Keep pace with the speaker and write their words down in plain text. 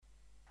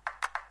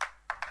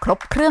ครบ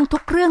เครื่องทุ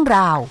กเรื่องร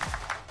าว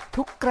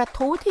ทุกกระ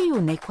ทู้ที่อ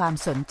ยู่ในความ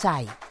สนใจ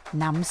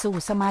นำสู่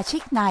สมาชิ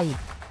กใน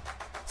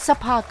ส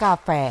ภากา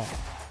แฟ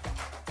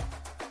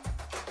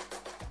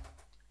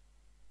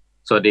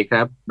สวัสดีค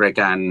รับราย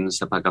การ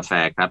สภากาแฟ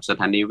ครับส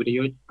ถานีวิท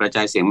ยุกระจ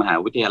ายเสียงมหา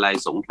วิทยาลัย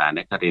สงขลาน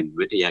ครินทร์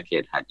วิทยาเข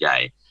ตหาดใหญ่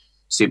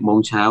 10 โมง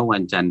เช้าวั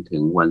นจันทร์ถึ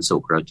งวันศุ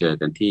กร์เราเจอ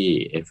กันที่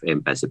FM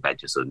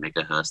 88.0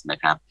 MHz นะ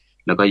ครับ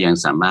แล้วก็ยัง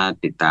สามารถ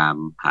ติดตาม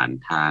ผ่าน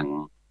ทาง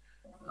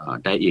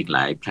ได้อีกหล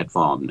ายแพลตฟ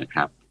อร์มนะค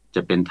รับจ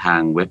ะเป็นทา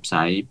งเว็บไซ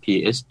ต์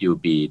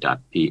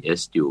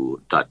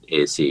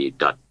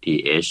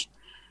psub.psu.ac.th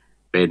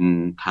เป็น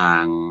ทา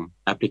ง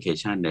แอปพลิเค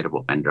ชันในระบ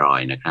บ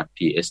Android นะครับ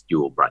PSU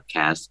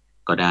Broadcast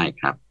ก็ได้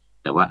ครับ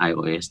แต่ว่า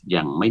iOS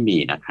ยังไม่มี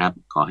นะครับ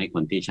ขอให้ค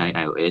นที่ใช้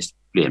iOS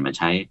เปลี่ยนมา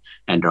ใช้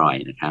Android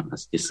นะครับ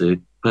จะซื้อ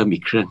เพิ่มอี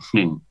กเครื่องห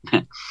นึ่ง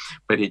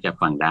เพื่อที่จะ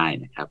ฟังได้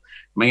นะครับ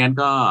ไม่งั้น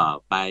ก็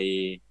ไป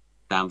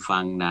ตามฟั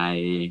งใน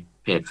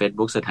เพจ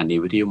Facebook สถานี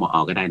วิทยุมอ.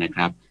ก็ได้นะค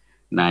รับ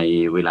ใน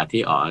เวลา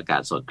ที่ออกอากา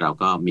ศสดเรา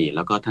ก็มีแ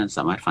ล้วก็ท่านส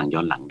ามารถฟังย้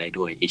อนหลังได้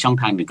ด้วยอีกช่อง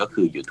ทางหนึ่งก็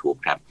คือ YouTube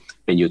ครับ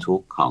เป็น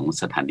YouTube ของ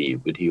สถานี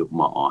วิทยุ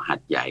มอ.หัด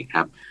ใหญ่ค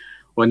รับ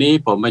วันนี้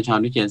ผมบัญชร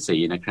วิเชียรศรี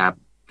นะครับ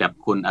กับ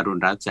คุณอรุ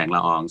ณรัตน์แสงล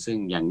ะอองซึ่ง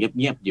ยังเ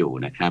งียบๆอยู่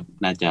นะครับ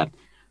น่าจะ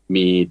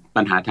มี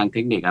ปัญหาทางเท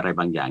คนิคอะไร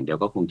บางอย่างเดี๋ยว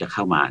ก็คงจะเข้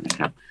ามานะค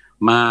รับ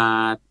มา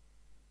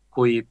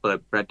คุยเปิด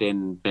ประเด็น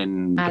เป็น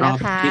รอบ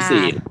ที่4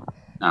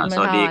ส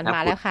วัสดีครับม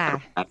าแล้วค่ะ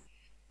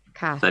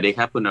สวัสดีค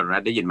รับคุณอรุณรั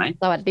ตน์ได้ยินไหม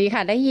สวัสดีค่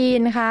ะได้ยิ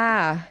นค่ะ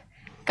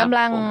กำ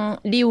ลัง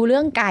ดิวเรื่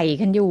องไก่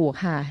กันอยู่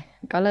ค่ะ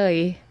ก็เลย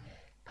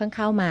เพิ่งเ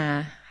ข้ามา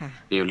ค่ะ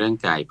ดิวเรื่อง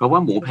ไก่เพราะว่า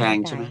หมูแพง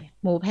ใช่ไหม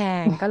หมูแพ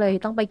งก็เลย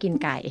ต้องไปกิน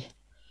ไก่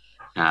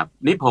ครับ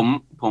นี่ผ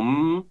ม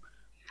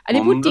อัน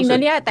นี้พูดจริงนะ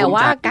เนี่ยแต่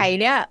ว่าไก่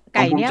เนี่ยเ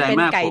ป็น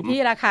ไก่ที่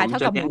ราคาเท่า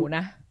กับหมูน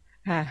ะ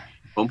ค่ะ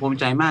ผมภูมิ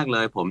ใจมากเล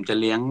ยผมจะ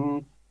เลี้ยง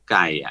ไ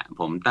ก่อ่ะ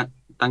ผม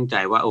ตั้งใจ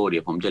ว่าเดี๋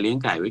ยวผมจะเลี้ยง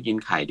ไก่ไว้กิน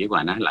ไข่ดีกว่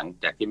านะหลัง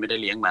จากที่ไม่ได้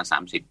เลี้ยงมา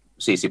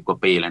30-40 กว่า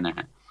ปีแล้วนะฮ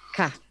ะ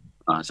ค่ะ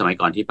สมัย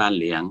ก่อนที่บ้าน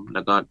เลี้ยงแ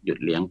ล้วก็หยุด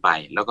เลี้ยงไป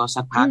แล้วก็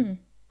สักพัก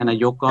ท่านนา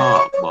ยกก็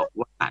บอก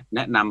ว่าแน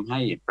ะนำให้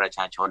ประช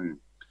าชน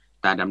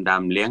ตาด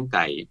ำๆเลี้ยงไ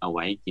ก่เอาไ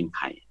ว้กินไ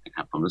ข่นะค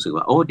รับผมรู้สึก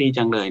ว่าดี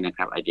จังเลยนะค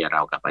รับไอเดียเร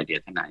ากับไอเดีย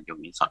ท่านนายก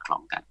นี้สอดคล้อ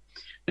งกัน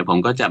เดี๋ยวผม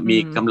ก็จะมี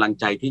กำลัง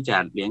ใจที่จะ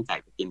เลี้ยงไก่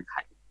ไปกินไ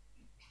ข่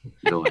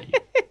ด้วย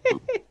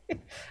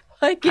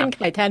เฮ้ยกินไ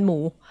ข่แทนหมู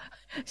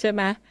ใช่ไห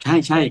มใ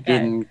ช่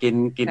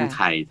กินไ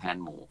ข่แทน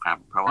หมูครับ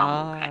เพราะว่าหมู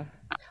แพง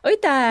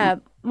แต่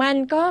มัน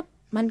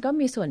ก็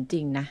มีส่วนจ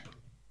ริงนะ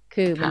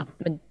คือ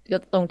มัน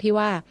ตรงที่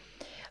ว่า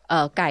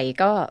ไข่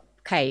ก็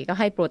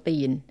ให้โปรตี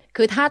น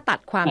คือถ้าตัด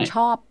ความช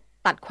อบ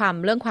ตัดความ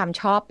เรื่องความ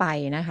ชอบไป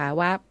นะคะ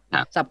ว่า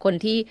สำหรับคน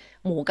ที่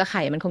หมูกับไ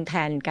ข่มันคงแท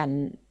นกัน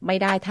ไม่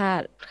ได้ถ้า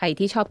ใคร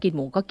ที่ชอบกินห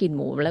มูก็กินห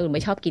มูแล้วหรือไ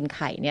ม่ชอบกินไ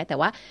ข่เนี่ยแต่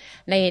ว่า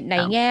ใน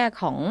แง่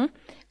ข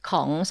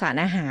องสาร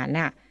อาหาร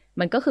น่ะ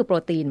มันก็คือโปร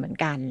ตีนเหมือน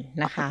กัน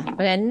นะคะเพร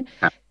าะฉะนั้น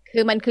คื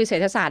อมันคือเศร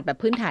ษฐศาสตร์แบบ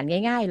พื้นฐาน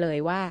ง่ายๆเลย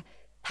ว่า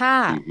ถ้า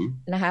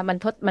นะคะ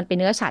มันเป็น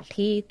เนื้อสัตว์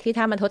ที่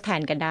ถ้ามันทดแท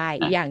นกันได้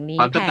อย่างนี้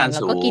แพงแล้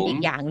วก็กินอี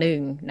กอย่างหนึ่ง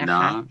นะ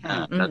คะ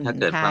แล้วถ้า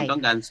เกิดความต้อ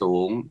งการสู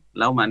ง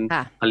แล้วมัน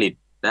ผลิต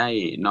ได้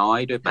น้อย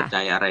ด้วยปัจ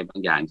จัยอะไรบา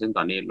งอย่างซึ่งต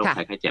อนนี้โรค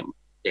ภัยไข้เจ็บ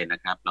เจนน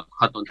ะครับแล้ว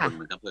ก็ต้นทุน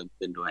มันก็เพิ่ม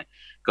ขึ้นด้วย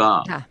ก็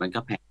มันก็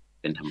แพง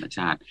เป็นธรรมช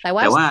าติแต่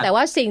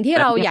ว่าสิ่งที่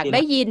เราอยากไ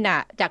ด้ยินน่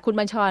ะจากคุณ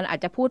บัญชรอาจ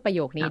จะพูดประโ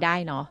ยคนี้ได้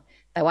เนาะ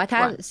แต่ว่าถ้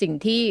าสิ่ง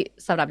ที่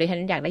สำหรับดิฉั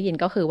นอยากได้ยิน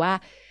ก็คือว่า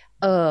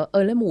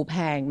แล้วหมูแพ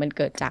งมันเ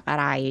กิดจากอะ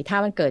ไรถ้า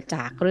มันเกิดจ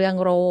ากเรื่อง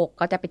โรค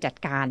ก็จะไปจัด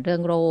การเรื่อ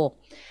งโรค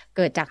เ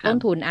กิดจากต้น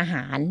ทุนอาห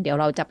ารเดี๋ยว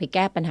เราจะไปแ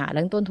ก้ปัญหาเ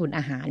รื่องต้นทุนอ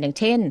าหารอย่าง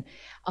เช่น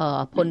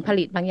ผลผ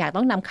ลิตบางอย่าง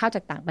ต้องนำเข้าจ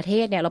ากต่างประเท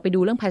ศเนี่ยเราไปดู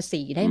เรื่องภา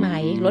ษีได้ไหม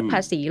ลดภา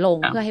ษีลง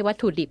เพื่อให้วัต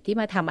ถุดิบที่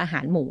มาทำอาหา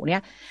รหมูเนี่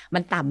ยมั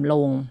นต่ำล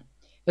ง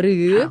หรื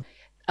อ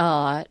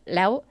แ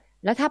ล้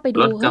วถ้าไป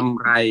ดูลดก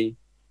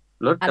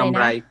ำ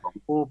ไรของ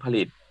ผู้ผ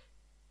ลิต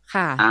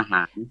อาห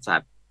ารสั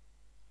ตว์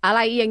อะไร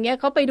อย่างเงี้ย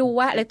เขาไปดู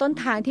ว่าอะไรต้น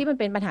ทางที่มัน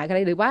เป็นปัญหาอะไร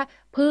หรือว่า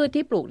พืช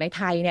ที่ปลูกในไ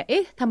ทยเนี่ย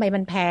ทำไมมั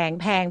นแพง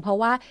เพราะ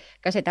ว่า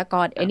เกษตรก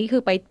รอันนี้คื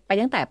อไป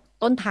ตั้งแต่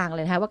ต้นทางเล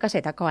ยนะคะว่าเกษ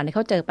ตรกรเนี่ยเข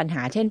าเจอปัญห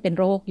าเช่นเป็น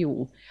โรคอยู่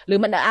หรือ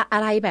มันอะ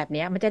ไรแบบเ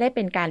นี้ยมันจะได้เ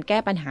ป็นการแก้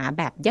ปัญหา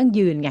แบบยั่ง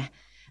ยืนไง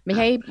ไม่ใ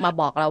ช่มา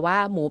บอกเราว่า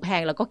หมูแพ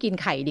งแล้วก็กิน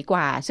ไข่ดีก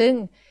ว่าซึ่ง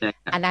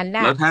อันนั้น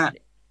น่ะแล้วถ้า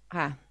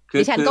ค่ะ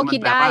ดิฉันก็คิ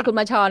ดได้คุณ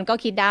มาชรก็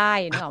คิดได้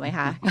นึกออกไหมค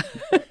ะ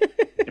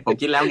ผม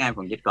คิดแล้วไงผ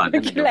มคิดก่อน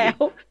คิดแล้ว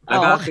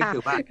ก็คื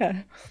อว่า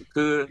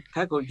คือถ้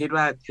าคุณคิด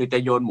ว่าคือจะ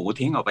โยนหมู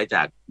ทิ้งออกไปจ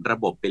ากระ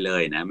บบไปเล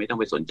ยนะไม่ต้อง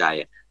ไปสนใจ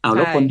แ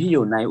ล้วคนที่อ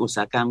ยู่ในอุตส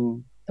าหกรรม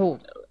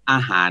อา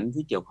หาร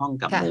ที่เกี่ยวข้อง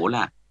กับหมู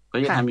ล่ะก็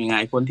จะทำยังไง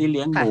คนที่เ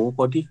ลี้ยงหมู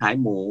คนที่ขาย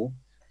หมู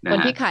คน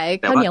ที่ขาย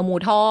ข้าวเหนียวหมู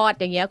ทอด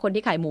อย่างเงี้ยคน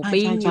ที่ขายหมู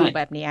ปิ้งอยู่แ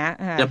บบเนี้ย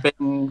จะเป็น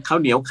ข้าว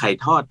เหนียวไข่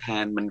ทอดแท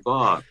นมันก็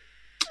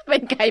เป็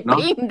นไก่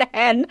ปิ้งแท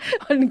น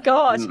มันก็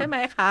ใช่ไหม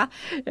คะ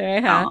ใช่ไหม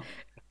คะ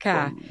ค่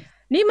ะ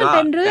นี่มันเ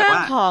ป็นเรื่อง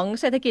ของ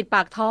เศรษฐกิจป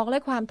ากท้องและ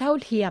ความเท่า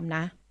เทียมน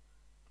ะ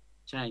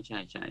ใช่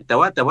แต่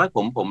ว่า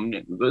ผมเนี่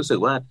ยรู้สึก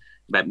ว่า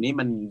แบบนี้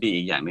มันดี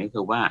อีกอย่างนึง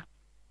คือว่า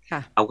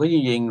เอาก็จ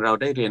ริงๆเรา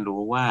ได้เรียน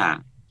รู้ว่า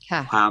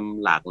ความ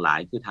หลากหลาย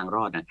คือทางร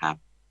อดนะครับ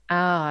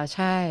ใ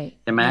ช่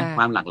ใช่ไหมค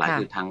วามหลากหลาย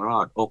คือทางรอ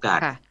ดโอกาส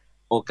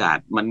โอกาส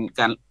มัน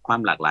การความ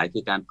หลากหลายคื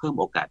อการเพิ่ม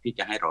โอกาสที่จ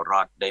ะให้เราร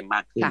อดได้ม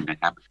ากขึ้นนะ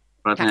ครับ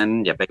เพราะฉะนั้น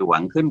อย่าไปหวั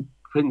ง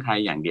พึ่งใคร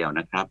อย่างเดียว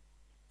นะครับ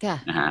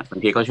นะฮะบาง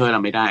ทีก็ช่วยเร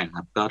าไม่ได้ค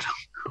รับก็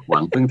หวั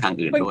งพึ่งทาง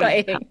อื่นด้วย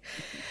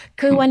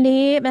คือวัน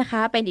นี้นะค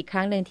ะเป็นอีกค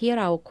รั้งหนึ่งที่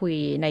เราคุย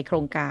ในโคร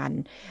งการ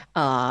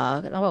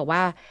ต้องบอกว่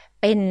า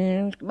เป็น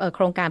โค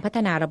รงการพัฒ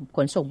นาระบบข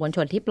นส่งมวลช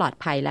นที่ปลอด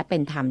ภัยและเป็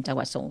นธรรมจังห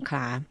วัดสงขล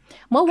า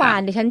เมื่อวาน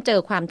ดิฉันเจอ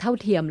ความเท่า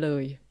เทียมเล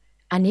ย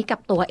อันนี้กับ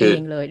ตัวเอง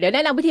เลยเดี๋ยวแน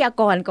ะนำวิทยา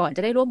กรก่อนจ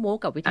ะได้ร่วมมูฟ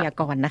กับวิทยา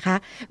กรนะคะ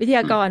วิทย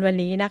ากรวัน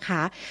นี้นะค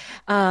ะ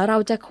เรา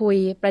จะคุย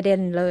ประเด็น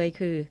เลย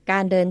คือกา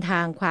รเดินทา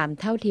งความ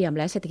เท่าเทียม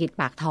และเศรษฐกิจ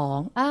ปากท้อง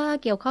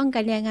เกี่ยวข้องกั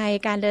นยังไง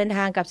การเดินท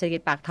างกับเศรษฐกิ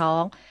จปากท้อ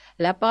ง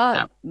แล้วก็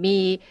มี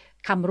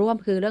คำร่วม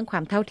คือเรื่องควา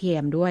มเท่าเทีย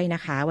มด้วยน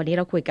ะคะวันนี้เ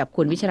ราคุยกับ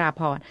คุณวิชรา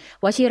พร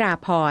วชิรา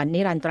พรนิ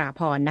รันตรา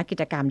พรนักกิ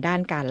จกรรมด้าน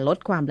การลด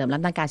ความเหลื่อมล้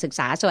ำทางการศึก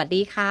ษาสวัส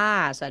ดีค่ะ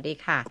สวัสดี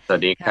ค่ะสวั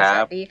สดีครั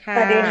บ สวัสดีค่ะ ส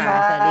วัสดีค่ะ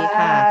สวัสดี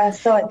ค่ะ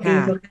สวัสดี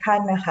ทุกท่า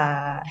นนะคะ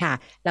ค่ะ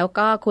แล้ว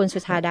ก็คุณสุ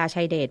ธาดา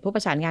ชัยเดชผู้ปร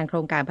ะสานงานโคร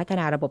งการพัฒ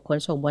นาระบบขน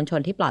ส่งมวลช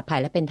นที่ปลอดภัย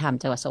และเป็นธรรม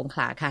จังหวัดสงข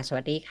ลาค่ะส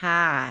วัสดีค่ะ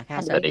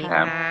สวัสดีค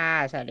รับ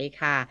สวัสดี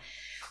ค่ะ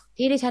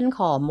ที่ดิฉันข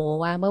อโม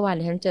ว่าเมื่อวาน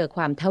ดิฉันเจอค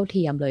วามเท่าเ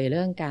ทียมเลยเ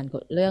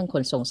รื่องข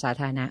นส่งสา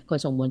ธารณะข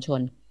นส่งมวลช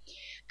น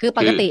คือป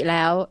กติแ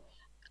ล้ว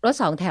รถ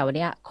สองแถวเ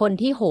นี่ยคน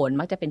ที่โหน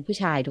มักจะเป็นผู้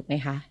ชายถูกไหม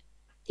คะ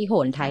ที่โห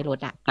นท้ายรถ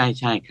อ่ะ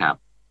ใช่ครับ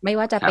ไม่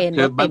ว่าจะเป็น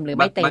รถเต็มหรือไ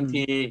ม่เต็มบาง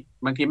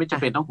ทีไม่จ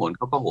ำเป็นต้องโหนเ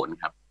ขาก็โหน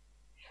ครับ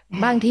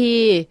บางที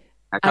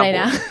อะไร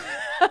นะ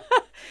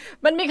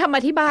มันมีคำอ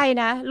ธิบาย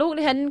นะลูก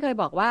ดิฉันเคย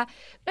บอกว่า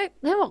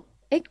ท่านบอก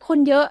คน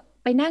เยอะ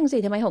ไปนั่งสิ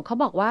ทำไมโหนเขา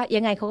บอกว่า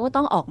ยังไงเขาก็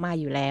ต้องออกมา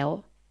อยู่แล้ว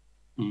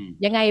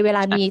ยังไงเวล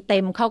ามีเต็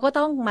มเขาก็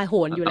ต้องมาโห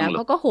นอยู่แล้วเ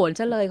ขาก็โหน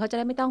ซะเลยเขาจะไ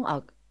ด้ไม่ต้องออ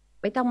ก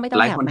ไม่ต้อง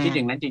หลายคนคิดอ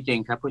ย่างนั้นจริง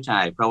ๆครับผู้ชา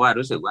ยเพราะว่า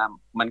รู้สึกว่า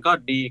มันก็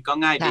ดีก็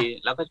ง่ายดี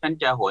แล้วก็ฉัน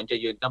จะโหนจะ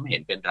ยืนก็ไม่เห็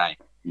นเป็นไร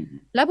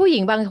แล้วผู้หญิ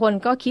งบางคน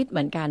ก็คิดเห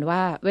มือนกันว่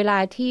าเวลา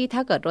ที่ถ้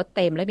าเกิดรถเ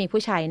ต็มแล้วมี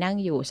ผู้ชายนั่ง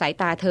อยู่สาย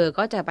ตาเธอ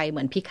ก็จะไปเห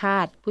มือนพิฆา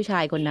ตผู้ชา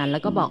ยคนนั้นแล้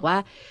วก็บอกว่า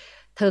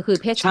เธอคือ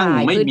เพศชา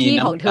ยพื้นที่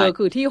ของเธอ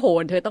คือที่โห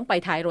นเธอต้องไป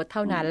ท้ายรถเ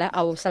ท่านั้นแล้วเอ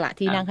าสละ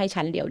ที่นั่งให้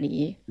ฉันเดี๋ยวนี้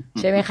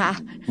ใช่ไหมคะ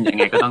ยัง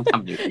ไงก็ต้องท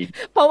ำอยู่ดี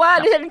เพราะว่า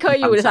ดิฉันเคย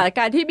อยู่ในสถานก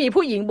ารณ์ที่มี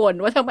ผู้หญิงบ่น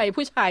ว่าทำไม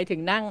ผู้ชายถึ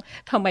งนั่ง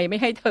ทำไมไม่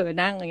ให้เธอ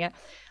นั่งอย่างเงี้ย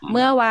เ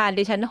มื่อวาน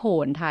ดิฉันโห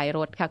นท้ายร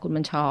ถค่ะคุณ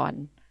บัญชร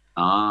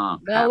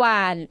เมื่อว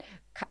าน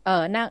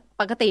นั่ง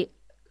ปกติ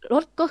ร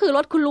ถก็คือร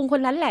ถคุณลุงค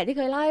นนั้นแหละที่เ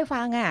คยเล่าให้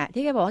ฟังอ่ะ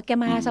ที่แกบอกว่าแก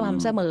มาสม่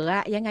ำเสมออ่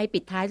ะยังไงปิ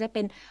ดท้ายจะเ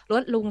ป็นร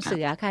ถลุงเสื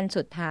อคัน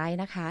สุดท้าย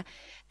นะคะ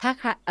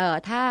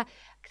ถ้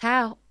า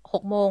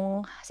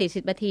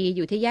6:40 นาทีอ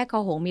ยู่ที่แยกคอ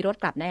หงมีรถ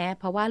กลับแน่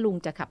เพราะว่าลุง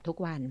จะขับทุก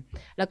วัน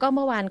แล้วก็เ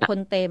มื่อวานคน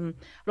เต็ม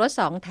รถ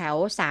2แถว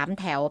3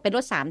แถวเป็นร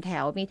ถ3แถ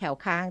วมีแถว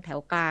ข้างแถว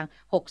กลาง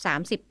6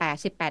 3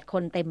 18ค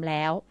นเต็มแ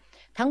ล้ว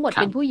ทั้งหมด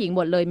เป็นผู้หญิงห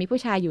มดเลยมีผู้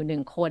ชายอยู่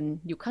1คน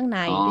อยู่ข้างใน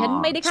ฉัน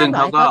ไม่ได้คาดห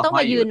วังเขาต้อง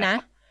มายืนนะ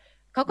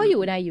เขาก็อ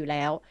ยู่ในอยู่แ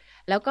ล้ว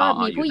แล้วก็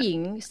มีผู้หญิง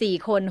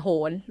4คนโห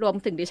นรวม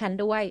ถึงดิฉัน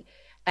ด้วย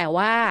แต่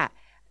ว่า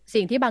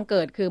สิ่งที่บังเ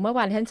กิดคือเมื่อว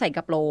านฉันใส่ก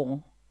ระโปรง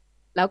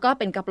แล้วก็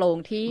เป็นกระโปรง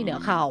ที่เหนือ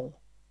เข่า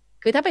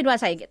คือถ้าเป็นวัน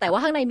ใส่แต่ว่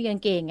าข้างในมีกา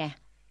งเกงไง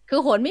คือ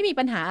โหนไม่มี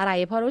ปัญหาอะไร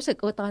เพราะรู้สึก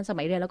ตอนส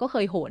มัยเรียนเราก็เค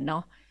ยโหนเนา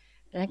ะ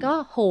แล้วก็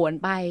โหน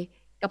ไป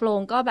กระโปร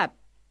งก็แบบ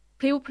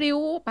พลิ้ว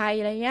ๆไป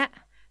อะไรเงี้ย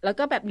แล้ว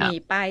ก็แบบหนี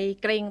ไป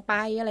เกรงไป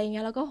อะไรเ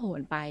งี้ยแล้วก็โห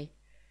นไป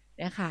เ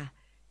นี่ยค่ะ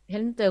ฉั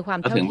นเจอความ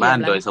เท่าเทียมแล้วถึงบ้าน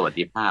โดยสวัส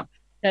ดิภาพ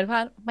แต่ว่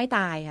าไม่ต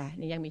ายค่ะ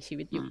นี่ยังมีชี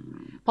วิตอยู่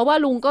เพราะว่า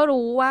ลุงก็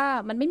รู้ว่า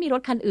มันไม่มีร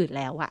ถคันอื่น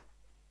แล้วอะ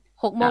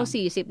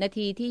6:40 นา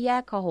ทีที่แย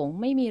กคอหง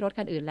ไม่มีรถ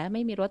คันอื่นแล้วไ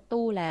ม่มีรถ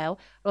ตู้แล้ว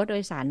รถโด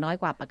ยสารน้อย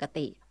กว่าปก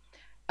ติ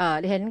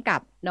ดิฉันกั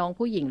บน้อง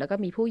ผู้หญิงแล้วก็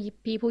มี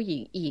พี่ผู้หญิ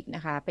งอีกน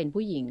ะคะเป็น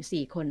ผู้หญิง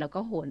4คนแล้วก็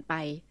โหนไป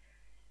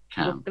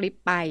ลุกกลิบ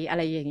ไปอะไ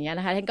รอย่างเงี้ยน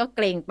ะคะฉันก็เก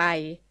รงไป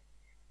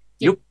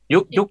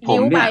ยุคผม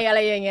เนี่ยอะไ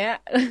รอย่างเงี้ย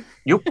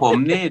ยุคผม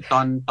นี่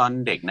ตอน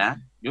เด็กนะ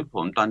ยุคผ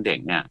มตอนเด็ก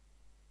เนี่ย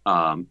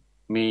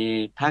มี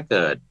ถ้าเ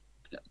กิด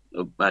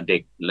เด็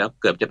กแล้ว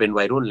เกือบจะเป็น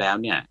วัยรุ่นแล้ว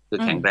เนี่ยคือ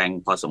แข็งแรง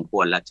พอสมค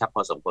วรและชับพ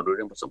อสมควรรู้เ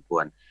รื่องพอสมคว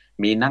ร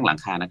มีนั่งหลัง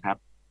คานะครับ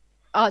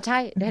ใช่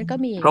ดิฉันก็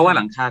มีเพราะว่าห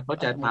ลังคาเขา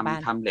จะ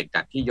ทำเหล็กจ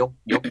ากที่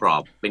ยกกรอ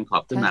บเป็นขอ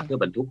บขึ้นมาเพื่อ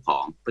บรรทุกขอ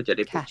งเพื่อจะไ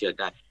ด้ผูกเชือก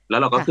ได้แล้ว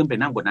เราก็ขึ้นไป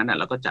นั่งบนนั้นน่ะ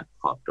แล้วก็จัด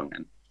ขอบตรงนั้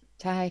น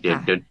ใช่ค่ะ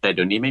แต่เ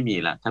ดี๋ยวนี้ไม่มี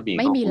ละถ้ามี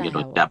ก็คงจะโด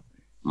นจับ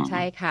ใ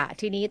ช่ค่ะ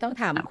ทีนี้ต้อง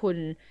ถามคุณ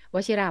ว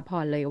ชิราพ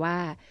รเลยว่า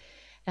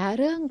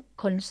เรื่อง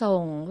ขนส่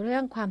งเรื่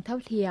องความเท่า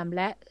เทียม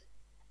และ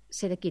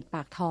เศรษฐกิจป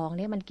ากท้องเ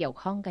นี่ยมันเกี่ยว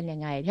ข้องกันยั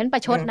งไงฉันปร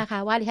ะชดนะคะ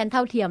ว่าดิฉันเท่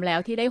าเทียมแล้ว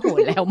ที่ได้โหน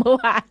แล้วเมื่อ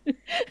วาน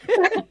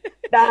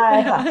ได้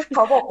ค่ะเข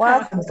าบอกว่า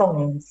ขนส่ง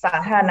สา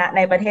ธารณะใ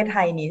นประเทศไท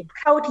ยนี้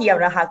เท่าเทียม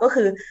นะคะก็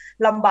คือ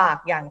ลำบาก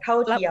อย่างเท่า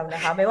เทียมน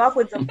ะคะไม่ว่า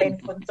คุณจะเป็น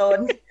คนจน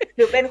ห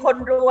รือเป็นคน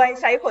รวย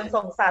ใช้ขน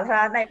ส่งสาธาร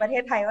ณะในประเท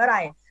ศไทยเมื่อไห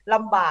ร่ล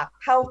ำบาก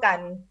เท่ากัน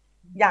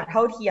อย่างเท่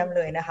าเทียมเ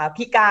ลยนะคะ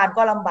พิการ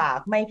ก็ลำบาก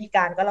ไม่พิก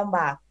ารก็ลำ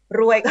บาก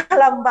รวยก็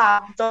ลำบา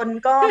กจน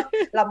ก็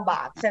ลำบ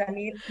ากฉะนั้น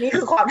นี่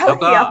คือความเท่า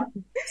เทียม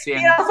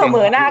ที่เราเสม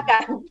อหน้ากั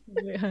น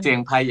เสี่ยง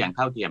ภัยอย่างเ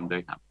ท่าเทียมด้ว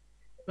ยครับ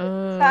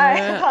ใช่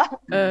ค่ะ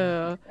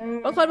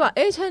บางคนบอก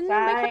ฉัน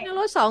ไม่ค่อยนั่ง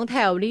รถ2แถ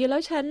วนี้แล้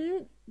วฉัน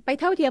ไป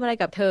เท่าเทียมอะไร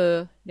กับเธอ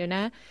เดี๋ยวน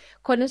ะ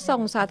ขนส่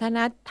งสาธารณ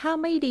ะถ้า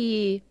ไม่ดี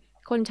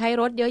คนใช้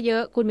รถเยอ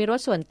ะๆคุณมีรถ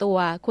ส่วนตัว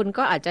คุณ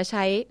ก็อาจจะใ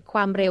ช้คว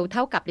ามเร็วเ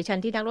ท่ากับดิฉัน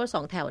ที่นั่งรถ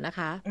2 แถวนะค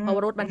ะเพราะว่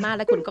ารถมันมากแ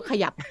ล้วคุณก็ข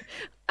ยับ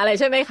อะไร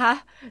ใช่ไหมคะ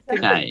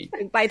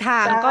ถึงปลายทา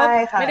งก็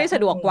ไม่ได้ส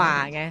ะดวกกว่า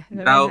ไง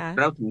เร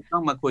าถึงต้อ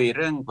งมาคุยเ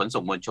รื่องขน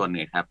ส่งมวลชน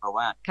ไงครับเพราะ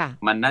ว่า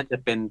มันน่าจะ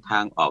เป็นทา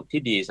งออก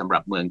ที่ดีสำหรั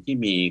บเมืองที่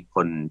มีค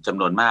นจำ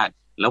นวนมาก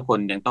แล้วคน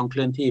ยังต้องเค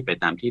ลื่อนที่ไป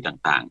ตามที่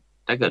ต่าง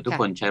ๆถ้าเกิดทุก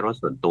คนใช้รถ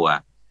ส่วนตัว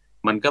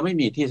มันก็ไม่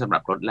มีที่สำหรั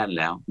บรถแล่น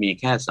แล้วมี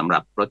แค่สำหรั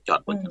บรถจอด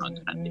บนถนนเ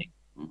ท่านั้นเอง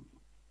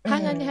ถ้า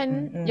งั้นฉัน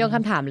ยกค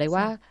ำถามเลย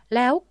ว่าแ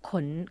ล้ว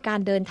การ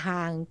เดินท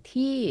าง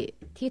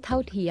ที่เท่า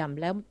เทียม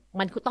แล้ว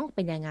มันต้องเ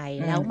ป็นยังไง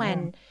แล้ว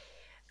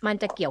มัน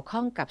จะเกี่ยวข้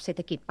องกับเศรษ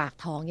ฐกิจปาก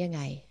ท้องยังไ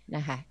งน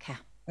ะคะค่ะ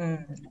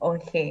โอ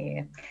เค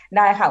ไ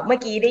ด้ค่ะเมื่อ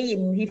กี้ได้ยิ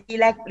นที่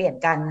แลกเปลี่ยน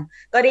กัน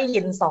ก็ได้ยิ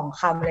น2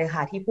 คำเลยค่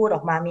ะที่พูดอ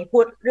อกมามีพู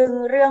ดเ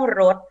รื่อง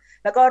รถ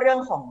แล้วก็เรื่อง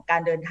ของกา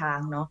รเดินทาง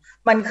เนาะ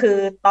มันคือ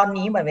ตอน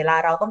นี้เหมือนเวลา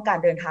เราต้องการ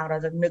เดินทางเรา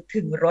จะนึก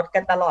ถึงรถกั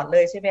นตลอดเล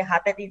ยใช่ไหมคะ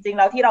แต่จริงๆแ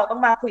ล้วที่เราต้อ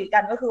งมาคุยกั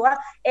นก็คือว่า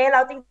เร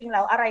าจริงๆแ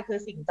ล้วอะไรคือ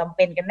สิ่งจำเ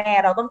ป็นกันแน่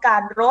เราต้องกา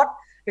รรถ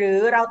หรือ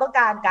เราต้อง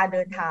การเ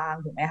ดินทาง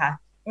ถูกไหมคะ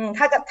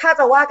ถ้า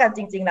จะว่ากันจ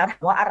ริงๆแล้วถา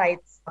มว่าอะไร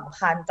สำ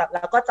คัญแ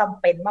ล้วก็จำ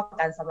เป็นมากกว่า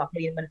กันสำหรับพ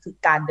ลินมันคือ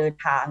การเดิน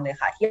ทางเลย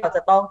ค่ะที่เราจ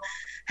ะต้อง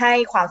ให้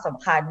ความส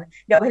ำคัญ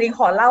เดี๋ยวพลิน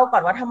ขอเล่าก่อ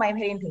นว่าทำไมพ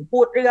ลินถึงพู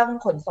ดเรื่อง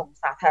ขนส่ง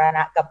สาธารณ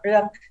ะกับเรื่อ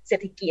งเศร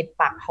ษฐกิจ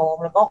ปากท้อง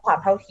แล้วก็ความ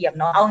เท่าเทียม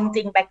เนาะเอาจ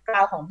ริงๆแบ็คกร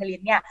าวด์ของพลิ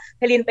นเนี่ย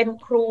พลินเป็น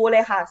ครูเล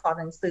ยค่ะสอน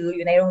หนังสืออ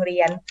ยู่ในโรงเรี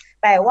ยน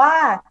แต่ว่า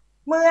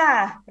เมื่อ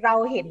เรา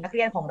เห็นนักเ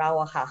รียนของเรา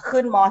อะค่ะ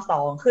ขึ้นม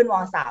.2 ขึ้นม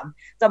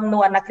.3 จำน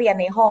วนนักเรียน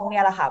ในห้องเนี่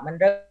ยแหละค่ะมัน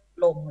เริ่ม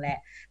ลง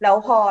แล้ว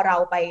พอเรา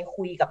ไป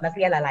คุยกับนักเ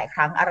รียนหลายๆค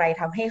รั้งอะไร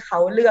ทำให้เขา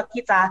เลือก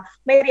ที่จะ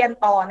ไม่เรียน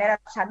ต่อในระ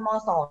ดับชั้นม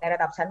.2 ในระ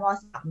ดับชั้นม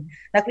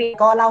.3 นักเรียน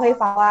ก็เล่าให้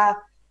ฟังว่า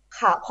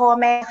ค่ะพ่อ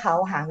แม่เขา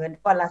หาเงิน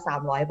วันละ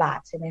300 บาท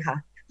ใช่ไหมคะ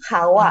เข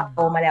าเอ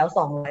ามาแล้ว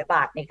200 บ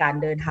าทในการ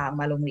เดินทาง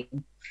มาโรงเรียน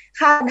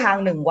ค่าเดินทาง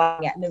1 วัน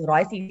เนี่ย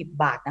140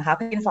 บาทนะคะเ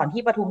ป็นสอน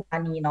ที่ปทุมธา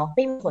นีเนาะไ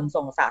ม่มีขน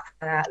ส่งสาธา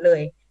รณะเล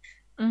ย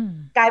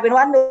กลายเป็น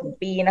ว่า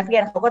1 ปีนักเรีย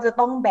นเขาก็จะ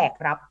ต้องแบก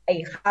รับไอ้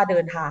ค่าเดิ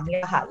นทางเนี่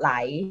ยค่ะหลา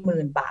ยห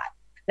มื่นบาท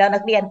แล้วนั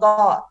กเรียนก็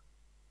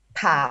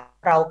ถาม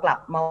เรากลับ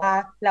มาว่า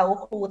แล้ว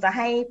ครูจะใ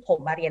ห้ผม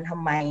มาเรียนท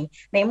ำไม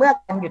ในเมื่อ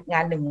การหยุดงา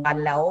น1 วัน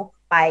แล้ว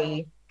ไป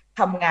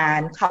ทำงาน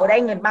เขาได้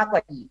เงินมากกว่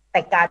าอีกแ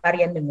ต่การมาเ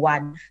รียน1 วั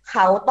นเข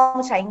าต้อง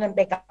ใช้เงินไป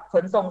กับข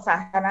นส่งสา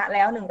ธารณะแ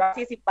ล้ว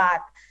140 บาท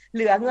เห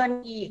ลือเงิน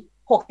อีก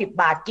60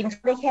 บาทกิน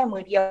ได้แค่มื้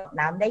อเดียว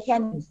น้ำได้แค่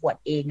1 ขวด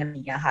เองอะไรอ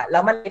ย่างเงี้ยค่ะแล้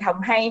วมันเลยท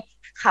ำให้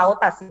เขา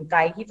ตัดสินใจ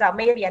ที่จะไ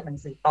ม่เรียนหนัง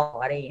สือต่อ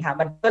อะไรอย่างเงี้ยค่ะ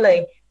มันก็เลย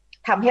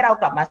ทำให้เรา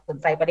กลับมาสน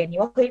ใจประเด็นนี้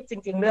ว่าเฮ้ยจ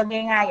ริงๆเรื่อง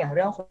ง่ายๆอย่างเ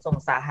รื่องขนส่ง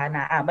สาธารณ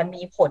ะมัน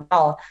มีผล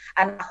ต่อ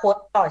อนาคต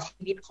ต่อ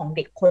ชีวิตของเ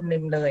ด็กคนห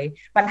นึ่งเลย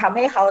มันทำใ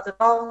ห้เขาจะ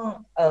ต้อง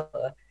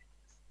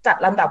จัด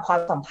ลำดับควา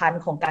มสำคัญ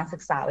ของการศึ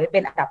กษาไว้เป็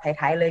นอันดับ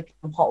ท้ายๆเลย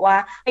เพราะว่า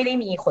ไม่ได้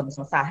มีขน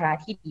ส่งสาธารณะ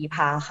ที่ดีพ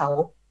าเขา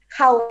เ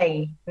ข้า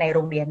ในโร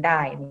งเรียนได้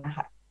นะค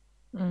ะ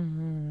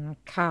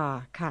ค่ะ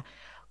ค่ะ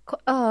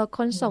ข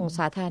นส่งส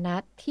าธารณะ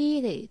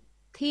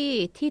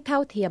ที่เท่า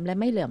เทียมและ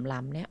ไม่เหลื่อมล้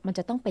ำเนี่ยมันจ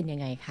ะต้องเป็นยัง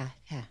ไงคะ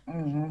ค่ะ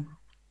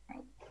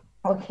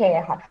โอเค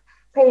ค่ะ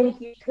เพลง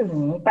คิดถึง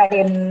ประเ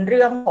ด็นเ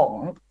รื่องของ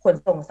ขน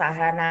ส่งสาธ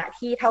ารณะ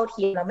ที่เท่าเ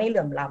ทียมและไม่เห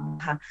ลื่อมล้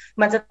ำค่ะ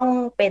มันจะต้อง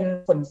เป็น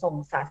ขนส่ง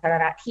สาธาร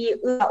ณะที่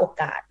เอื้อโอ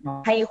กาสเนาะ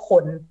ให้ค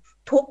น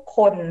ทุกค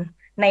น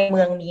ในเ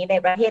มืองนี้ใน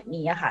ประเทศ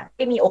นี้ค่ะไ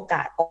ด้มีโอก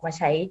าสออกมา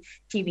ใช้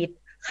ชีวิต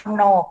ข้าง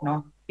นอกเนาะ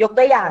ยก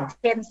ตัวอย่าง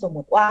เช่นสมม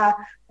ติว่า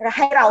ใ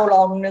ห้เราล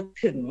องนึก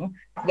ถึง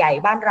ใหญ่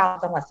บ้านเรา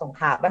จังหวัดสงข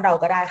ลาบ้านเรา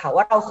ก็ได้ค่ะ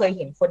ว่าเราเคยเ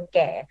ห็นคนแ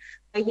ก่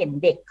เคยเห็น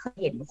เด็กเคย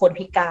เห็นคน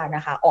พิการน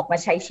ะคะออกมา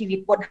ใช้ชีวิต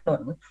บนถน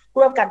น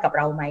ร่วมกันกับเ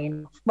ราไหม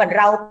เหมือน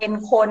เราเป็น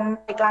คน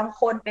ไปกลาง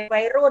คนเป็น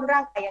วัยรุ่นร่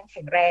างกายยังแ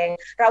ข็งแรง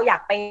เราอยา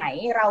กไปไหน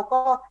เราก็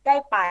ได้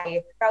ไป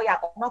เราอยาก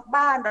ออกนอก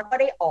บ้านเราก็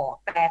ได้ออก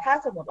แต่ถ้า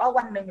สมมติว่า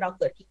วันหนึ่งเรา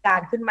เกิดพิกา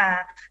รขึ้นมา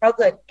เรา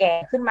เกิดแก่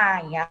ขึ้นมา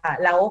อย่างเงี้ยค่ะ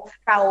แล้ว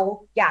เรา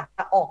อยากจ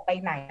ะออกไป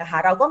ไหนนะคะ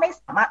เราก็ไม่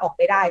สามารถออกไ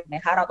ปได้น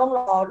ะคะเราต้องร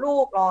อลู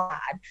กรอหล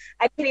านไ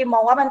อ้ที่ม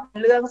องว่ามันเป็น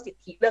เรื่องสิท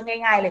ธิเรื่อง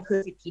ง่ายๆเลยคือ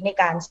สิทธิใน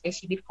การใช้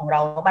ชีวิตของเรา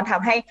มันท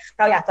ำให้เ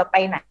ราอยากจะไป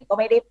ไหนก็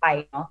ไม่ได้ไป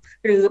เนาะ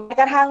หรือแม้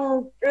กระทั่ง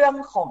เรื่อง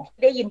ของที่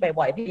ได้ยิน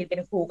บ่อยๆพี่ลินเป็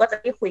นครูก็จะ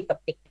ได้คุยกับ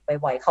เด็ก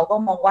บ่อยๆเขาก็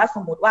มองว่าส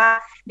มมติว่า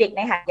เด็กใน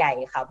หาดใหญ่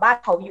ค่ะบ้าน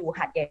เขาอยู่ห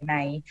าดใหญ่ใน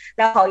แ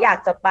ล้วเขาอยาก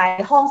จะไป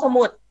ห้องส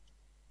มุด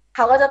เข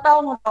าก็จะต้อ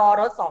งรอ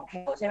รถ2 แถ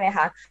วใช่ไหมค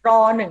ะรอ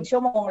1 ชั่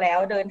วโมงแล้ว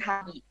เดินทา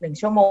งอีก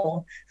1 ชั่วโมง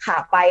ขา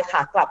ไปข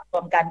ากลับร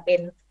วมกันเป็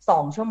น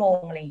2 ชั่วโมง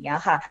อะไรอย่างเงี้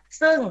ยค่ะ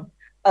ซึ่ง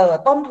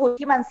ต้นทุน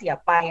ที่มันเสีย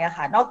ไปอะ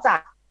ค่ะนอกจาก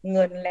เ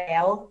งินแล้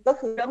วก็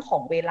คือเรื่องขอ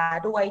งเวลา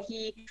ด้วย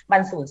ที่มั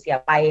นสูญเสีย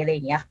ไปอะไรอ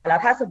ย่างเงี้ยแล้ว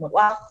ถ้าสมมติ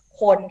ว่า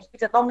คนที่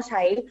จะต้องใ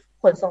ช้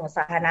ขนส่งส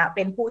าธารณะเ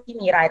ป็นผู้ที่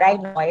มีรายได้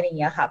น้อยอะไรอย่าง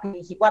เงี้ยค่ะพี่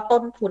คิดว่าต้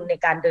นทุนใน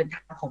การเดินท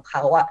างของเข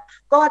าอะ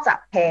ก็จะ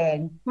แพง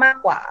มาก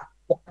กว่า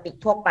ปกติ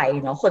ทั่วไป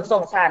เนาะขนส่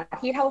งสาธารณะ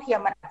ที่เท่าเทียม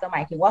มันอาจจะหม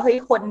ายถึงว่าเฮ้ย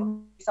คน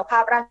สภา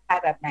พร่างกาย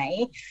แบบไหน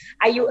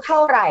อายุเท่า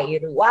ไหร่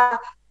หรือว่า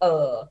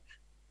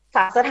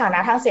สถานะ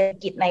ทางเศรษฐ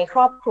กิจในคร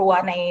อบครัว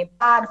ใน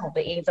บ้านของตั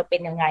วเองจะเป็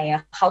นยังไงอ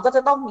ะเขาก็จ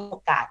ะต้องมีโอ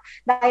กาส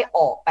ได้อ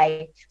อกไป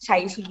ใช้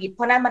ชีวิตเพ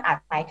ราะนั่นมันอาจ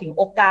หมายถึง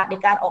โอกาสใน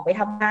การออกไป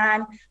ทำงาน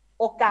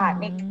โอกาส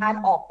ในการ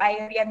ออกไป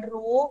เรียน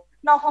รู้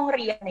นอกห้องเ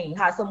รียนนี่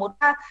ค่ะสมมติ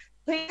ว่า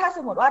เฮ้ยถ้าส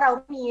มมติว่าเรา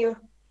มี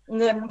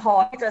เงินพอ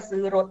ที่จะซื้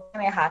อรถใช่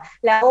ไหมคะ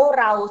แล้ว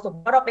เราสมม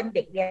ติว่าเราเป็นเ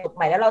ด็กเรียนจบให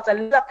ม่แล้วเราจะ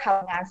เลือกท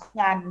ำ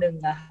งานหนึ่ง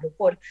อะค่ะทุก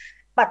คน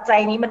ปัจจั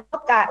ยนี้มันก็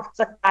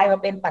จะกลายมา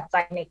เป็นปัจจั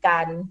ยในกา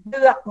รเ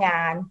ลือกง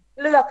าน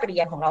เลือกเรี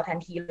ยนของเราทัน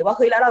ทีหรือว่าเ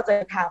ฮ้ยแล้วเราจะเ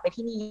ดินทางไป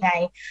ที่นี่ยังไง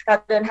เรา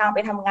เดินทางไป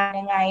ทำงาน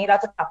ยังไงเรา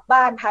จะกลับ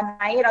บ้านทันไ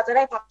หมเราจะไ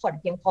ด้พักผ่อน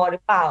เพียงพอหรื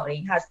อเปล่าอะไรอย่า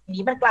งนี้ค่ะสิ่ง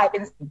นี้มันกลายเป็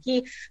นสิ่งที่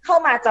เข้า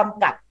มาจ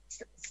ำกัด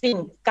สิ่ง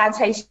การใ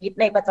ช้ชีวิต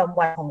ในประจำ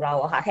วันของเรา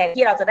อะค่ะแทน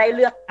ที่เราจะได้เ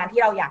ลือกงาน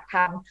ที่เราอยากท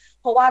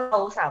ำเพราะว่าเรา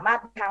สามารถ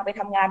เดินทางไป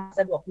ทำงาน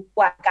สะดวกทุก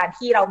วันการ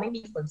ที่เราไม่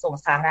มีขนส่ง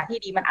สาธารณะที่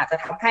ดีมันอาจจะ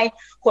ทำให้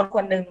คนค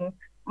นหนึ่ง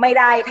ไม่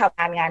ได้ท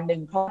ำงานหนึ่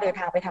งเพราะเดิน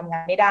ทางไปทำงา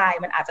นไม่ได้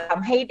มันอาจจะท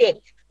ำให้เด็ก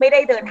ไม่ได้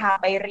เดินทาง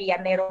ไปเรียน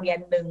ในโรงเรียน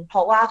หนึ่งเพร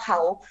าะว่าเขา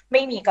ไ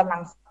ม่มีกำลั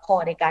งพอ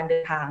ในการเดิ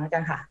นทางกั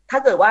นค่ะถ้า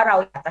เกิดว่าเรา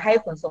อยากจะให้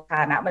ขนส่งสา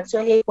ธารณะมันช่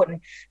วยให้คน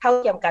เท่า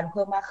เทียมกันเ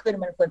พิ่มมากขึ้น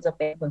มันควรจะเ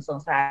ป็นขนส่ง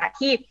สาธารณะ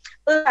ที่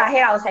เอื้อให้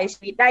เราใช้ชี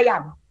วิตได้อย่า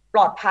งป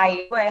ลอดภัย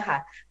ด้วยค่ะ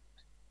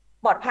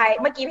ปลอดภัย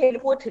เมื่อกี้เพล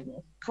พูดถึง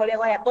เขาเรียก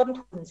ว่าต้น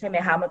ทุนใช่ไหม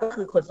คะมันก็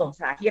คือขนส่ง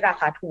สาธารณะที่รา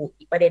คาถูก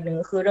อีกประเด็นหนึ่ง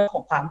ก็คือเรื่องข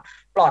องความ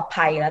ปลอด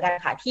ภัยแล้วกัน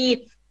ค่ะที่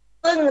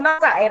ซึ่งนอก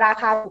จากไอ้รา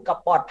คาถูกกับ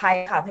ปลอดภัย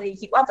ค่ะเพล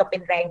คิดว่าจะเป็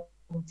นแรง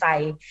จูงใจ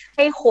ใ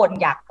ห้คน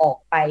อยากออก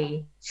ไป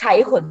ใช้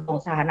ขนส่ง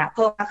สาธารณะเ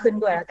พิ่มมากขึ้น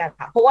ด้วยแล้วกัน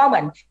ค่ะเพราะว่าเหมื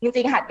อนจ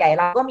ริงๆหาดใหญ่เ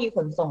ราก็มีข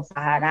นส่งสา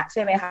ธารณะใ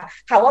ช่ไหมคะ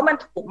ถามว่ามัน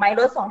ถูกไหม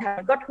รถ2 แถว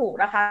มันก็ถูก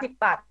นะคะ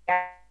10 บาท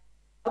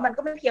แล้วมัน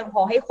ก็ไม่เพียงพ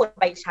อให้คน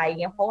ไปใช้เ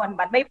งี้ยเพราะ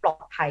มันไม่ปลอ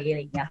ดภัยอะไร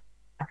เงี้ย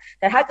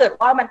แต่ถ้าเกิด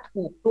ว่ามัน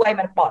ถูกด้วย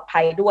มันปลอดภั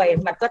ยด้วย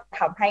มันก็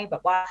ทำให้แบ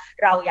บว่า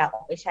เราอยากอ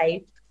อกไปใช้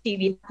ชี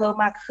วิตเพิ่ม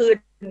มากขึ้น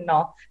เน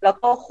าะแล้ว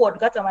ก็คน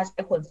ก็จะมาใช้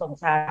ขนส่ง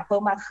สาธารณะเพิ่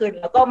มมากขึ้น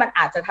แล้วก็มันอ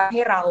าจจะทำใ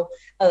ห้เรา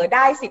ไ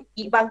ด้สิท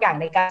ธิบางอย่าง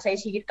ในการใช้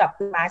ชีวิตกลับ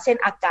คืนมาเช่น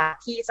อากาศ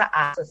ที่สะอ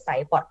าดสดใส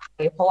ปลอดภั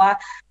ยเพราะว่า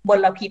ม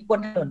ลพิษบน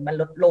ถนนมัน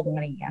ลดลงอะ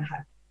ไรอย่างเงี้ยค่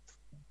ะ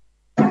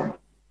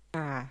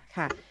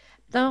ค่ะ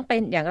ต้องเป็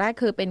นอย่างแรก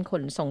คือเป็นข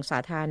นส่งสา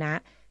ธารณะ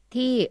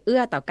ที่เอื้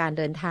อต่อการ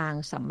เดินทาง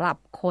สำหรับ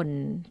คน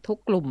ทุก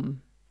กลุ่ม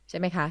ใช่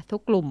ไหมคะทุ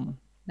กกลุ่ม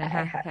นะค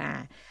ะค่ะ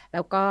แ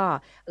ล้วก็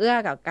เอื้อ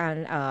กับการ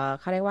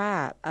เขาเรียกว่า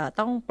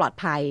ต้องปลอด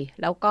ภัย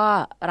แล้วก็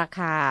ราค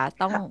า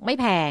ต้องไม่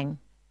แพง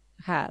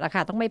ค่ะราค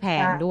าต้องไม่แพ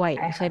งด้วย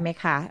ใช่ไหม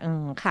คะ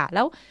ค่ะแ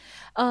ล้ว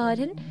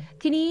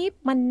ทีนี้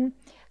มัน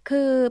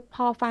คือพ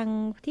อฟัง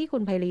ที่คุ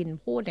ณไพลิน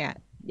พูดเนี่ย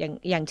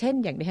อย่างเช่น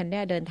อย่างดิฉันเ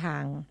นี่ยเดินทา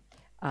ง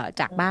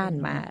จากบ้าน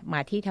มา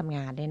ที่ทำง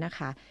านเนี่ยนะค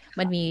ะ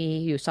มันมี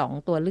อยู่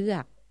2 ตัวเลือ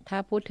กถ้า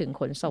พูดถึง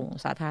ขนส่ง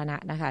สาธารณะ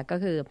นะคะก็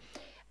คือ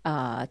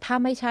ถ้า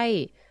ไม่ใช่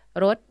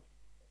รถ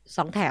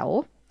2 แถว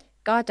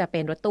ก็จะเป็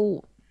นรถตู้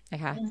น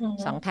ะคะ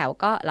2 แถว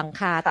ก็หลัง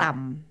คาต่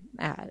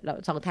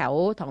ำ2 แถ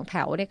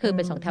วเนี่ยคือเ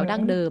ป็น2 แถวดั้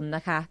งเดิมน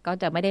ะคะก็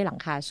จะไม่ได้หลัง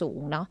คาสู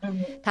งเนาะ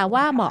ถาม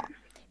ว่าเหมาะ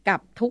กับ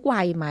ทุก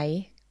วัยไหม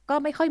ก็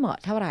ไม่ค่อยเหมาะ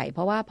เท่าไหร่เพ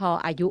ราะว่าพอ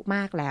อายุม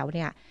ากแล้วเ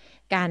นี่ย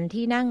การ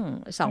ที่นั่ง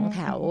2 แถ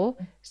ว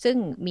ซึ่ง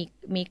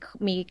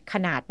มีข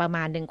นาดประม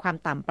าณหนึ่งความ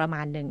ต่ำประม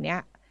าณหนึ่งเนี่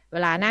ยเว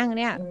ลานั่ง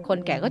เนี่ยคน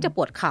แก่ก็จะป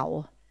วดเข่า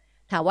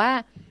ถามว่า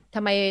ท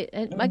ำไม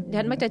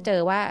ฉันมักจะเจ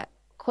อว่า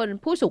คน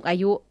ผู้สูงอา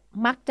ยุ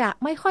มักจะ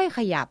ไม่ค่อยข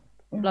ยับ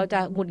เราจะ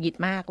หงุดหงิด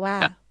มากว่า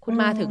คุณ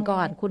มาถึงก่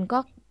อนคุณก็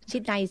ชิ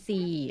ดใน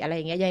สี่อะไรอ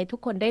ย่างเงี้ยยังไงทุ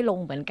กคนได้ลง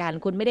เหมือนกัน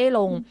คุณไม่ได้ล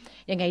ง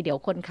ยังไงเดี๋ยว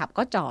คนขับ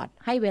ก็จอด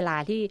ให้เวลา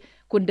ที่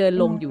คุณเดิน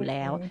ลงอยู่แ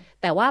ล้ว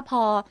แต่ว่าพ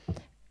อ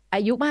อ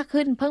ายุมาก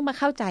ขึ้นเพิ่งมา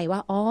เข้าใจว่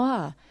าอ๋อ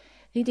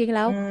จริงๆแ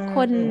ล้วค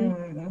น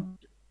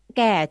แ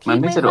ก่ที่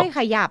ไม่ค่อย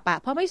ขยับอ่ะ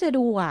เพราะไม่สะด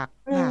วก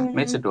ไ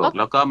ม่สะดวก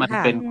แล้วก็มัน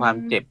เป็นความ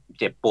เ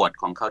จ็บปวด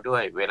ของเขาด้ว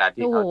ยเวลา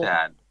ที่เขา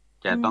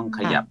จะต้องข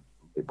ยับ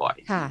บ่อย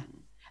ๆค่ะ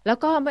แล้ว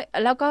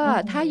ก็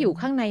ถ้าอยู่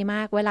ข้างในม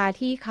ากเวลา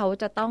ที่เขา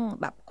จะต้อง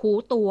แบบคู้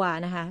ตัว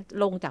นะคะ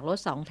ลงจากรถ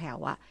2 แถว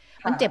อ่ะ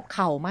มันเจ็บเ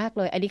ข่ามากเ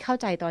ลยอันนี้เข้า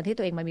ใจตอนที่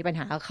ตัวเองมันมีปัญ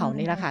หาเข่า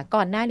นี่แหละค่ะ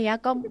ก่อนหน้านี้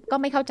ก็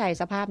ไม่เข้าใจ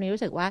สภาพนี้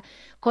รู้สึกว่า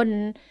คน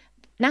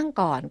นั่ง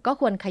ก่อนก็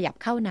ควรขยับ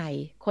เข้าใน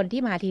คน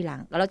ที่มาทีหลั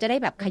งเราจะได้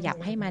แบบขยับ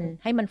ให้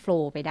มันโฟล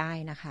ว์ไปได้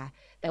นะคะ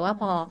แต่ว่า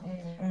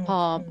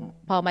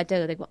พอมาเจ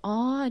อเลยว่าอ๋อ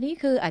นี่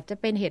คืออาจจะ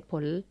เป็นเหตุผ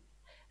ล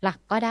หลัก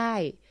ก็ได้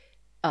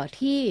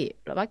ที่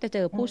เรามักจะเจ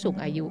อผู้สูง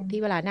อายุที่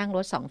เวลานั่งร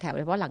ถ2 แถวโด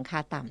ยเฉพาะหลังคา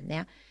ต่ำเนี่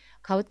ย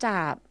เขาจะ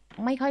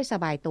ไม่ค่อยส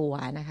บายตัว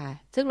นะคะ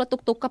ซึ่งรถ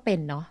ตุ๊กๆก็เป็น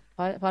เนาะเ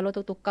พราะรถ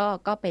ตุ๊ก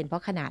ๆก็เป็นเพรา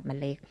ะขนาดมัน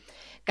เล็ก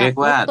เรียก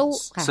ว่า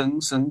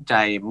ซึ้งใจ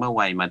เมื่อ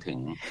วัยมาถึง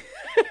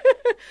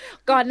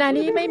ก่อนหน้า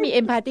นี้ไม่มีเอ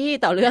มพาธี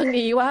ต่อเรื่อง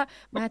นี้ว่า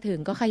มาถึง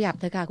ก็ขยับ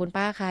เถอะค่ะคุณ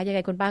ป้าคะยังไง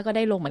คุณป้าก็ไ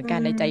ด้ลงเหมือนกัน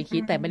ในใจคิ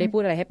ดแต่ไม่ได้พู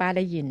ดอะไรให้ป้าไ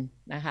ด้ยิน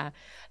นะคะ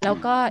แล้ว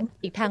ก็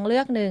อีกทางเลื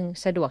อกนึง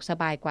สะดวกส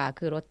บายกว่า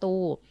คือรถ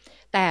ตู้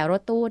แต่ร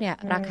ถตู้เนี่ย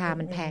ราคา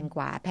มันแพงก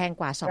ว่า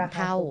2 เ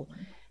ท่า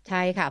ใ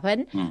ช่ค่ะเพราะฉะ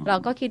นั้นเรา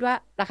ก็คิดว่า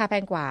ราคาแพ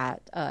งกว่า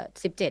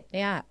17เ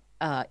นี่ย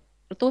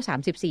รถตู้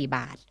34 บ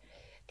าท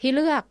ที่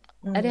เลือก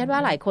เรียกว่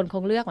าหลายคนค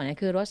งเลือกเหมือนกัน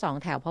คือรถ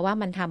2 แถวเพราะว่า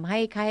มันทำให้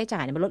ค่าใช้จ่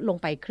ายมันลดลง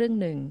ไปครึ่ง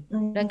นึง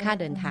เรื่องค่า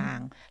เดินทาง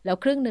แล้ว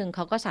ครึ่งนึงเข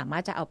าก็สามาร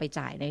ถจะเอาไป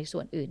จ่ายในส่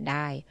วนอื่นไ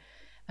ด้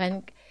เพราะฉะนั้น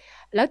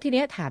แล้วที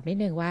นี้ถามนิด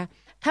นึงว่า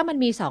ถ้ามัน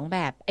มี2 แบ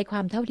บไอ้คว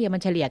ามเท่าเทียมมั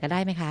นเฉลี่ยกันได้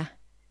ไหมคะ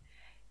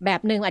แบ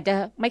บนึงอาจจะ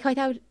ไม่ค่อยเ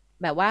ท่า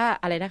แบบว่า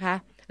อะไรนะคะ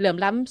เหลื่อม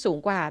ล้ำสูง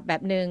กว่าแบ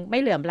บนึงไม่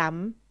เหลื่อมล้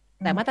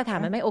ำแต่มาตรฐาน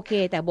มันไม่โอเค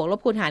แต่บวกลบ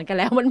คูณหารกัน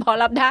แล้วมันพอ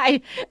รับได้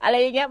อะไร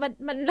อย่างเงี้ย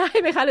มันได้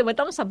ไหมคะหรือมัน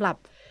ต้องสำหรับ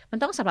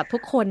ทุ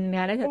กคนน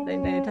ะใ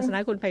นทัศนะ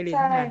คุณไพลิน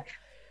ค่ะ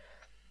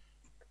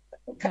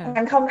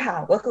งั้นคำถา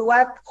มก็คือว่า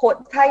คน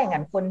ถ้าอย่าง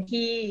นั้นคน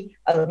ที่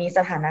มีส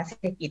ถานะเศร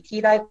ษฐกิจที่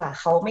ด้อยกว่า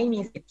เขาไม่มี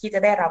สิทธิ์ที่จะ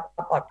ได้รับคว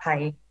ามปลอดภัย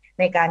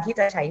ในการที่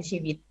จะใช้ชี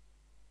วิต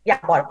อย่า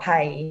งปลอดภั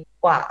ย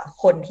กว่า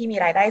คนที่มี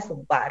รายได้สู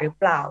งกว่าหรือ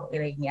เปล่าอะ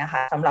ไรอย่างเงี้ยค่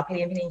ะสำหรับพี่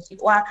ลินคิด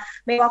ว่า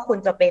ไม่ว่าคุณ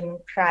จะเป็น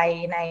ใคร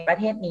ในประ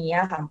เทศนี้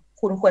ค่ะ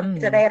คุณควร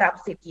ที่จะได้รับ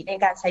สิทธิใน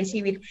การใช้ชี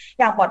วิต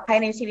อย่างปลอดภัย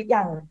ในชีวิตอ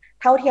ย่าง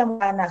เท่าเทียม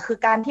กันนะคือ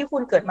การที่คุ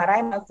ณเกิดมาได้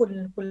มา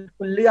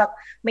คุณเลือก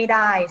ไม่ไ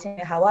ด้ใช่ไหม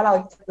คะว่าเรา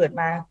จะเกิด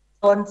มา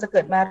จนจะเ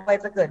กิดมารวย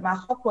จะเกิดมา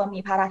ครอบครัวมี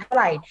ภาระเท่าไ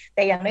หร่แ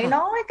ต่อย่าง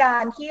น้อยๆกา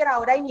รที่เรา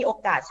ได้มีโอ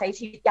กาสใช้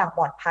ชีวิตอย่างป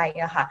ลอดภัย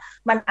อะค่ะ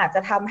มันอาจจ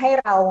ะทำให้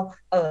เรา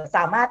ส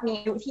ามารถมี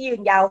อายุที่ยื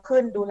นยาวขึ้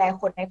นดูแล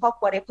คนในครอบค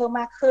รัวได้เพิ่ม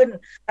มากขึ้น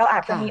เราอา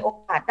จจะมีโอ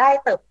กาสได้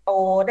เติบโต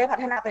ได้พั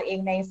ฒนาตัวเอง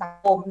ในสัง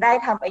คมได้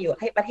ทำประโยช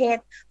น์ให้ประเทศ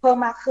เพิ่ม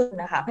มากขึ้น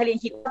นะคะพี่ลิน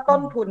คิดว่าต้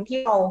นทุนที่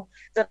เรา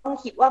จะต้อง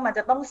คิดว่ามันจ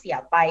ะต้องเสีย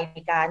ไปใน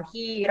การ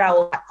ที่เรา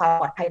ตัดความ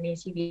ปลอดภัยใน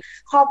ชีวิต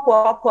ครอบค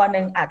รัวห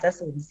นึ่งอาจจะ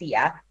สูญเสีย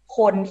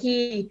คน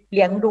ที่เ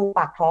ลี้ยงดูป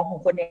ากท้องของ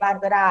คนในบ้าน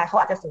ก็ได้เขา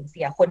อาจจะสูญเ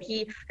สียคนที่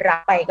รัก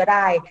ไปก็ไ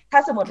ด้ถ้า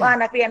สมมติว่า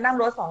นักเรียนนั่ง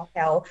รถ2 แถ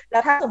วแล้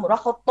วถ้าสมมติว่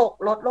าเขาตก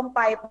รถลงไป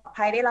ปลอด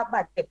ภัยได้รับบ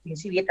าดเจ็บถึง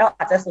ชีวิตเราอ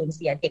าจจะสูญเ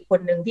สียเด็กค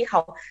นนึงที่เข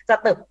าจะ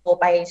เติบโต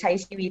ไปใช้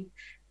ชีวิต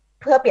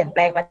เพื่อเปลี่ยนแป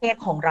ลงประเทศ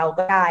ของเรา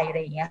ก็ได้อะไร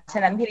อย่างเงี้ยฉ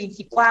ะนั้นพี่ลิน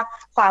คิดว่า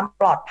ความ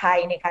ปลอดภัย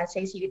ในการใ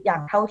ช้ชีวิตอย่า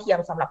งเท่าเทียม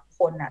สำหรับค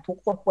นน่ะทุก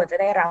คนควรจะ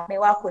ได้รับไม่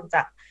ว่าคุณจ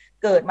ะ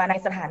เกิดมาใน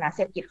สถานะเศ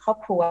รษฐกิจครอบ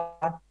ครัว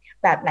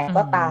แบบไหน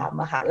ก็ตาม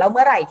อะค่ะแล้วเ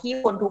มื่อไหร่ที่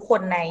คนทุกค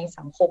นใน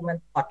สังคมมัน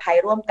ปลอดภัย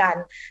ร่วมกัน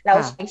แล้ว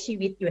ใช้ชี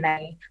วิตอยู่ใน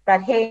ประ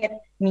เทศ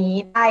นี้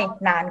ได้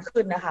นาน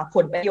ขึ้นนะคะผ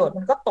ลประโยชน์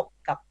มันก็ตก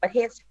กับประเท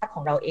ศชาติข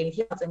องเราเอง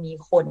ที่เราจะมี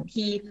คน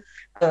ที่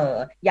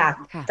อยาก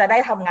จะได้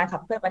ทำงานขั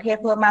บเคลื่อนประเทศ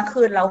เพิ่มมาก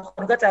ขึ้นแล้วค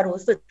นก็จะรู้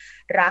สึก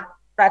รัก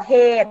ประเท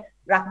ศ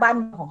รักบ้าน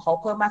ของเขา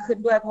เพิ่มมากขึ้น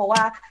ด้วยเพราะว่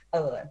า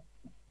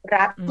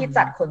รัฐที่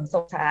จัดขน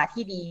ส่งสาธารณะ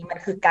ที่ดีมัน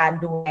คือการ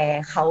ดูแล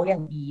เขาอย่า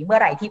งดีเมื่อ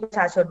ไหร่ที่ประช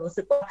าชนรู้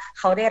สึกว่า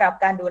เขาได้รับ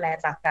การดูแล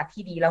จากรัฐ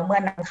ที่ดีแล้วเมื่อ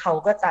นั้นเขา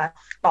ก็จะ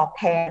ตอบ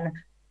แทน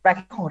ประเท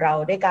ศของเรา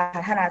ด้วยการ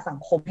พัฒนาสัง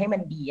คมให้มั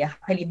นดีค่ะ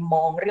พลินม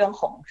องเรื่อง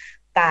ของ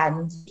การ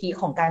สิทธิ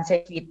ของการใช้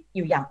ชีวิตอ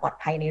ยู่อย่างปลอด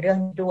ภัยในเรื่อง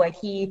ด้วย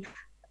ที่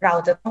เรา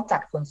จะต้องจั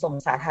ดขนส่ง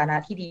สาธารณะ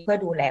ที่ดีเพื่อ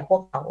ดูแลพว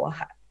กเขาอะ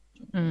ค่ะ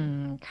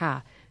ค่ะ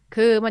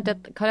คือมันจะ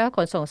เขาเรียกว่าข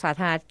นส่งสาธ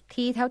ารณะ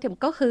ที่เท่าเทียม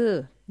ก็คือ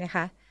นะค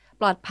ะ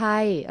ปลอดภั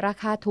ยรา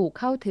คาถูก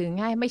เข้าถึง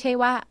ง่ายไม่ใช่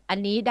ว่าอัน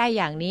นี้ได้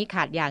อย่างนี้ข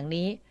าดอย่าง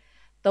นี้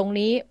ตรง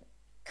นี้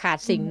ขาด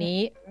สิ่งนี้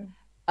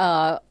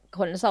ข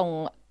นส่ง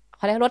เ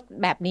ขาเรียกรถ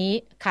แบบนี้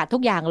ขาดทุ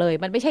กอย่างเลย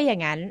มันไม่ใช่อย่า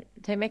งนั้น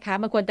ใช่ไหมคะ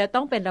มันควรจะต้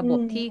องเป็นระบบ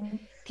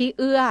ที่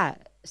เอื้อ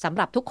สำห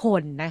รับทุกค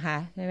นนะคะ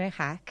ใช่ไหมค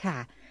ะค่ะ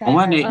ผม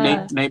ว่า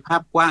ในภา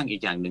พกว้างอี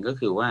กอย่างหนึ่งก็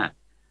คือว่า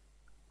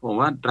ผม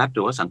ว่ารัฐห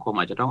รือว่าสังคม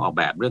อาจจะต้องออก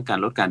แบบเรื่องการ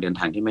ลดการเดิน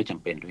ทางที่ไม่จ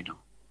ำเป็นด้วยเนาะ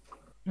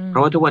เพรา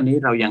ะว่าทุกวันนี้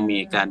เรายังมี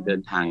การเดิ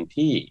นทาง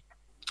ที่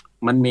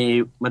มัน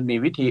มี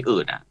วิธี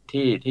อื่นอ่ะ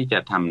ที่จะ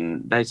ท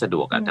ำได้สะด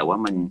วกอ่ะแต่ว่า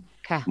มัน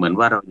เหมือน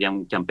ว่าเรายัง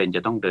จำเป็นจ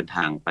ะต้องเดินท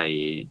างไป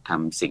ท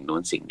ำสิ่งโน้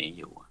นสิ่งนี้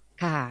อยู่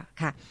ค่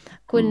ะ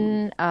คุณ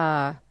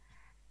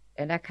เ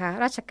ดี๋ยวนะคะ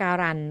ราชกา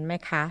รันไหม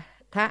คะ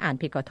ถ้าอ่าน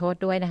ผิดขอโทษ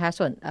ด้วยนะคะ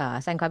ส่วน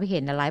แสดงความคิดเห็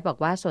นในไลฟ์บอก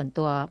ว่าส่วน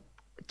ตัว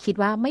คิด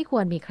ว่าไม่คว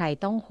รมีใคร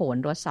ต้องโหน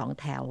รถ2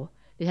 แถว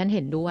ดิฉันเ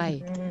ห็นด้วย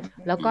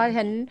แล้วก็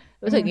ฉัน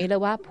รู้สึกอย่างนี้เล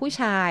ยว่าผู้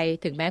ชาย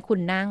ถึงแม้คุณ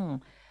นั่ง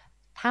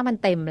ถ้ามัน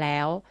เต็มแล้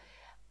ว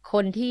ค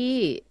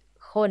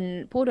น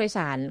ผู้โดยส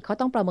ารเขา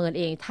ต้องประเมิน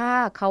เองถ้า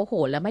เขาโห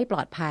นแล้วไม่ปล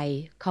อดภัย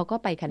เขาก็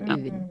ไปคัน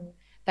อื่น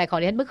แต่ของ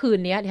ดิฉันเมื่อคืน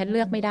นี้ดิฉันเ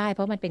ลือกไม่ได้เพ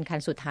ราะมันเป็นคัน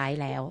สุดท้าย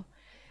แล้ว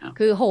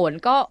คือโหน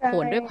ก็โห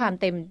นด้วยความ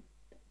เ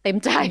ต็ม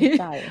ใจ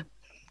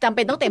จำเ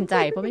ป็นต้องเต็มใจ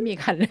เพราะไม่มี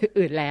คัน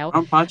อื่นแล้ว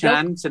เพราะฉะ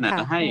นั้นเสนอ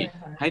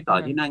ให้ต่อ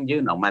ที่นั่งยื่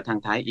นออกมาทาง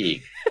ท้ายอีก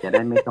จะไ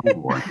ด้ไม่ต้อง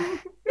หัว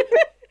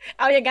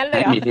เอาอย่างนั้นเล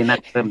ยให้มีที่นั่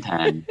งเพิ่มแท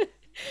น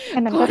อั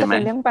นนั้นก็จะเป็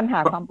นเรื่องปัญหา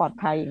ความปลอด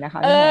ภัยอีกนะคะ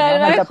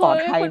มันจะปลอด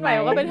ภัยไหม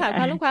ก็เป็นปัญ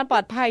หาเรื่องความปล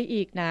อดภัย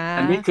อีกนะ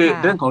อันนี้คือ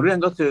เรื่องของเรื่อง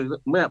ก็คือ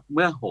เ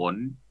มื่อโหน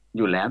อ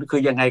ยู่แล้วคื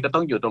อยังไงก็ต้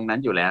องอยู่ตรงนั้น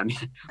อยู่แล้วเนี่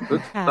ย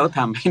ต้องท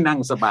ำให้นั่ง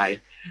สบาย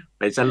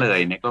ไปซะเลย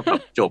เนี่ยก็แบ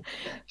บจบ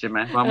ใช่ไหม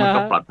ว่ามันก็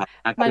ปลอดภัย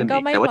มากขึ้น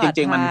แต่ว่าจ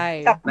ริงๆมัน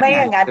กับไม่อ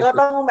ย่างนั้นก็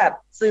ต้องแบบ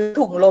ซื้อ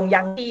ถุงลมย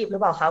างชีพหรือ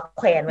เปล่าครับ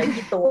แขวนไว้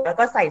ที่ตัวแล้ว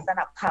ก็ใส่ส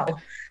นับเข่า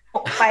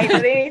ไปจะ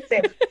ได้เจ็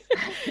บ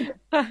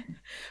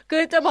คื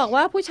อจะบอก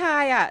ว่าผู้ชา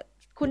ยอ่ะ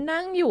คุณ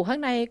นั่งอยู่ข้า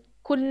งใน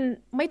คุณ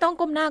ไม่ต้อง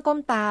ก้มหน้าก้ม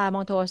ตาม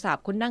องโทรศัพ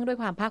ท์คุณนั่งด้วย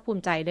ความภาคภู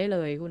มิใจได้เล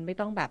ยคุณไม่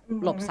ต้องแบบ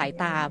หลบสาย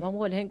ตาเพราะ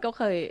คนก็เ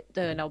คยเจ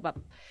อเราแบบ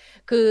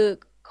คือ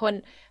คน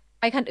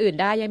ไปคันอื่น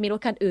ได้ยังมีรถ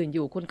คันอื่นอ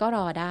ยู่คุณก็ร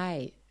อได้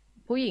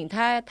ผู้หญิง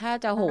ถ้า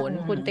จะโหน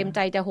คุณเต็มใจ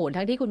จะโหน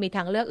ทั้งที่คุณมีท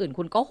างเลือกอื่น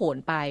คุณก็โหน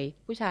ไป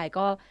ผู้ชาย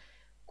ก็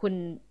คุณ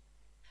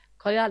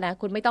เขาเรียกนะ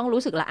คุณไม่ต้อง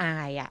รู้สึกละอา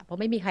ยอ่ะเพราะ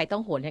ไม่มีใครต้อ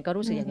งโหนฉันก็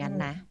รู้สึกอย่างนั้น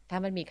นะถ้า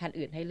มันมีคัน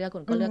อื่นให้เลือกคุ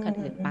ณก็เลือกคัน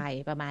อื่นไป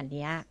ประมาณ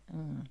นี้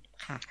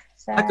ค่ะ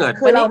ถ้าเกิด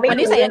คือเราไม่วัน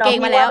นี้ใส่กางเกง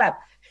มาแล้วแบบ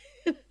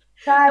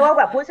ใช่ว่าแ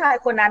บบผู้ชาย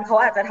คนนั้นเขา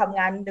อาจจะทำ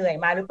งานเหนื่อย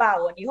มาหรือเปล่า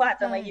วันนี้เขาอาจ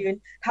จะมายืน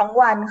ทั้ง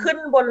วันขึ้น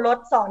บนรถ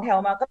2 แถว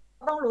มาก็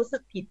ต้องรู้สึ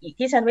กผิดอีก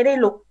ที่ฉันไม่ได้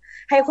ลุก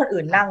ให้คน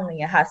อื่นนั่งอย่า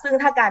งเงี้ยค่ะซึ่ง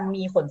ถ้าการ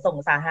มีขนส่ง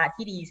สาธารณะ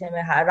ที่ดีใช่ไหม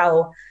คะเรา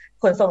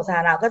ขนส่งสาธ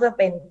ารณะก็จะเ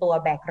ป็นตัว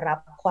แบกรับ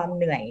ความเ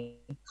หนื่อย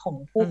ของ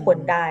ผู้คน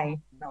ได้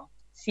เนาะ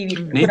ชีวิต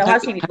คุณภาพ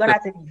ชีวิตก็น่า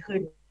จะดีขึ้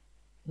น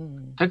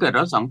ถ้าเกิดร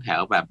ถ2 แถ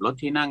วแบบรถ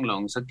ที่นั่งล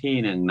งสักที่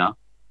หนึ่งเนาะ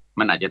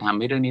มันอาจจะทำใ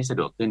ห้เรื่องนี้สะ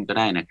ดวกขึ้นก็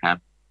ได้นะครับ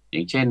อ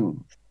ย่างเช่น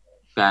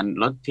การ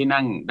ลดที่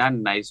นั่งด้าน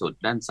ในสุด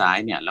ด้านซ้าย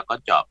เนี่ยแล้วก็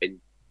เจาะเ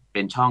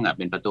ป็นช่องเ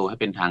ป็นประตูให้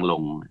เป็นทางล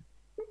ง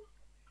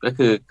ก็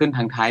คือขึ้นท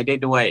างท้ายได้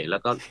ด้วยแล้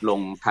วก็ล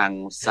งทาง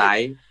ซ้าย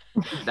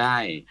ได้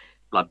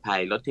ปลอดภัย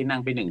ลดที่นั่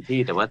งไปหนึ่งที่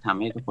แต่ว่าทำ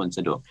ให้ทุกคนส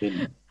ะดวกขึ้น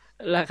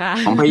เหรอคะ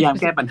ผมพยายาม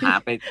แก้ปัญหา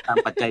ไปตาม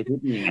ปัจจัยที่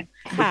มีไง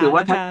ก็คือว่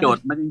าถ้าโจท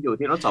ย์มันอยู่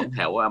ที่รถสองแถ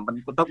วมัน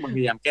ก็ต้องพ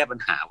ยายามแก้ปัญ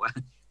หาว่า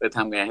ท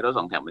ำไงให้รถส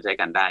องแถวมันใช้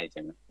กันได้ใ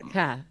ช่ไหม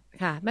ค่ะ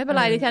ค่ะไม่เป็นไ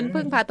รดิฉัน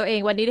พึ่งพาตัวเอง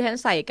วันนี้ดิฉัน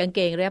ใส่กางเก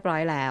งเรียบร้อ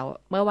ยแล้ว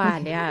เมื่อวาน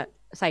เนี่ย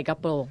ใส่กระ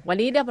โปรงวัน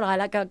นี้เรียบร้อย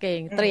แล้วกางเก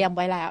งเตรียมไ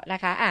ว้แล้วนะ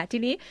คะที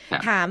นี้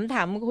ถา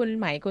มคุณ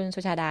ไหมคุณสุ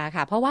ชาดา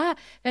ค่ะเพราะว่า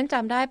ฉันจ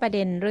ำได้ประเ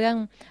ด็นเ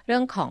รื่อ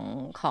งข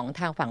อง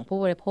ทางฝั่งผู้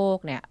บริโภค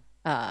เนี่ย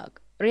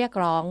เรียก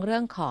ร้องเรื่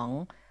องของ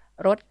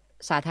รถ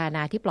สาธารณ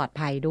ะที่ปลอด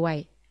ภัยด้วย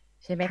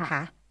ใช่ไหมค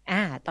ะ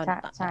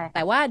แ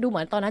ต่ว่าดูเหมื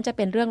อนตอนนั้นจะเ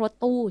ป็นเรื่องรถ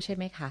ตู้ใช่ไ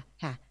หมคะ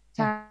ค่ะใ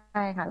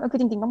ช่ค่ะก็คือ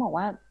จริงๆต้องบอก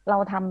ว่าเรา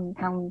ท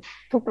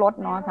ำทุกรถ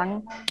เนาะทั้ง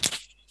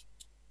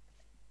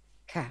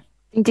ค่ะ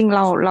จริงๆ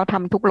เราท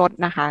ำทุกรถ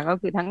นะคะก็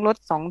คือทั้งรถ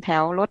สองแถ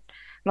ว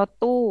รถ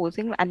ตู้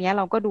ซึ่งอันนี้เ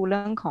ราก็ดูเ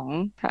รื่องของ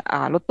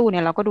รถตู้เ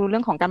นี่ยเราก็ดูเรื่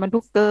องของการบรรทุ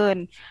กเกิน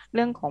เ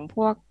รื่องของพ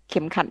วกเข็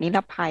มขัดนิร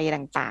ภัย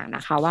ต่างๆน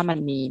ะคะว่ามัน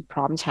มีพ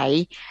ร้อมใช้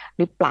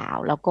หรือเปล่า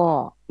แล้วก็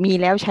มี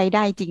แล้วใช้ไ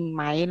ด้จริงไ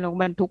หมแล้ว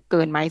บรรทุกเ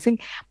กินไหมซึ่ง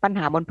ปัญห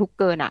าบรรทุก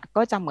เกิน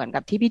ก็จะเหมือนกั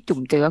บที่พี่จุ๋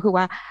มเจอก็คือ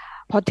ว่า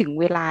พอถึง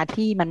เวลา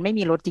ที่มันไม่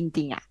มีรถจ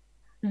ริง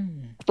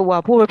ๆตัว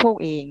ผู้บริโภค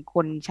เองค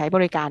นใช้บ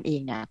ริการเอ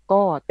งเนี่ย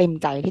ก็เต็ม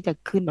ใจที่จะ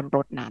ขึ้นบนร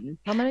ถนั้น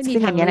เพราะมันไม่มี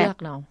ทางเลือก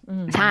เนาะ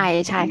ใช่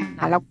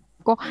ค่ะแล้ว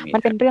ก็มั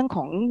นเป็นเรื่องข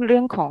องเรี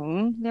ย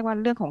กว่า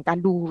เรื่องของการ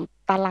ดู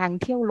ตาราง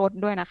เที่ยวรถ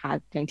ด้วยนะคะ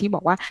อย่างที่บ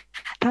อกว่า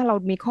ถ้าเรา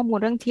มีข้อมูล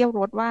เรื่องเที่ยว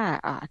รถว่า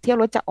เที่ยว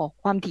รถจะออก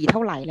ความถี่เท่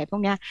าไหร่อะไรพว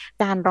กเนี้ย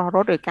การรอร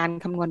ถหรือการ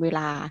คำนวณเว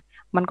ลา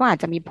มันก็อาจ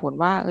จะมีผล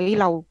ว่า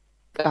เรา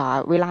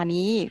เวลา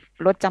นี้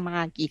รถจะมา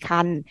กี่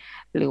คัน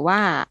หรือว่า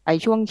ไอ้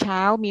ช่วงเช้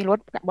ามีรถ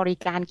บริ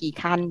การกี่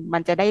คันมั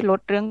นจะได้ลด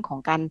เรื่องของ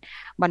การ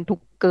บรรทุก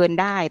เกิน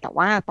ได้แต่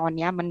ว่าตอน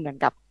นี้มันเหมือน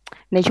กับ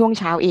ในช่วง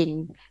เช้าเอง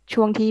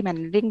ช่วงที่มัน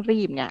เร่ง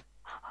รีบเนี่ย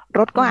ร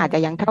ถก็อาจจะ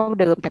ยังเท่า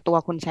เดิมแต่ตัว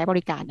คนใช้บ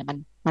ริการเนี่ย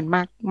มันม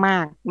า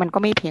กมันก็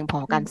ไม่เพียงพอ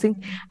กันซึ่ง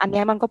อัน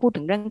นี้มันก็พูด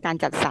ถึงเรื่องการ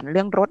จัดสรรเ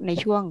รื่องรถใน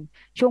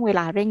ช่วงเวล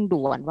าเร่ง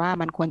ด่วนว่า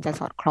มันควรจะ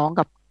สอดคล้อง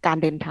กับการ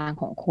เดินทาง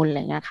ของคนอะไร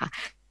เงี้ยค่ะ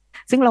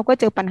ซึ่งเราก็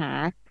เจอปัญหา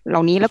เหล่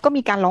านี้แล้วก็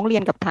มีการร้องเรีย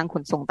นกับทางข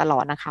นส่งตลอ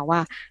ดนะคะว่า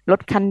ร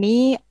ถคัน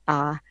นี้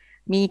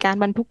มีการ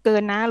บรรทุกเกิ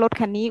นนะรถ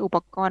คันนี้อุป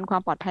กรณ์ควา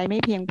มปลอดภัยไม่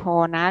เพียงพอ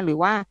นะหรือ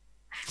ว่า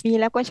มี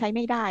แล้วก็ใช้ไ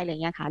ม่ได้อะไร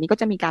เงี้ยค่ะนี่ก็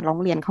จะมีการร้อง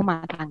เรียนเข้ามา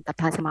กับ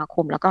ทางสมาค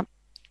มแล้วก็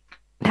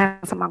ทาง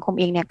สมาคม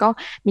เองเนี่ยก็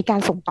มีการ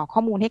ส่งต่อข้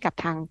อมูลให้กับ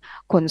ทาง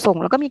ขนส่ง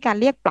แล้วก็มีการ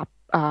เรียกปรับ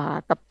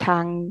กับทา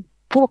ง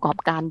ผู้ประกอบ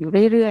การอยู่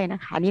เรื่อยๆน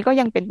ะคะนี่ก็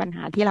ยังเป็นปัญห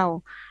าที่เร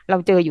า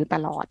เจออยู่ต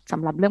ลอดส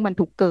ำหรับเรื่องบรร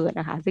ทุกเกิน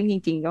นะคะซึ่งจ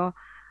ริงๆ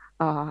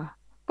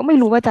ก็ไม่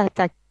รู้ว่า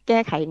จะแก้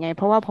ไขยังไงเ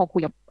พราะว่าพอคุ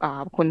ยกับ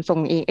คนส่ง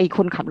เองค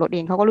นขับรถเอ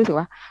งเขาก็รู้สึก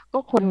ว่าก็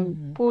คน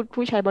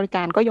ผู้ใช้บริก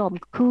ารก็ยอม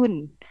ขึ้น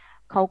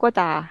เขาก็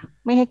จะ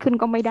ไม่ให้ขึ้น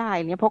ก็ไม่ได้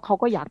เนี่ยเพราะเขา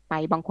ก็อยากไป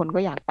บางคนก็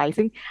อยากไป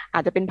ซึ่งอา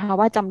จจะเป็นภาว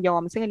ะจำยอ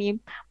มซึ่งอันนี้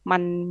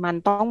มัน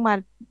ต้อง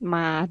ม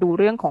าดู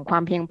เรื่องของควา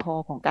มเพียงพอ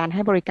ของการใ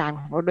ห้บริการ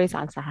ของรถโดยส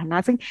ารสาธารณะ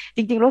ซึ่งจ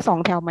ริงๆรถสอง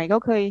แถวใหม่ก็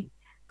เค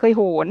ยโ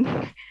หน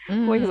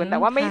แต่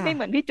ว่าไม่เห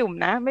มือนพี่จุ่ม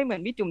นะไม่เหมือ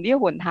นพี่จุ่มที่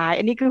โหนท้าย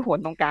อันนี้คือโหน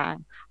ตรงกลาง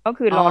ก็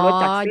คือรอรถ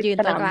จากยืน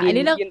ตรงกลางอัน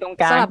นี้ยืนตรง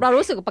กลางสำหรับเรา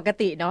รู้สึกปก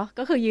ติเนาะ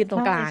ก็คือยืนตร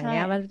งกลางเ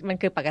นี้ยมัน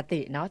คือปกติ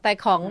เนาะแต่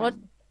ของรถ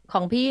ข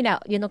องพี่เนี่ย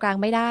ยืนตรงกลาง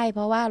ไม่ได้เพ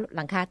ราะว่าห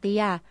ลังคาเตี้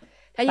ย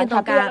ถ้ายืนตร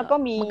งกลาง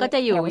มันก็จะ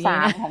อยู่แถวสา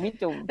มของพี่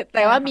จุ๋มแ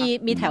ต่ว่า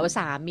มีแถวส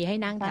ามมีให้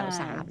นั่งแถว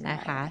สามนะ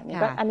คะ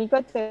อันนี้ก็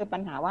เจอปั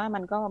ญหาว่ามั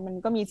น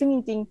ก็มีซึ่งจ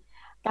ริง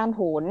ๆการโ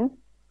ห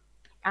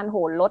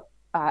นรถ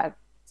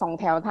สอง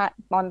แถว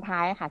ตอนท้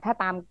ายค่ะถ้า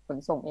ตามขน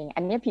ส่งเอง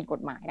อันนี้ผิดก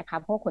ฎหมายนะคะ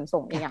เพราะขน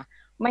ส่งเอง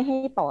ไม่ให้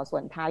ต่อส่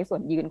วนท้ายส่ว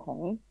นยืนของ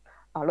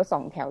รถสอ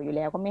งแถวอยู่แ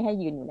ล้วก็ไม่ให้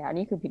ยืนอยู่แล้ว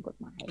นี่คือผิดกฎ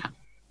หมาย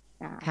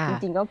จ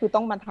ริงๆก็คือต้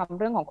องมาทำ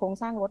เรื่องของโครง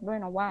สร้างรถด้วย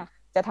นะว่า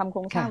จะทำโค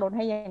รงสร้างรถใ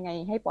ห้ยังไง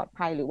ให้ปลอด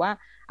ภัยหรือว่า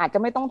อาจจะ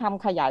ไม่ต้องท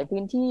ำขยาย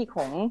พื้นที่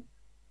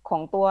ขอ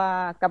งตัว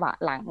กระบะ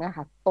หลังนะค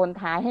ะตน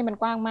ท้ายให้มัน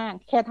กว้างมาก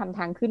แค่ทำท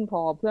างขึ้นพอ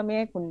เพื่อไม่ใ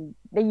ห้คุณ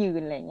ได้ยืน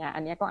อะไรเงี้ยอั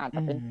นนี้ก็อาจจ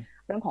ะเป็น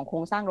เรื่องของโคร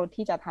งสร้างรถ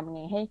ที่จะทำไ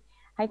ง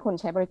ให้คน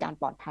ใช้บริการ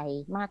ปลอดภัย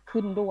มาก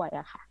ขึ้นด้วย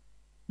อะค่ะ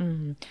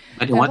ห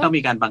มายถึงว่าต้อง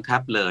มีการบังคั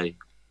บเลย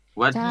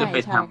ว่าจะไป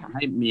ทำใ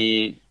ห้มี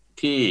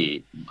ที่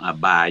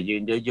บ่ายื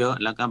นเยอะ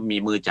ๆแล้วก็มี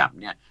มือจับ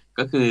เนี่ย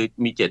ก็คือ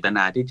มีเจตน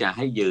าที่จะใ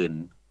ห้ยืน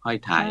ห้อย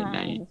ท้ายใน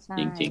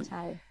จริง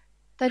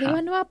ๆแต่ที่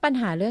ว่าปัญ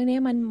หาเรื่องนี้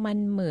มัน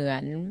เหมือ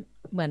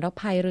นเรา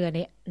พายเรือ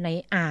ใน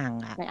อ่าง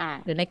อ่ะ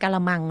หรือในกะล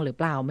ะมังหรือเ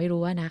ปล่าไม่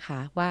รู้นะคะ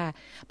ว่า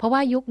เพราะว่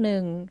ายุคนึ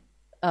ง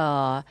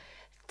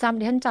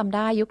ท่านจำไ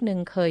ด้ยุคนึง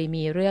เคย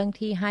มีเรื่อง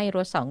ที่ให้ร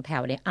ถสองแถ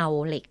วเนี่ยเอา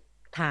เหล็ก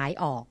ท้าย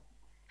ออก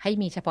ให้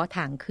มีเฉพาะท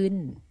างขึ้น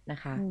นะ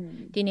คะ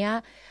ทีเนี้ย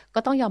ก็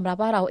ต้องยอมรับ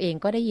ว่าเราเอง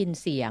ก็ได้ยิน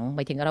เสียงหม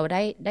ายถึงเรา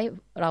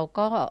เรา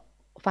ก็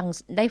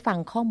ฟัง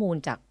ข้อมูล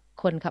จาก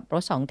คนขับร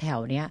ถสองแถว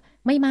เนี้ย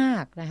ไม่มา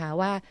กนะคะ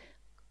ว่า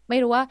ไม่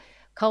รู้ว่า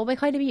เขาไม่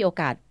ค่อยได้มีโอ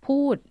กาส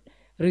พูด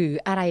หรือ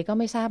อะไรก็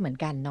ไม่ทราบเหมือน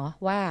กันเนาะ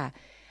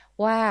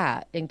ว่า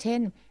อย่างเช่น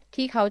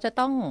ที่เขาจะ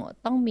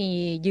ต้องมี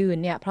ยืน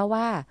เนี่ยเพราะ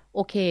ว่าโอ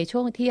เคช่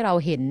วงที่เรา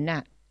เห็นน่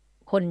ะ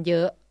คนเย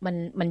อะ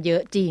มันเยอ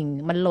ะจริง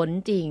มันล้น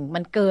จริงมั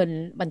นเกิน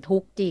บรรทุ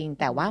กจริง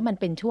แต่ว่ามัน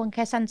เป็นช่วงแ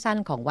ค่สั้น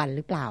ๆของวันห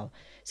รือเปล่า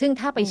ซึ่ง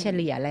ถ้าไปเฉ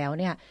ลี่ยแล้ว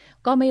เนี่ย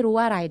ก็ไม่รู้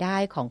ว่ารายได้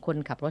ของคน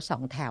ขับรถสอ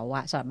งแถวอ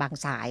ะสำหรับบาง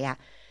สายอะ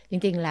จ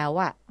ริงๆแล้ว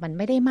อะมันไ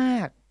ม่ได้มา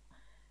ก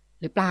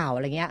หรือเปล่าอ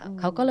ะไรเงี้ย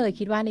เขาก็เลย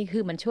คิดว่านี่คื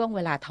อมันช่วงเ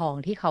วลาทอง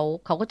ที่เ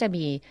ขาก็จะ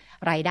มี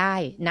รายได้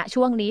ณ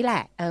ช่วงนี้แหล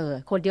ะ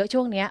คนเยอะ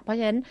ช่วงเนี้ยเพราะฉ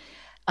ะนั้น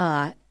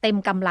เต็ม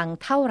กำลัง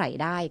เท่าไหร่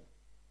ได้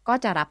ก็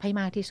จะรับให้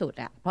มากที่สุด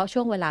อะเพราะช่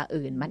วงเวลา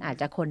อื่นมันอาจ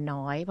จะคน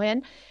น้อยเพราะฉะนั้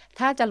น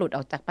ถ้าจะหลุดอ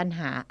อกจากปัญห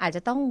าอาจจ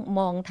ะต้อง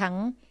มอง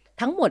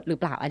ทั้งหมดหรือ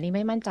เปล่าอันนี้ไ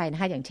ม่มั่นใจน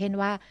ะคะอย่างเช่น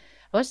ว่า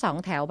รถสอง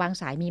แถวบาง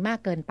สายมีมาก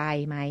เกินไป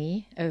ไหม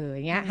อ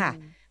ย่างเงี้ยค่ะ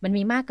มัน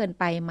มีมากเกิน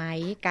ไปไหม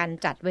การ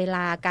จัดเวล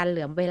าการเห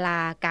ลื่อมเวลา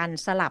การ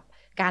สลับ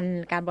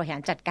การบริหา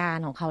รจัดการ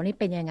ของเขานี่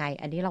เป็นยังไง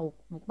อันนี้เรา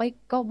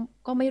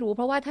ก็ไม่รู้เ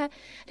พราะว่าถ้า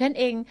ท่าน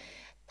เอง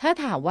ถ้า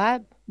ถามว่า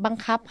บัง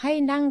คับให้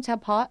นั่งเฉ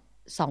พาะ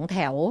สองแถ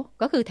ว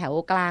ก็คือแถว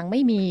กลางไ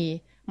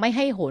ม่ใ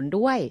ห้โหน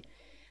ด้วย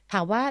ถ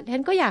ามว่าท่า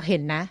นก็อยากเห็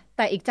นนะแ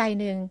ต่อีกใจ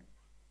นึง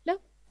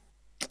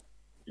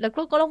แล้ว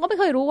ก็เราก็ไม่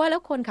เคยรู้ว่าแล้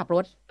วคนขับร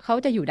ถเขา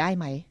จะอยู่ได้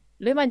ไหม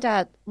หรือมั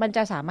นจ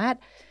ะสามา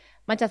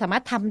ร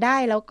ถทำได้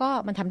แล้วก็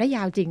มันทำได้ย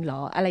าวจริงเหรอ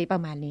อะไรปร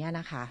ะมาณนี้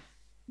นะคะ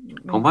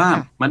ผมว่า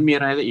มันมี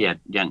รายละเอียด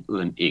อย่าง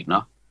อื่นอีกเนา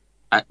ะ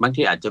บาง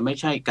ทีอาจจะไม่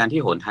ใช่การ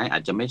ที่โหนท้ายอา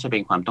จจะไม่ใช่เป็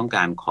นความต้องก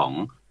ารข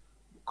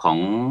อง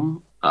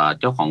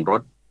เจ้าของร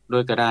ถด้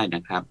วยก็ได้น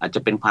ะครับอาจจะ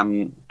เป็นความ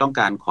ต้อง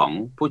การของ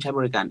ผู้ใช้บ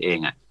ริการเอง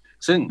อ่ะ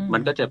ซึ่งมั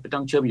นก็จะต้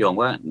องเชื่อมโยง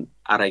ว่า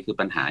อะไรคือ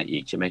ปัญหาอี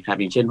กใช่ไหมครับ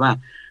อย่างเช่นว่า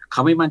เข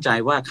าไม่มั่นใจ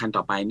ว่าคัน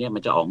ต่อไปเนี่ยมั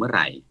นจะออกเมื่อไห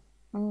ร่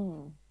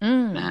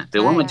นะฮะหรื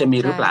อว่ามันจะมี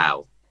หรือเปล่า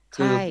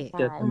คือเ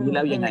จอตรงนี้แ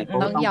ล้วยังไงเขา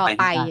ต้อง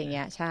ไปอย่างเ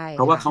งี้ยใช่เ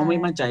พราะว่าเขาไม่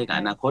มั่นใจกับ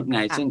อนาคตไง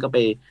ซึ่งก็ไป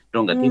ตร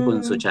งกับที่คุณ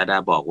สุชาดา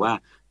บอกว่า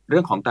เรื่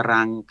องของตาร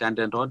างการเ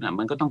ดินรถ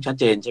มันก็ต้องชัด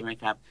เจนใช่ไหม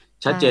ครับ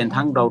ชัดเจน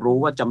ทั้งเรารู้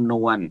ว่าจำน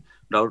วน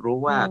เรารู้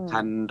ว่า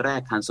คันแร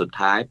กคันสุด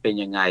ท้ายเป็น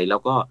ยังไงแล้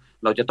วก็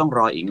เราจะต้องร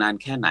ออีกนาน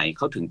แค่ไหนเ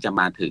ขาถึงจะ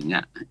มาถึง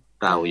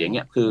เราอย่างเ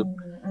งี้ย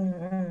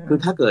คือ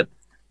ถ้าเ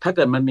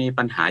กิดมันมี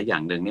ปัญหาอย่า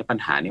งหนึ่งเนี่ยปัญ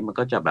หานี้มัน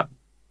ก็จะแบบ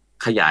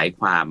ขยาย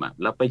ความ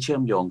แล้วไปเชื่อ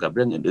มโยงกับเ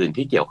รื่องอื่นๆ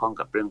ที่เกี่ยวข้อง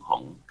กับเรื่องขอ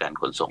งการ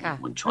ขนส่ง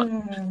มวลชน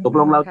ตก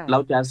ลงเรา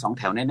จะสองแ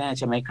ถวแน่ๆใ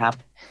ช่ไหมครับ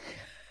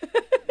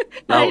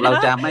เรา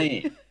จะไ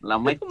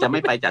ม่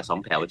ไปจากสอง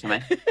แถวใช่ไหม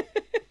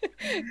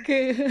คื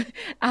อ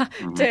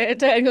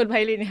เจอคุณไพ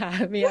ลินค่ะ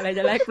มีอะไรจ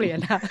ะแลกเปลี่ยน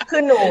ค่ะคื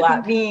อหนู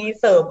มี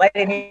เสริมไป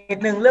นิด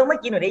นึงเรื่องเมื่อ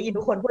กี้หนูได้ยิน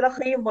ทุกคนพูดแล้ว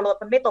คือรถ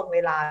มันไม่ตรงเว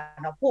ลา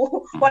เนาะผู้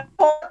วัน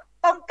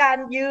ต้องการ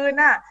ยืน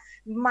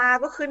มา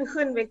ก็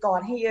ขึ้นไปก่อน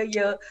ให้เ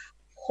ยอะ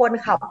ๆคน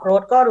ขับร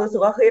ถก็รู้สึ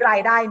กว่าเฮ้ยรา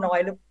ยได้น้อย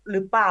ห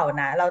รือเปล่า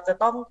นะเราจะ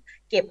ต้อง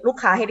เก็บลูก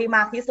ค้าให้ได้ม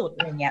ากที่สุดอ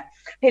ะไรเงี้ย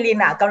เพลิ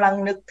นกำลัง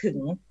นึกถึง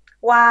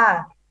ว่า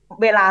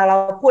เวลาเรา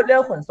พูดเรื่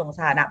องขนส่งส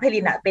าธารณะเพลิ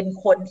นเป็น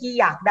คนที่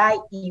อยากได้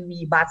EV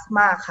bus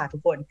มากค่ะทุ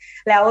กคน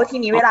แล้วที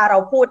นี้เวลาเรา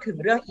พูดถึง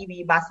เรื่อง EV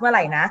bus เมื่อไห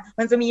ร่นะ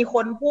มันจะมีค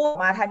นพูด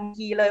มาทัน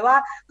ทีเลยว่า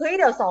เฮ้ย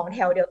เดี๋ยวสองแถ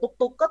วเดี๋ยว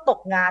ตุ๊กก็ตก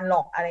งานหร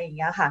อกอะไรอย่างเ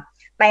งี้ยค่ะ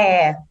แต่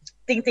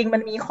จริงๆมั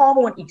นมีข้อ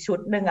มูลอีกชุด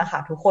หนึ่งอะค่ะ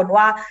ทุกคน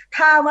ว่า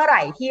ถ้าเมื่อไห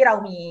ร่ที่เรา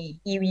มี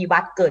EV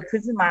bus เกิดขึ้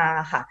นมา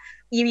ค่ะ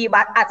EV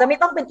bus อาจจะไม่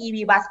ต้องเป็น EV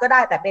bus ก็ได้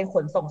แต่เป็นข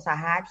นส่งสา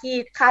ธารณะที่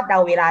คาดเดา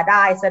เวลาไ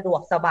ด้สะดว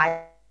กสบาย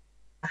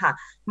ค่ะ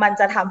มัน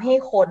จะทำให้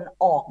คน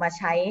ออกมา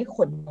ใช้ข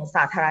นส่งส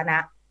าธารณะ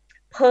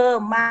เพิ่ม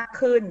มาก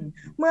ขึ้น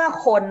เมื่อ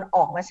คนอ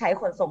อกมาใช้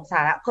ขนส่งสา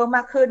ธารณะเพิ่มม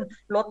ากขึ้น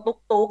รถ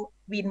ตุ๊ก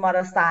วินมอเต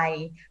อร์ไซ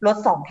ค์รถ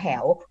สองแถ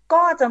ว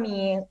ก็จะมี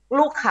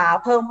ลูกค้า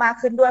เพิ่มมาก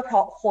ขึ้นด้วยเพร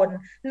าะคน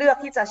เลือก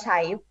ที่จะใช้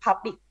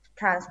public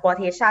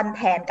transportation แ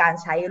ทนการ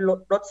ใช้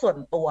รถส่วน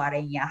ตัวอะไร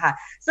อย่างเงี้ยค่ะ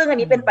ซึ่งอัน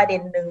นี้เป็นประเด็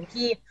นหนึ่ง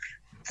ที่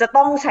จะ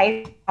ต้องใช้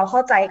ความเข้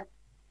าใจ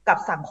กับ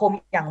สังคม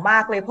อย่างมา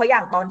กเลยเพราะอย่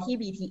างตอนที่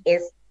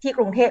BTS ที่ก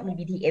รุงเทพมี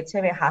BTS ใ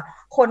ช่ไหมคะ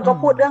คนก็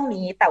พูดเรื่อง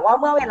นี้แต่ว่า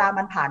เมื่อเวลา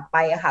มันผ่านไป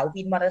อะค่ะ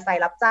วินมอเตอร์ไซ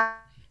ค์รับจ้าง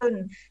ขึ้น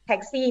แท็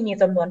กซี่มี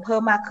จำนวนเพิ่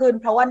มมากขึ้น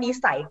เพราะว่านิ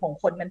สัยของ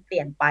คนมันเป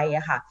ลี่ยนไปอ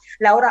ะค่ะ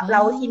แล้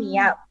วทีนี้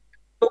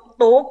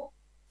ตุ๊ก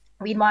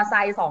วินมอเตอร์ไซ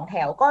ค์สองแถ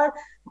วก็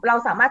เรา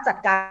สามารถจัด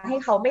การให้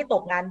เขาไม่ต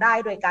กงานได้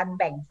โดยการ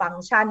แบ่งฟัง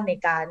ก์ชันใน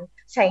การ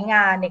ใช้ง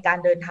านในการ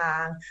เดินทา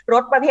งร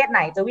ถประเภทไหน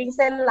จะวิ่งเ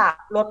ส้นหลัก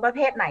รถประเภ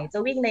ทไหนจะ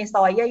วิ่งในซ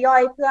อยย่อ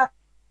ยๆเพื่อ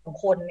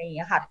คน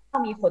นี้ค่ะถ้า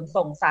มีขน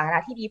ส่งสาธารณะ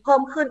ที่ดีเพิ่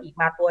มขึ้นอีก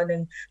มาตัวนึ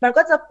งมัน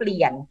ก็จะเป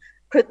ลี่ยน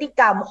พฤติ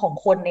กรรมของ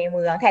คนในเ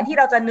มืองแทนที่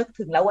เราจะนึก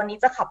ถึงแล้ววันนี้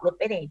จะขับรถ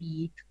ไปไหนดี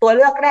ตัวเ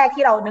ลือกแรก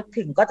ที่เรานึก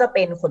ถึงก็จะเ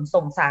ป็นขน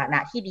ส่งสาธารณะ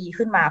ที่ดี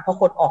ขึ้นมาพอ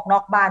คนออกน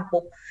อกบ้าน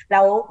ปุ๊บแ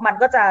ล้วมัน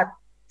ก็จะ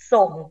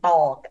ส่งต่อ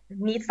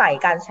นิสัย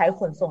การใช้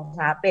ขนส่งส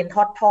าธารณะเป็น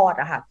ทอด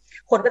อะค่ะ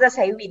คนก็จะใ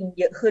ช้วิน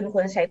เยอะขึ้นค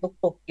นจะใช้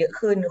ตุกๆเยอะ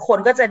ขึ้นคน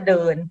ก็จะเ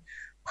ดิน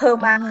เพิ่ม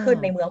มากขึ้น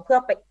ในเมืองเพื่อ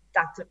ไป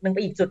จากจุดหนึ่งไป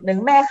อีกจุดหนึ่ง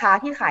แม่ค้า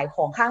ที่ขายข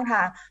องข้างท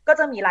างก็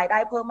จะมีรายได้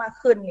เพิ่มมาก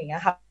ขึ้นอย่างเงี้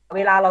ยค่ะเ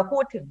วลาเราพู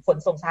ดถึงขน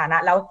ส่งสาธารณะ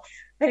แล้ว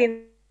ผลิต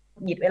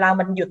หยุดเวลา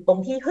มันหยุดตรง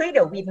ที่เฮ้ยเ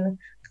ดี๋ยววิน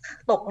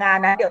ตกงาน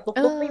นะเดี๋ยว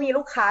ตุ๊กไม่มี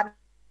ลูกค้า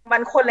มั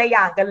นคนละอ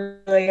ย่างกัน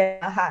เลย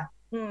นะคะ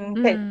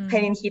เพลิ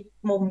นคิด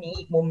มุมนี้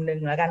อีกมุมนึง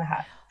แล้วกันค่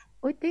ะ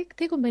อุ๊ย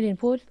ที่คุณเพลิน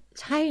พูด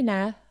ใช่น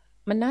ะ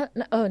มัน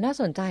น่า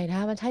สนใจน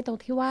ะมันใช่ตรง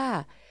ที่ว่า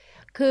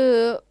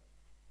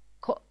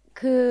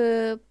คือ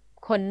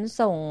ขน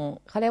ส่ง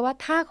เขาเรียกว่า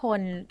ถ้า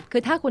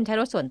คุณใช้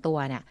รถส่วนตัว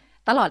เนี่ย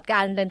ตลอดก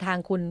ารเดินทาง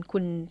คุ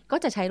ณก็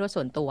จะใช้รถ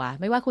ส่วนตัว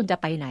ไม่ว่าคุณจะ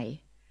ไปไหน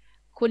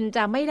คุณจ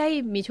ะไม่ได้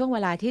มีช่วงเว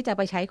ลาที่จะไ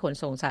ปใช้ขน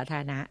ส่งสาธา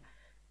รณะ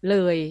เล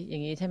ยอย่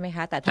างนี้ใช่ไหมค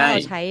ะแต่ถ้าเรา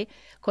ใช้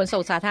ขนส่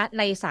งสาธารณะ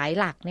ในสาย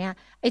หลักเนี่ย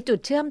ไอจุด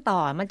เชื่อมต่อ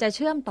มันจะเ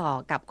ชื่อมต่อ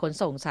กับขน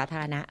ส่งสาธา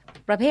รณะ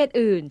ประเภท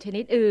อื่นช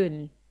นิดอื่น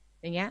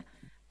อย่างเงี้ย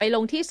ไปล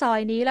งที่ซอย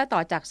นี้แล้วต่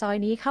อจากซอย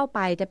นี้เข้าไป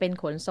จะเป็น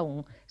ขนส่ง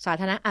สา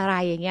ธารณะอะไร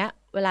อย่างเงี้ย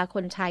เวลาค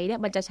นใช้เนี่ย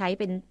มันจะใช้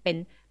เ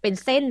ป็น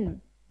เส้น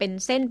เ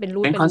ป็น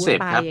รูท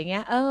ไปอย่างเงี้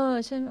ย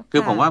ใช่ไหมคื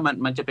อผมว่า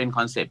มันจะเป็นค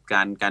อนเซปต์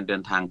การเดิ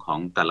นทางของ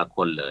แต่ละค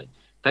นเลย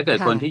ถ้าเกิด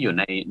คนที่อยู่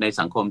ใน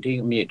สังคมที่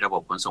มีระบ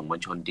บขนส่งมวล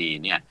ชนดี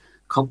เนี่ย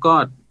เขาก็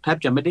แทบ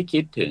จะไม่ได้คิ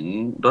ดถึง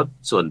รถ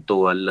ส่วนตั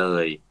วเล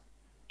ย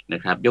น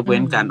ะครับยกเว้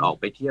นการออก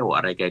ไปเที่ยวอ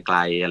ะไรไกล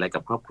ๆอะไรกั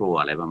บครอบครัว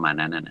อะไรประมาณ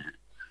นั้นนะฮะ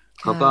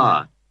เขาก็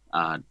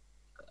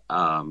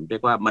เรีย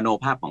กว่ามโน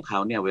ภาพของเขา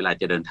เนี่ยเวลา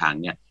จะเดินทาง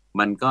เนี่ย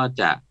มันก็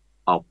จะ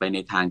ออกไปใน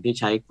ทางที่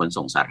ใช้ขน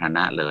ส่งสาธารณ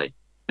ะเลย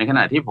ในขณ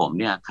ะที่ผม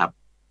เนี่ยครับ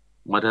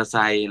มอเตอร์ไซ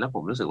ค์แล้วผ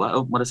มรู้สึกว่า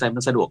มอเตอร์ไซค์มั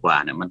นสะดวกกว่า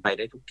เนี่ยมันไปไ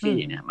ด้ทุกที่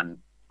เนี่ย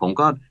ผม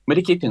ก็ไม่ไ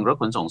ด้คิดถึงรถ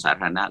ขนส่งสา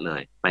ธารณะเล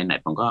ยไปไหน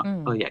ผมก็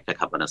อยากจะ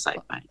ขับมอเตอร์ไซ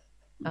ค์ไป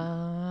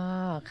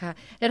ค่ะ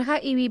เดี๋ยวนะคะ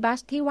EV bus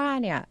ที่ว่า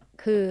เนี่ย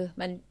คือ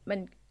มัน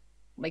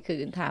ไม่คือ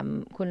ถาม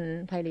คุณ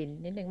ไพลิน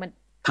นิดนึงมัน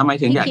ทำไม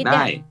ถึงอยากไ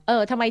ด้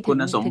ทำไมถึงคุ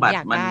ณสมบัติ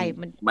มั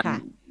น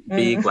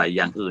ดีกว่าอ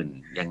ย่างอื่น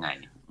ยังไง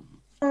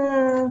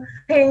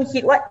เพลงคิ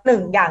ดว่า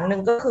อย่างหนึ่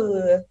งก็คือ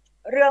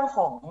เรื่องข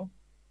อง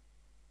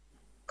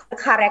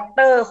คาแรคเต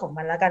อร์ของ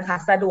มันแล้วกันค่ะ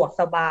สะดวก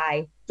สบาย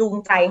จูง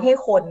ใจให้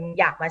คน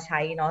อยากมาใช้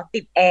เนาะ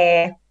ติดแอ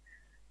ร์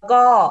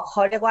ก็เข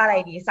าเรียกว่าอะไร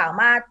ดีสา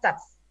มารถ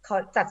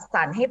จัดส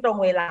รรให้ตรง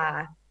เวลา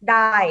ไ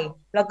ด้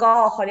แล้วก็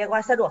เขาเรียกว่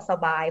าสะดวกส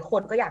บายค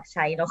นก็อยากใ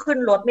ช้เนาะขึ้น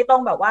รถไม่ต้อ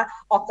งแบบว่า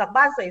ออกจาก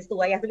บ้านส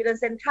วยๆอยากไปเดิน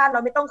เซ็นทรัลเร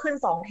าไม่ต้องขึ้น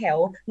2 แถว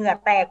เหงื่อ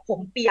แตกผม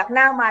เปียกห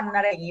น้ามันอ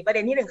ะไรอย่างนี้ประเ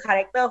ด็นที่1คาแร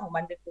คเตอร์ของมั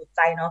นดึงดูดใ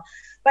จเนาะ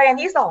ประเด็น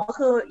ที่2ก็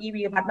คือ EV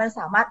มัน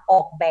สามารถอ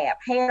อกแบบ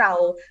ให้เรา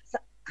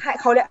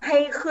เขาเรียกให้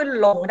ขึ้น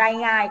ลงได้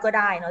ง่ายก็ไ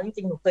ด้เนาะจ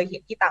ริงๆหนูเคยเห็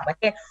นที่ต่างประเ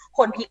ทศค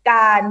นพิก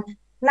าร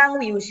นั่ง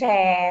วีลแช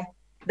ร์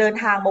เดิน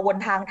ทางมาบน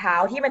ทางเท้า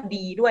ที่มัน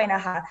ดีด้วยน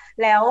ะคะ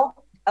แล้ว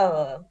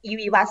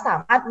EV บัสสา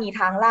มารถมี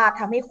ทางลาด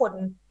ทำให้คน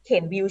เข็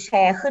นวีลแช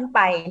ร์ขึ้นไป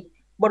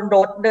บนร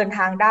ถเดินท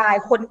างได้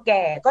คนแ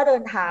ก่ก็เดิ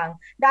นทาง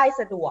ได้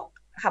สะดวก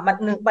ค่ะมัน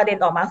นึงประเด็น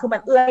ออกมาคือมั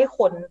นเอื้อให้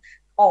คน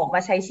ออกมา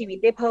ใช้ชีวิต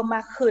ได้เพิ่มม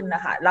ากขึ้นน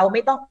ะคะเราไ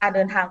ม่ต้องการเ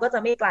ดินทางก็จะ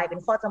ไม่กลายเป็น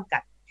ข้อจำกั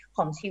ดข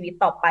องชีวิต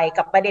ต่อไป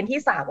กับประเด็น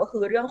ที่3ก็คื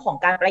อเรื่องของ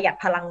การประหยัด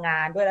พลังงา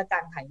นด้วยละกั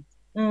นค่ะ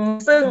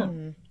ซึ่ง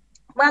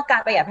เมื่อกา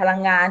รประหยัดพลั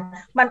งงาน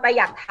มันประห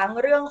ยัดทั้ง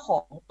เรื่องขอ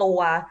งตัว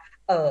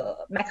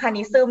แมคา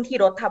นิซึมที่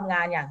รถทำง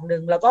านอย่างหนึ่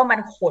งแล้วก็มัน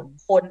ขน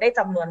คนได้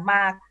จำนวนม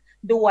าก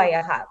ด้วยอ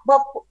ะค่ะเมื่อ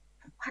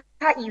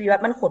ถ้า EV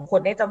มันขนค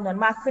นได้จำนวน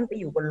มากขึ้นไป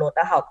อยู่บนรถ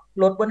อะค่ะ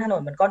รถบนถน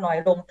นมันก็น้อย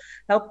ลง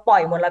แล้วปล่อ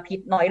ยมลพิษ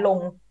น้อยลง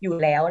อยู่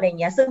แล้วอะไร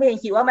เงี้ยซึ่ง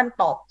พี่คิดว่ามัน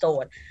ตอบโจ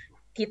ทย์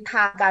ทิศท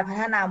างการพั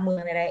ฒนาเมือ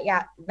งใน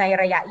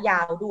ระยะยา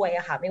วด้วยอ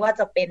ะค่ะไม่ว่า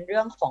จะเป็นเ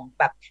รื่องของ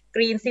แบบ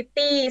Green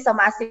City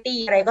Smart City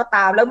อะไรก็ต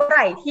ามแล้วเมื่อไห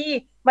ร่ที่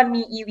มัน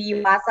มี EV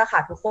bus อะค่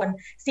ะทุกคน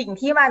สิ่ง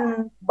ที่มัน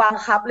บัง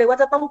คับเลยว่า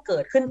จะต้องเกิ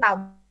ดขึ้นตาม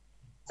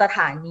สถ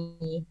านี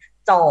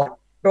จอด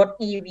รถ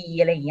EV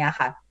อะไรอย่างเงี้ย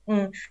ค่ะ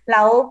แ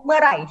ล้วเมื่อ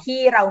ไหร่ที่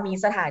เรามี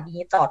สถานี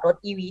จอดรถ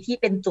EV ที่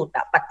เป็นจุดอ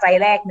ะปัจจัย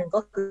แรกหนึ่ง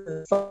ก็คือ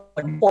ส่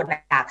วนคน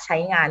อยากใช้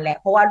งานแหละ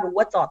เพราะว่ารู้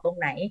ว่าจอดตรง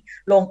ไหน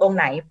ลงตรง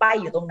ไหนป้าย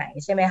อยู่ตรงไหน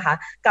ใช่ไหมคะ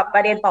กับปร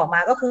ะเด็นต่อมา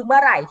ก็คือเมื่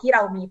อไหร่ที่เร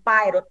ามีป้า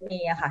ยรถเม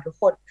ล์ค่ะทุก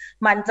คน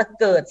มันจะ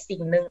เกิดสิ่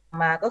งหนึ่ง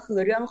มาก็คือ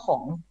เรื่องขอ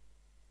ง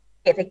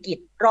เศรษฐกิจ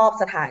รอบ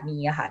สถานี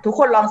อะค่ะทุก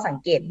คนลองสัง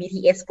เกต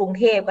BTS กรุง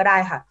เทพก็ได้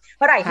ค่ะเ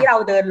มื่อไหร่ที่เรา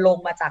เดินลง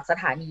มาจากส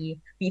ถานี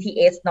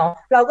BTS เนาะ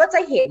เราก็จะ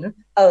เห็น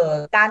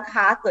การ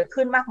ค้าเกิด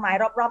ขึ้นมากมาย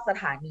รอบๆส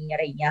ถานีอะ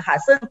ไรอย่างเงี้ยค่ะ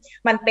ซึ่ง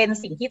มันเป็น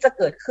สิ่งที่จะ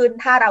เกิดขึ้น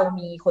ถ้าเรา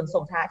มีขน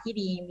ส่งสาธารณะที่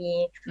ดีมี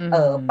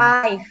ป้า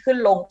ยขึ้น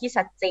ลงที่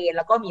ชัดเจนแ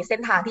ล้วก็มีเส้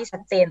นทางที่ชั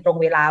ดเจนตรง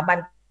เวลามัน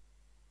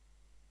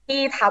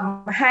ที่ท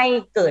ำให้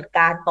เกิด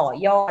การต่อ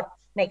ยอด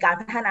ในการ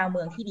พัฒนาเ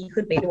มืองที่ดี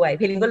ขึ้นไปด้วยเ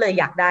พลินก็เลย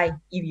อยากได้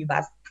EV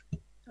bus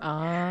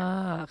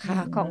ค่ะ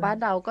ของบ้าน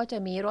เราก็จะ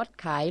มีรถ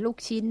ขายลูก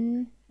ชิ้น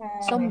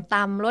ส้มต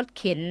ำรถ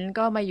เข็น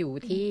ก็มาอยู่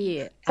ที่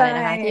อะไรน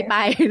ะคะที่ป้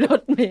ายร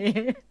ถเม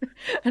ล์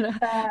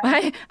ไม่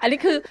อันนี้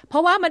คือเพรา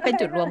ะว่ามันเป็น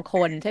จุดรวมค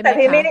นใช่ไหมคะแต่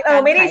ไ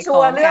ม่ได้ชั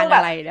วร์เรื่องแบบ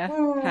อะไรนะ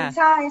ใ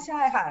ช่ใช่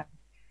ค่ะ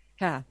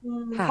ค่ะ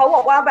เขาบ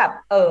อกว่าแบบ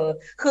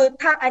คือ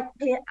ถ้า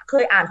เค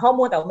ยอ่านข้อ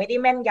มูลแต่ไม่ได้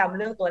แม่นยำเ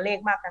รื่องตัวเลข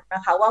มากน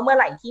ะคะว่าเมื่อ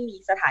ไหร่ที่มี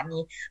สถานี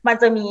มัน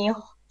จะมี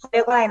เขาเรี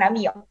ยกว่าอะไรนะ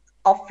มี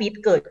ออฟฟิศ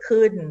เกิด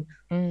ขึ้น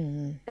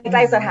ใก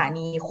ล้สถา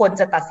นีคน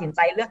จะตัดสินใจ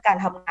เลือกการ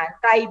ทำงาน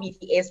ใกล้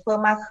BTS เพิ่ม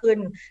มากขึ้น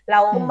แล้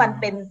วมัน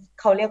เป็น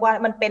เขาเรียกว่า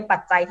มันเป็นปั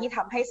จจัยที่ท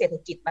ำให้เศรษฐ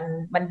กิจ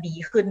มันดี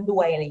ขึ้นด้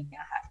วยอะไรอย่างเ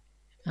งี้ยค่ะ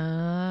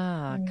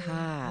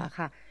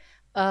ค่ะ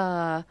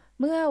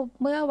เ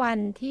มื่อวัน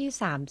ที่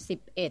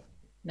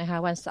31นะคะ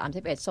วัน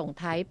31ส่ง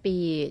ท้ายปี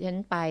ฉัน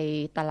ไป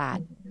ตลาด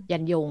ยั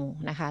นยง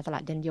นะคะตลา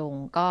ดยันยง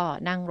ก็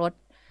นั่งรถ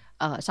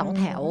2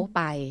 แถวไ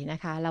ปนะ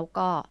คะแล้ว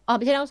ก็ไ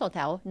ม่ใช่นั่ง2 แถ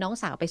วน้อง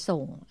สาวไป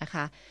ส่งนะค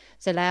ะ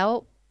เสร็จแล้ว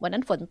วันนั้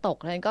นฝนตก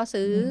แล้วก็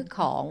ซื้อข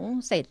อง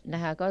เสร็จน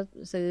ะคะก็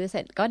ซื้อเส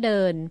ร็จก็เ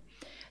ดิน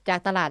จาก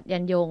ตลาดยั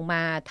นยงม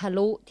าทะ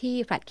ลุที่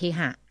แฟลตเค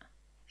หะ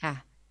ค่ะ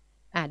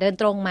เดิน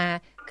ตรงมา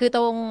คือต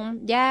รง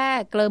แยก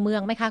เกลอเมือ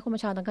งไหมคะคุณ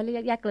ผู้ชมตรงเขาเรี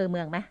ยกแยกเกลอเมื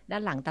องไหมด้า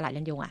นหลังตลาด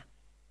ยันยง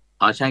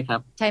ใช่ครับ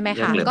ใช่ไหม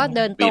คะก็เ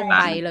ดินตรง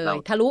ไปเลย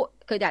ทะลุ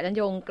คือจากยัน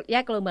ยงแย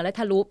กเกลอเมืองแล้ว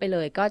ทะลุไปเล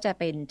ยก็จะ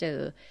เป็นเจอ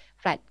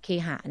แฟลตเค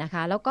หะนะค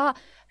ะแล้วก็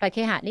แฟลตเค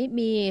หะนี่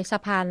มีสะ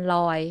พานล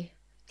อย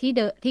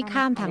ที่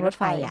ข้ามทางรถ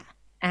ไฟ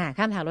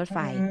ข้ามทางรถไฟ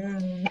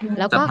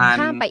แล้วก็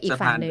ข้ามไปอีก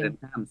ฝั่งหนึ่ง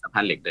สะพา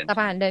นเหล็กเดินสะ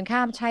พานเดินข้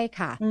ามใช่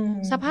ค่ะ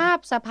สภาพ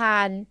สะพา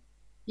น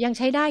ยังใ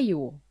ช้ได้อ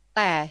ยู่แ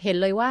ต่เห็น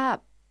เลยว่า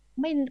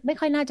ไม่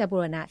ค่อยน่าจะบู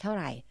รณะเท่าไ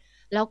หร่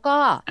แล้วก็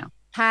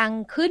ทาง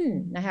ขึ้น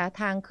นะคะ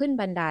ทางขึ้น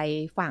บันได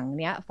ฝั่ง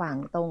เนี้ยฝั่ง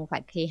ตรงแฟล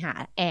ตเคหะ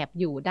แอบ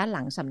อยู่ด้านห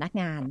ลังสำนัก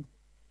งาน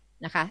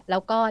นะคะแล้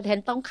วก็แทน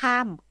ต้องข้า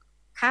ม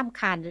คา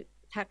น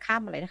ข้า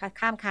มอะไรนะคะ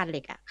ข้ามคานเห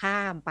ล็กข้า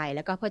มไปแ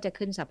ล้วก็เพื่อจะ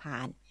ขึ้นสะพา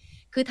น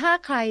คือถ้า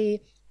ใคร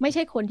ไม่ใ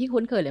ช่คนที่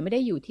คุ้นเคยหรือไม่ไ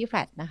ด้อยู่ที่แฟล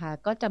ตนะคะ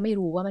ก็จะไม่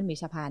รู้ว่ามันมี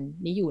สะพาน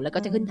นี้อยู่แล้วก็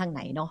จะขึ้นทางไห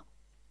นเนาะ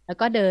แล้ว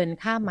ก็เดิน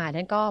ข้ามมา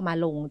ท่านก็มา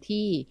ลง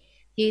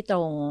ที่ตร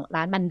ง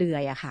ร้านบันเดือ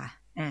ยอะค่ะ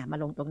มา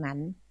ลงตรงนั้น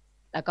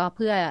แล้วก็เ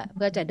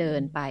พื่อจะเดิ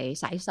นไป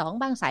สาย2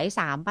บ้างสาย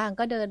3บ้าง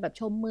ก็เดินแบบ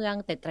ชมเมือง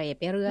เตะไ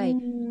ปเรื่อย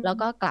แล้ว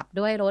ก็กลับ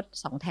ด้วยรถ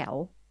2แถว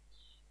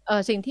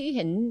สิ่งที่เ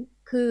ห็น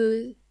คือ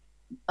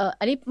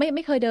อันนี้ไ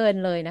ม่เคยเดิน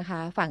เลยนะคะ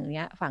ฝั่งเ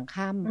นี้ยฝั่ง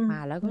ข้ามมา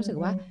แล้วก็รู้สึก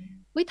ว่า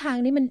วิทาง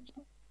นี้มัน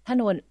ถ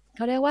นนเข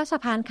าเรียกว่าสะ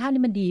พานข้าม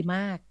นี่มันดีม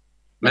าก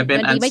มันเป็น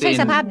ดีไม่ใช่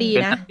สภาพดี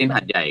นะเป็น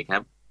หัดใหญ่ครั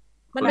บ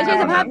มันไม่ใช่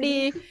สภาพดี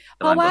เ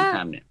พราะว่า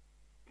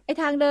ไอ้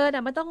ทางเดิน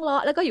มันต้องเลา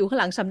ะแล้วก็อยู่ข้าง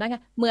หลังสำนักงา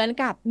นเหมือน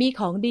กับมี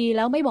ของดีแ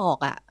ล้วไม่บอก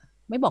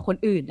ไม่บอกคน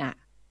อื่น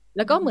แ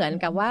ล้วก็เหมือน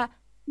กับว่า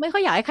ไม่ค่อ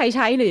ยอยากให้ใครใ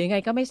ช้หรือยังไง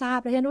ก็ไม่ทราบ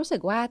แล้วฉันรู้สึ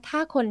กว่าถ้า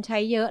คนใช้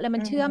เยอะแล้วมั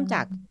นเชื่อมจ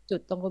ากจุ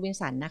ดตรงโรบิน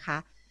สันนะคะ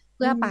เ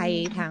พื่อไป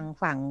ทาง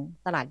ฝั่ง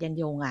ตลาดยัน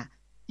ยง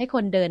ให้ค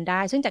นเดินได้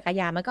ซึ่งจักร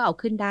ยานมันก็เอา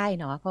ขึ้นได้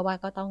เนาะเพราะว่า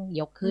ก็ต้อง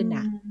ยกขึ้น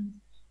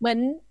เหมือน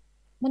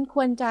มันค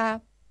วร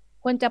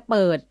จะเ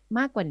ปิดม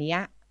ากกว่านี้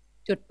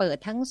จุดเปิด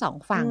ทั้ง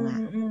2ฝั่ง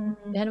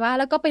เห็นว่า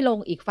แล้วก็ไปลง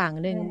อีกฝั่ง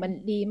หนึ่งมัน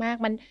ดีมาก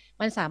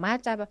มันสามารถ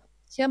จะ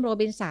เชื่อมโร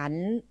บินสัน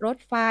รถ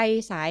ไฟ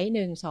สาย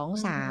1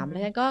 2 3แล้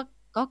ว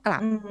ก็กลั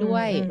บด้ว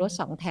ยรถ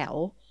2แถว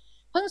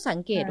เพิ่งสัง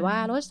เกตว่า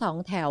รถ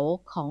2แถว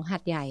ของหา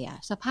ดใหญ่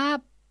สภาพ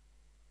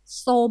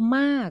โซม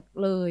มาก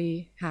เลย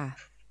ค่ะ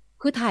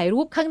คือถ่ายรู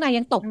ปข้างใน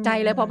ยังตกใจ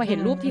เลยพอมาเห็น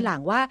รูปทีหลั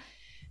งว่า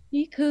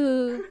นี่คือ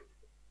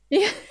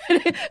นี่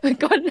เป็น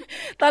คน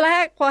ตอนแร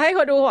กพอให้เข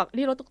าดูบอก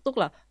นี่รถตุ๊กๆเ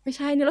หรอไม่ใ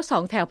ช่นี่รถ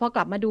2แถวพอก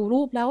ลับมาดู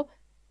รูปแล้ว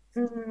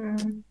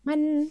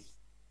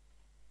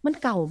มัน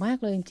เก่ามาก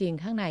เลยจริง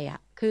ๆข้างใน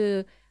คือ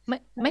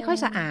ไม่ค่อย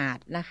สะอาด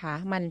นะคะ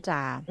มันจะ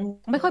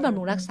ไม่ค่อยบำ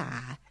รุงรักษา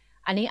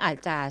อันนี้อาจ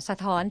จะสะ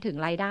ท้อนถึง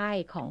รายได้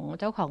ของ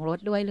เจ้าของรถ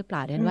ด้วยหรือเปล่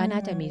าเดนว่าน่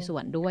าจะมีส่ว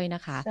นด้วยน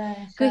ะคะ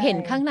คือเห็น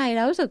ข้างในแ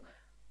ล้วรู้สึก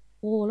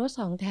โอ้รถ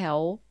2แถว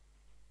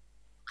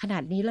ขนา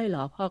ดนี้เลยเหร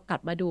อพอกลั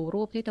บมาดู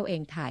รูปที่ตัวเอ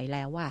งถ่ายแ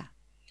ล้ว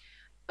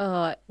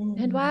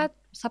เห็นว่า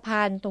สะพ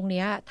านตรง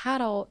นี้ถ้า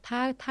เรา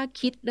ถ้า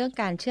คิดเรื่อง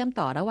การเชื่อม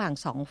ต่อระหว่าง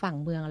2ฝั่ง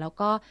เมืองแล้ว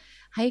ก็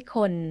ให้ค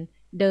น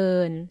เดิ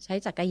นใช้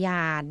จักรย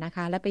านนะค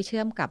ะแล้วไปเชื่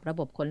อมกับระ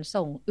บบขน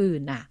ส่งอื่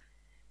น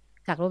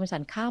จากโรบินสั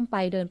นข้ามไป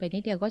เดินไปนิ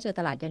ดเดียวก็เจอ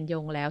ตลาดยันย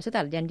งแล้วซึ่งต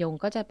ลาดยันยง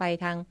ก็จะไป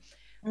ทาง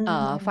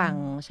ฝั่ง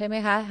ใช่ไหม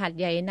คะหาด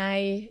ใหญ่ใน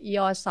ย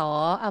ศ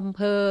อำเภ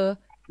อ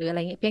หรืออะไร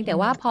เงี้ยเพียงแต่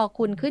ว่าพอ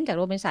คุณขึ้นจากโ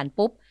รบินสัน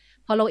ปุ๊บ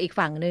พอลงอีก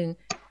ฝั่งนึง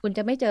คุณจ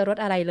ะไม่เจอรถ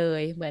อะไรเล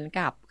ยเหมือน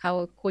กับเขา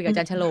คุยกับอาจ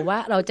ารย์ชโลว่า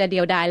เราจะเดี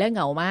ยวดายและเห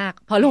งามาก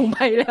พอลงไป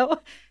แล้ว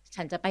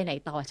ฉันจะไปไหน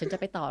ต่อฉันจะ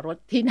ไปต่อรถ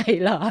ที่ไหน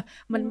เหรอ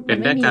มันเป็น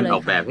เรื่องการออ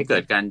กแบบให้เกิ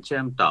ดการเชื่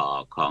อมต่อ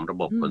ของระ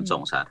บบขนส่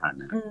งสาธาร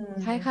ณะ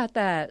ใช่ค่ะแ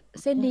ต่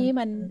เส้นนี้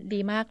มันดี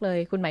มากเลย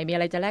คุณหมายมีอะ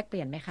ไรจะแลกเป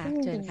ลี่ยนไหมคะ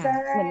เชิญค่ะ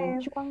เหมือน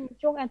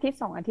ช่วงอาทิตย์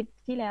2อาทิตย์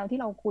ที่แล้วที่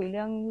เราคุยเ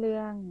รื่อง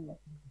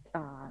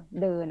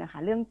เดินนะคะ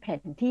เรื่องแผ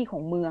นที่ขอ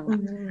งเมือง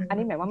อัน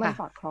นี้หมายว่ามัน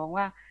สอดคล้อง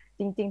ว่า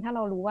จริงๆถ้าเร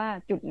ารู้ว่า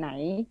จุดไหน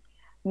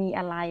มี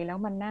อะไรแล้ว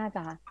มันน่าจ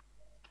ะ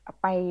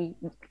ไป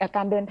ก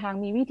ารเดินทาง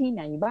มีวิธีไ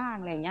หนบ้าง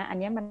อะไรเงี้ยอัน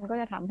นี้มันก็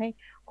จะทำให้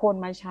คน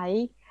มาใช้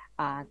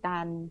ก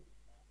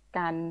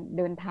ารเ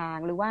ดินทาง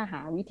หรือว่าห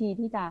าวิธี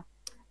ที่จะ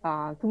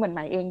คือเหมือนห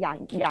มายเองอ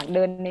ยากเ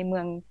ดินในเมื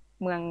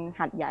อง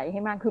หัดใหญ่ใ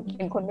ห้มากคือเ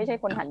ป็นคนไม่ใช่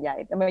คนหัดใหญ่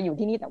แต่มาอยู่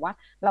ที่นี่แต่ว่า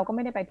เราก็ไ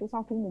ม่ได้ไปทุกซ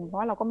อกทุกมุมเพรา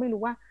ะเราก็ไม่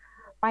รู้ว่า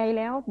ไปแ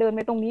ล้วเดินไป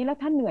ตรงนี้แล้ว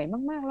ถ้าเหนื่อย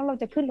มากๆแล้วเรา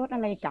จะขึ้นรถอ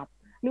ะไรกลับ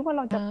หรือว่าเ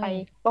ราจะไป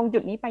ตรงจุ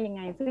ดนี้ไปยังไ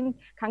งซึ่ง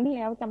ครั้งที่แ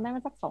ล้วจำได้ว่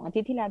าสัก2 อาทิ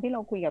ตย์ที่แล้วที่เร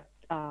าคุยกับ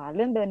เ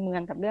รื่องเดินเมือ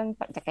งกับเรื่อง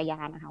จักรยา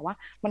นนะคะว่า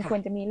มันควร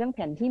จะมีเรื่องแผ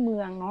นที่เมื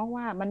องเนาะ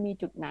ว่ามันมี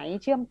จุดไหน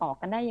เชื่อมต่อ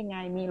กันได้ยังไง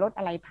มีรถ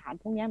อะไรผ่าน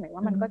พวกนี้หมาย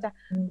ว่ามันก็จะ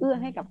เอื้อ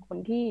ให้กับคน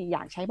ที่อย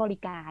ากใช้บริ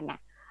การ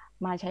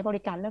มาใช้บ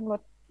ริการเรื่อง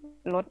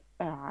รถ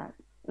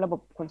ระบบ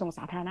ขนส่งส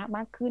าธารณะม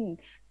ากขึ้น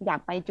อยาก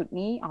ไปจุด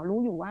นี้รู้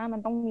อยู่ว่ามั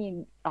นต้องมี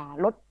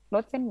ร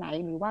ถเส้นไหน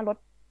หรือว่า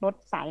รถ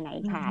สายไหน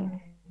ผ่าน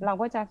เรา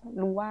ก็จะ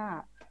รู้ว่า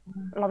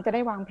เราจะไ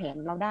ด้วางแผน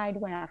เราได้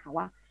ด้วยนะคะ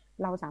ว่า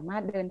เราสามาร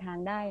ถเดินทาง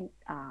ได้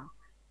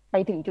ไป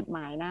ถึงจุดหม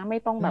ายนะไม่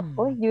ต้องแบบ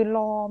ยืนร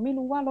อไม่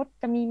รู้ว่ารถ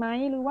จะมีไหม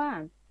หรือว่า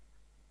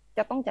จ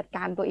ะต้องจัดก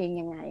ารตัวเอง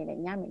ยังไงอะไร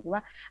เงี้ยหมายถึงว่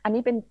าอัน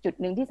นี้เป็นจุด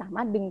หนึ่งที่สาม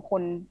ารถดึง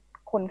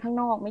คนข้าง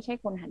นอกไม่ใช่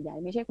คนหาดใหญ่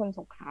ไม่ใช่คนส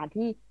งขลา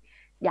ที่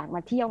อยากม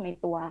าเที่ยวใน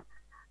ตัว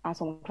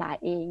สงขลา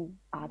เอง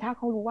ถ้าเ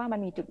ขารู้ว่ามัน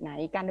มีจุดไหน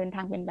การเดินท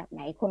างเป็นแบบไห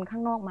นคนข้า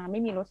งนอกมาไ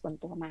ม่มีรถส่วน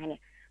ตัวมาเนี่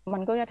ยมั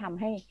นก็จะทำ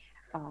ให้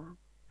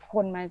ค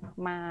น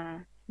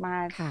มา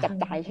จับ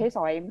จ่ายใช้ส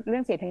อยเรื่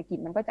องเศรษฐกิจ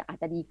มันก็จะอาจ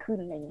จะดีขึ้น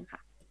อะไรอย่างเงี้ยค่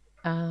ะ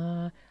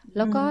แ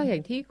ล้วก็อย่า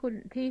งที่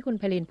คุณ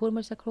ไพลินพูดเ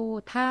มื่อสักครู่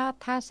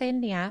ถ้าเส้น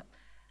เนี้ย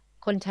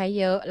คนใช้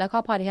เยอะแล้วก็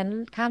พอที่ฉัน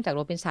ข้ามจากโร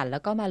บินสันแล้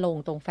วก็มาลง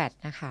ตรงแฟลต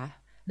นะคะ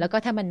แล้วก็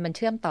ถ้ามันเ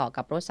ชื่อมต่อ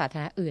กับรถสาธา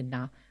รณะอื่นเน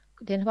าะ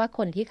เรียนว่าค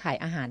นที่ขาย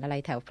อาหารอะไร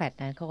แถวแฟลต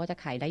นั้นเขาก็จะ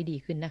ขายได้ดี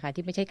ขึ้นนะคะ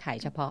ที่ไม่ใช่ขาย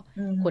เฉพาะ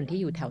คนที่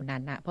อยู่แถวนั้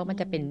นนะเพราะมัน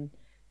จะเป็น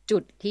จุ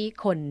ดที่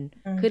คน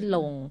ขึ้นล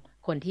ง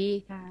คนที่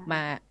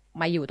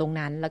มาอยู่ตรง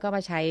นั้นแล้วก็ม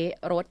าใช้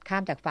รถข้า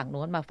มจากฝั่งโ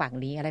น้นมาฝั่ง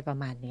นี้อะไรประ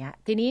มาณนี้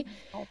ทีนี้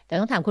แต่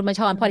ต้องถามคุณบัญ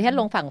ชรพอที่ท่าน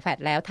ลงฝั่งแฟลต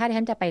แล้วถ้า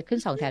ท่านจะไปขึ้น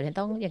2 แถวท่าน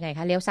ต้องยังไงค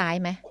ะเลี้ยวซ้าย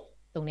ไหม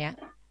ตรงเนี้ย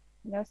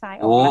เลี้ยวซ้าย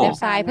เลี้ยว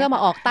ซ้ายเพื่อมา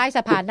ออกใต้ส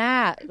ะพานหน้า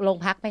โรง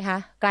พักไหมคะ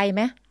ไกลไห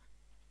ม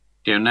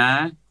เดี๋ยวนะ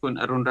คุณ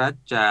อรุณรัต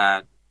น์จะ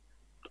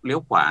เลี้ย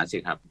วขวาสิ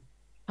ครับ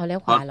เอาเลี้ย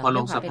วขวาพอล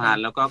งสะพาน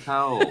แล้วก็เข้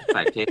าแฟล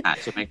ตเคหะ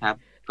ใช่ไหมครับ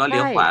ก็เลี้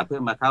ยวขวาเพื่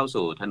อมาเข้า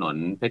สู่ถนน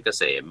เพชรเก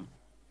ษม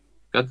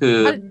ก็คือ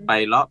ไป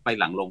เลาะไป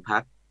หลังโรงพั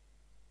ก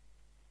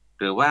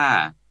หรือว่า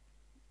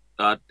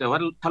แต่ว่า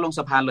ถ้าลงส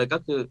ะพานเลยก็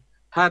คือ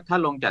ถ้า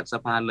ลงจากสะ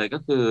พานเลยก็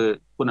คือ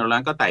คุณอรุณรั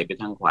ตน์ก็ไต่ไป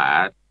ทางขวา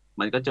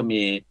มันก็จะ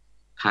มี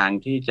ทาง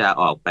ที่จะ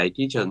ออกไป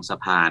ที่เชิงสะ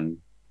พาน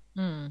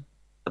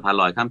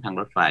ลอยข้ามทาง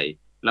รถไฟ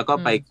แล้วก็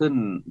ไปขึ้น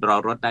รอ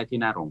รถได้ที่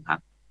หน้าโรงพัก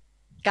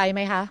ไกลไห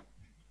มคะ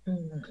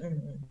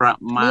ประ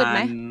มา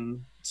ณ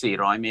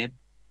400 เมตร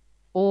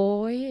โอ้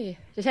ย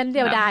ฉันเ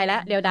ดียวดายแล้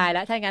ว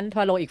ถ้างั้นพ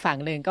อลงอีกฝั่ง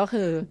หนึ่งก็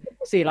คือ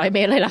400 เม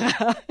ตรเลยล่ะค่ะ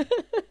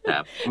ครั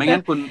บไม่งั้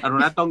นคุณอรุ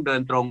ณรัตน์ต้องเดิ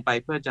นตรงไป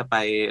เพื่อจะไป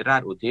รา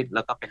ชอุทิศแ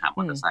ล้วก็ไปหาม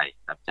อเตอร์ไซค์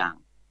รับจ้าง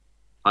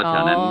เพราะแถ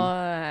วนั้น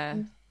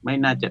ไม่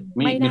น่าจะ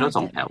มีรถ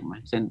2 แถวไหม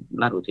เส้น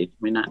ราชอุทิศ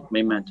ไม่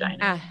มั่นใจ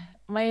นะ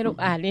ไม่รู้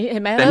นี่เห็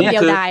นไหมเริ่มเดี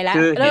ยวดายแล้ว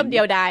เริ่มเดี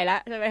ยวดายแล้ว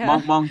ใช่ไหมคะ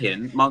มองเ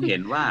ห็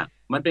นว่า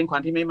มันเป็นควา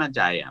มที่ไม่มั่นใ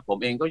จผม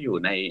เองก็อยู่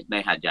ใน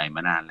หาดใหญ่ม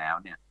านานแล้ว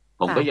เนี่ย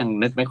ผมก็ยัง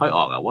นึกไม่ค่อยอ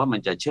อกว่ามัน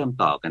จะเชื่อม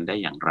ต่อกันได้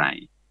อย่างไร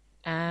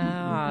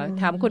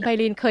ถามคุณไพ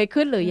ลินเคย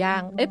ขึ้นหรือยั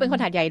งเป็นคน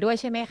หาดใหญ่ด้วย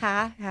ใช่ไหมคะ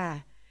ค่ะ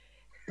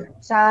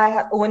ใช่ค่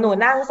ะหนู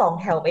นั่ง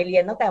2 แถวไปเรี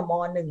ยนตั้งแต่ม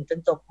.1 จน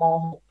จบม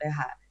.6 เลย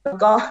ค่ะแล้ว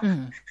ก็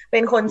เป็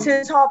นคนชื่น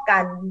ชอบ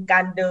กา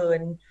รเดิ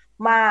น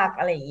มาก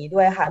อะไรอย่างนี้ด้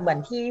วยค่ะเหมือน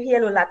ที่พี่อ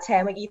รุณรัตน์แช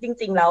ร์เมื่อกี้จ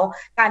ริงๆแล้ว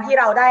การที่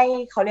เราได้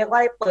เขาเรียกว่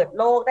าเปิด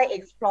โลกได้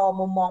explore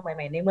มุมมองให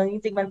ม่ๆในเมืองจ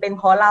ริงๆมันเป็นเ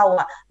พราะเรา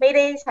ไม่ไ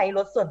ด้ใช้ร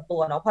ถส่วนตั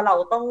วเนาะเพราะเรา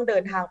ต้องเดิ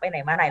นทางไปไหน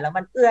มาไหนแล้ว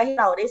มันเอื้อให้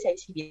เราได้ใช้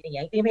ชีวิตอย่างเ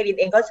งี้ยจริงๆเพลิน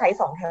เองก็ใช้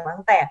2 แถว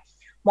ตั้งแต่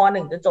ม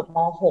.1 จนจบม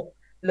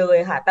.6 เลย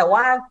ค่ะแต่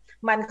ว่า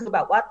มันคือแบ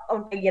บว่าตอ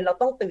นไปเรียนเรา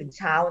ต้องตื่นเ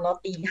ช้าเนาะ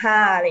ตี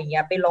 5อะไรอย่างเงี้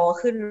ยไปรอ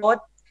ขึ้นรถ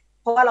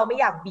เพราะว่าเราไม่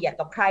อยากเบียด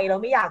กับใครเรา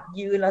ไม่อยาก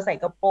ยืนเราใส่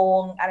กระโปร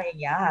งอะไรอย่า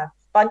งเงี้ยค่ะ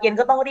ตอนเย็น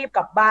ก็ต้องรีบก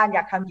ลับบ้านอย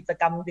ากทำกิจ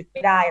กรรมดึกไ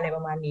ม่ได้อะไรป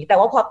ระมาณนี้แต่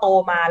ว่าพอโต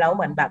มาแล้วเ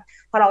หมือนแบบ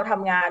พอเราท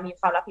ำงานมี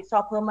ความรับผิดชอ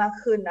บเพิ่มมาก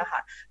ขึ้นนะคะ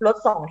รถ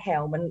2 แถ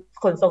วมัน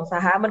ขนส่งสา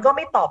ธารณะมันก็ไ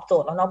ม่ตอบโจ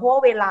ทย์แล้วเนาะเพราะว่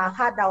าเวลาค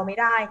าดเดาไม่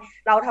ได้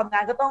เราทำงา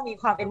นก็ต้องมี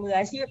ความเป็นมือ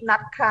อาชีพนั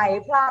ดใคร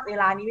พลาดเว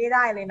ลานี้ไม่ไ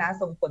ด้เลยนะ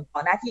ส่งผลต่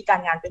อหน้าที่กา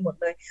รงานไปหมด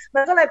เลยมั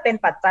นก็เลยเป็น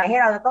ปัจจัยให้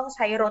เราจะต้องใ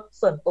ช้รถ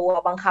ส่วนตัว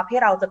บังคับให้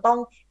เราจะต้อง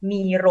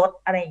มีรถ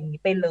อะไรอย่างนี้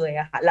ไปเลย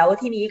อะค่ะแล้ว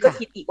ทีนี้ก็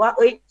คิดอีกว่า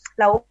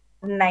แล้ว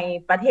ใน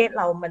ประเทศเ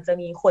รามันจะ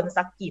มีคน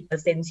สักกี่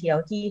%เชียว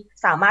ที่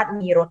สามารถ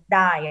มีรถไ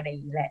ด้อะไรอย่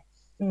างนี้แหละ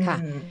ค่ะ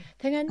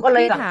ถ้างั้นก็เล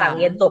ยหลังจากเ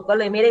รียนจบก็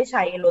เลยไม่ได้ใ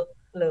ช้รถ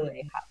เลย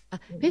ค่ะ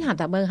พี่ถาม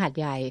จากเมืองหาด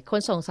ใหญ่ค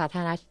นส่งสาธา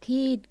รณะ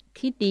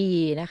ที่ดี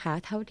นะคะ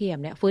เท่าเทียม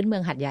เนี่ยฟื้นเมือ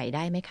งหาดใหญ่ไ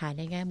ด้ไหมคะใ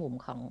นแง่มุม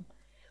ข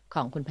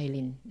องคุณไพ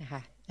ลินนะค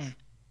ะ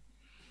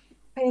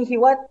ไพลินคิด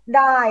ว่าไ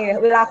ด้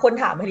เวลาคน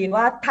ถามไพลิน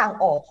ว่าทาง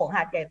ออกของห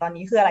าดใหญ่ตอน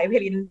นี้คืออะไรไพ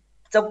ลิน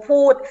จะ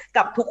พูด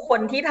กับทุกคน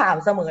ที่ถาม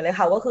เสมอเลย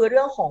ค่ะว่าคือเ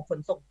รื่องของขน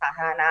ส่งสาธ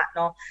ารณะเ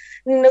นาะ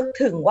นึก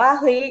ถึงว่า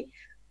เฮ้ย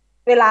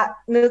เวลา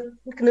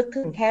นึก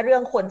ถึงแค่เรื่อ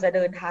งคนจะเ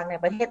ดินทางใน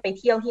ประเทศไป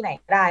เที่ยวที่ไหน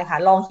ได้ค่ะ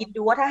ลองคิด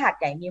ดูว่าถ้าหาด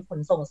ใหญ่มีขน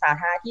ส่งสา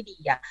ธารณะที่ดี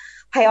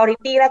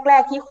priority แร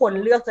กๆที่คน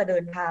เลือกจะเดิ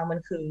นทางมัน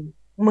คือ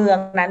เมือง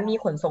นั้นมี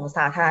ขนส่งส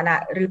าธารณะ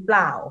หรือเป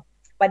ล่า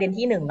ประเด็น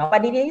ที่1เนาะปร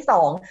ะเด็นที่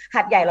2ห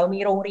าดใหญ่เรามี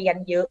โรงเรียน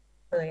เยอะ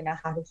เลยนะ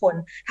คะทุกคน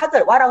ถ้าเกิ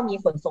ดว่าเรามี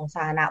ขนส่งส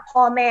าธารณะพ่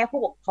อแม่ผู้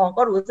ปกครอง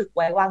ก็รู้สึกไ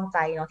ว้วางใจ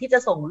เนาะที่จะ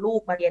ส่งลู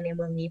กมาเรียนในเ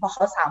มืองนี้เพราะเข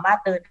าสามารถ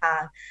เดินทา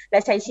งและ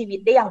ใช้ชีวิต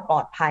ได้อย่างปล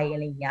อดภัยอะ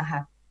ไรอย่างเงี้ยค่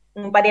ะ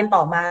ประเด็นต่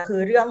อมาคื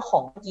อเรื่องขอ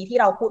งเมื่อกี้ที่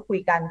เราพูดคุย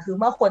กันคือ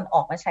เมื่อคนอ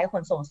อกมาใช้ข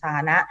นส่งสาธ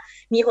ารณะ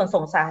มีขน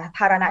ส่งสา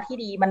ธารณะที่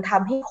ดีมันท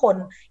ำให้คน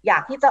อยา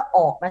กที่จะอ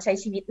อกมาใช้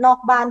ชีวิตนอก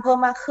บ้านเพิ่ม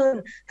มากขึ้น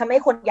ทำให้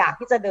คนอยาก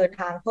ที่จะเดิน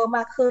ทางเพิ่มม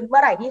ากขึ้นเมื่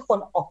อไหร่ที่คน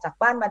ออกจาก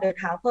บ้านมาเดิน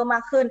ทางเพิ่มม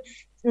ากขึ้น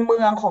เมื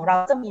องของเรา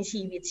จะมี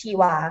ชีวิตชี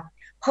วา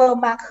เพิ่ม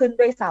มากขึ้น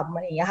ด้วยซ้ำอะ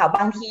ไรอย่างเงี้ยค่ะบ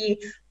างที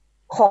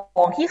ข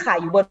องที่ขาย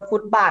อยู่บนฟุ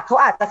ตบาทเขา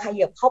อาจจะข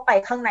ยับเข้าไป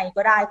ข้างใน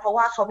ก็ได้เพราะ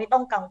ว่าเขาไม่ต้อ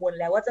งกังวล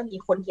แล้วว่าจะมี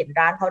คนเห็น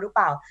ร้านเขาหรือเป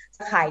ล่าจ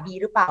ะขายดี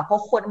หรือเปล่าเพรา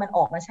ะคนมันอ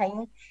อกมา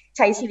ใ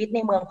ช้ชีวิตใน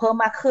เมืองเพิ่ม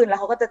มากขึ้นแล้ว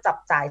เขาก็จะจับ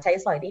จ่ายใช้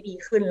สอยได้ดี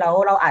ขึ้นแล้ว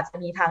เราอาจจะ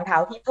มีทางเท้า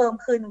ที่เพิ่ม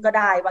ขึ้นก็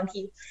ได้บางที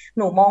ห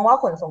นูมองว่า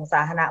ขนส่งส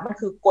าธารณะมัน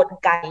คือกล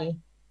ไก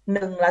ห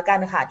นึ่งละกัน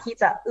ค่ะที่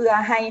จะเอื้อ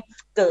ให้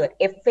เกิด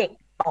เอฟเฟกต์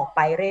ต่อไป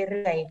เ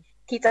รื่อย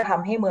ๆที่จะท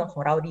ำให้เมืองขอ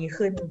งเราดี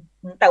ขึ้น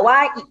แต่ว่า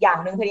อีกอย่าง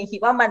หนึ่งเพลินคิด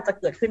ว่ามันจะ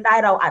เกิดขึ้นได้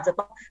เราอาจจะ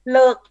ต้องเ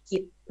ลิกคิ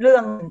ดเรื่อ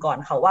งก่อน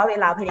ค่ะว่าเว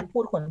ลาเพลินพู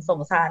ดขนส่ง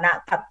สาธารณะ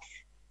กับ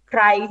ใค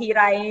รทีไ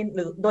รห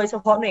รือโดยเฉ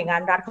พาะหน่วยงา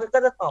นรัฐเขาก็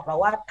จะตอบเรา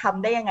ว่าท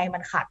ำได้ยังไงมั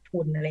นขาดทุ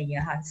นอะไรอย่างเงี้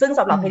ยค่ะซึ่ง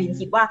สำหรับเพลิน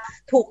คิดว่า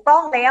ถูกต้อ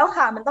งแล้ว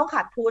ค่ะมันต้องข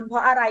าดทุนเพรา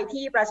ะอะไร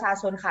ที่ประชา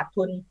ชนขาด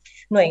ทุน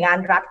หน่วยงาน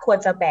รัฐควร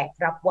จะแบก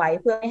รับไว้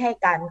เพื่อไม่ให้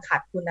การขา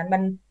ดทุนนั้นมั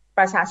น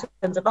ประชาช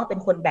นจะต้องเป็น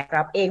คนแบก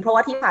รับเองเพราะว่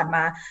าที่ผ่านม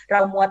าเรา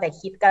มัวแต่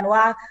คิดกันว่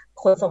า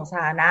ขนส่งส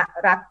าธารณะ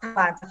รัฐบ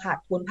าลจะขาด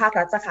ทุนภาค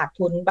รัฐจะขาด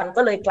ทุนมัน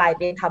ก็เลยกลายเ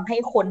ป็นทำให้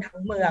คนทั้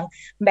งเมือง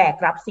แบก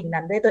รับสิ่ง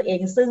นั้นด้วยตัวเอง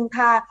ซึ่ง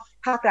ถ้า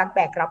ภาครัฐแบ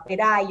กรับไม่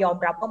ได้ยอม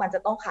รับว่ามันจะ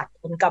ต้องขาด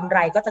ทุนกำไร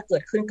ก็จะเกิ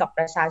ดขึ้นกับป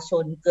ระชาช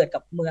นเกิดกั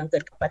บเมืองเกิ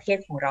ดกับประเทศ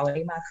ของเราไ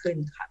ด้มากขึ้น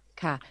ค่ะ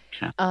ค่ะ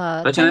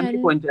เพราะฉะนั้นไม่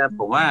ควรจะ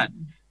ผมว่า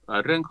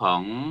เรื่องขอ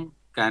ง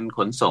การข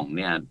นส่งเ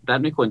นี่ยรัฐ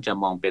ไม่ควรจะ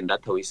มองเป็นรั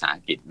ฐวิสาห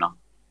กิจเนาะ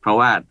เพราะ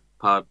ว่า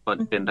พอ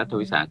เป็นรัฐ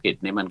วิสาหกิจ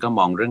นี่มันก็ม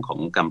องเรื่องของ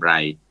กำไร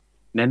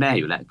แน่ๆ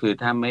อยู่แล้วคือ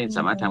ถ้าไม่ส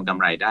ามารถทำกำ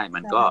ไรได้มั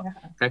นก็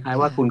คล้าย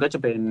ๆว่าคุณก็จะ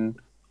เป็น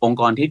องค์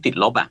กรที่ติด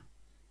ลบ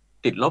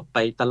ติดลบไป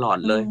ตลอด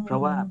เลยเพรา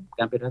ะว่าก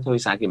ารเป็นรัฐ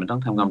วิสาหกิจมันต้อ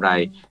งทำกำไร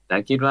แต่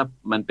คิดว่า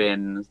มันเป็น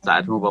สา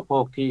ธารณูปโภ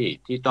ค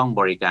ที่ต้อง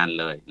บริการ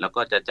เลยแล้ว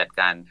ก็จะจัด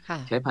การ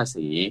ใช้ภา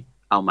ษี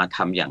เอามาท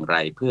ำอย่างไร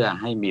เพื่อ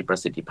ให้มีประ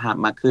สิทธิภาพ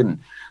มากขึ้น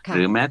ห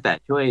รือแม้แต่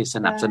ช่วยส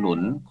นับสนุน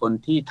คน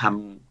ที่ท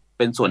ำเ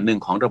ป็นส่วนหนึ่ง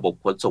ของระบบ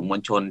ขนส่งมว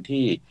ลชน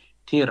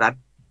ที่รัฐ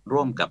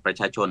ร่วมกับประ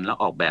ชาชนแล้ว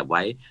ออกแบบไ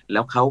ว้แล้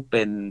วเขาเ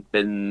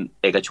ป็น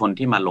เอกชน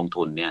ที่มาลง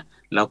ทุนเนี่ย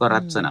แล้วก็รั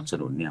ฐสนับส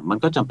นุนเนี่ยมัน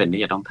ก็จำเป็น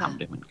ที่จะต้องทำ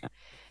ด้วยเหมือนกัน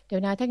เดี๋ย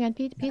วนะถ้างั้น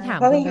พี่ถาม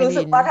เพราะพี่รู้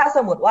สึกว่าถ้าส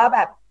มมติว่าแบ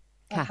บ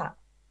ค่ะ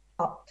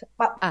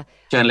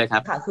เชิญเลยครั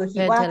บค่ะคือคิ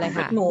ดว่า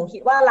หนูคิ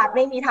ดว่ารัฐไ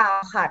ม่มีทาง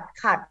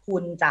ขาดทุ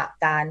นจาก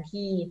การ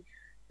ที่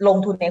ลง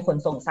ทุนในขน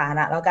ส่งสาธาร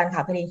ณะแล้วกันค่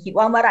ะพี่คิด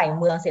ว่าเมื่อไหร่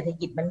เมืองเศรษฐ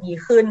กิจมันดี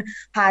ขึ้น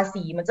ภา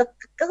ษีมัน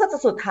ก็จะ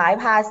สุดท้าย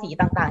ภาษี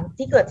ต่างๆ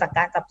ที่เกิดจากก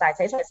ารจับจ่ายใ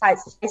ช้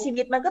ชี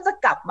วิตมันก็จะ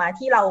กลับมา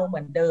ที่เราเห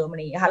มือนเดิมอะไร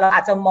อย่างเงี้ยค่ะเราอ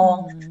าจจะมอง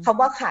คำ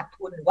ว่าขาด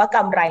ทุนหรือว่าก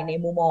ำไรใน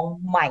มุมมอง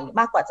ใหม่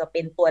มากกว่าจะเ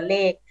ป็นตัวเล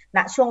ขณ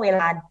ช่วงเว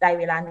ลาใด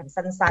เวลาหนึ่ง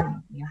สั้นๆ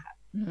อย่างเงี้ยค่ะ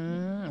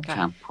ค่ะ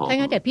ถ้า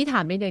งั้นเดี๋ยวพี่ถา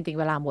มนิดนึงจริง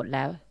เวลาหมดแ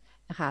ล้ว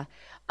นะคะ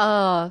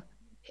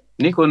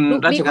นี่คุณ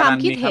รัชการ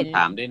มีคำถ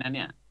ามด้วยนะเ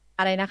นี่ย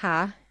อะไรนะคะ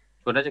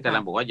คุณรัชการ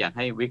บอกว่าอยากใ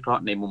ห้วิเคราะ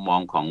ห์ในมุมมอ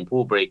งของ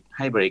ผู้ใ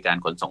ห้บริการ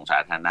ขนส่งสา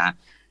ธารณะ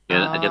เดี๋ย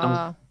วอาจจะต้อง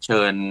เ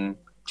ชิญ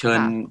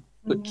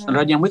เร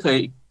ายังไม่เคย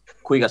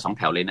คุยกับสองแ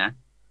ถวเลยนะ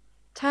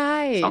ใช่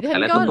ฉั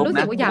นก็รู้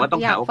สึกว่าอ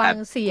ยากฟัง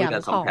เสียง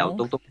ของ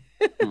ตุ๊ก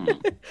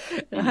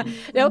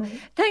เดี๋ยว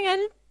ถ้างั้น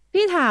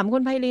พี่ถามคุ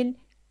ณไพลิน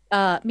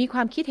มีคว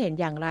ามคิดเห็น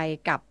อย่างไร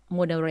กับโม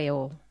โนเรล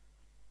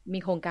มี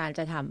โครงการ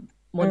จะทำ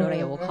โมโนเร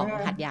ลของ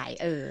หัดใหญ่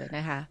น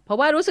ะคะเพราะ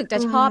ว่ารู้สึกจะ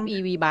ชอบ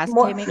EV bus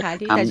ใช่ไหมคะ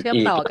ที่จะเชื่อม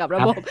ต่อกับร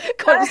ะบบ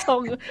ขนส่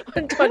งม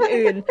วลชน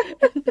อื่น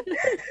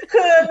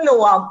คือห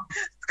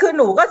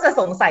นูก็จะ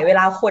สงสัยเว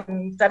ลาคน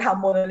จะท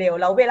ำโมโนเรล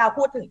แล้วเวลา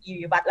พูดถึง EV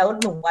bus แล้ว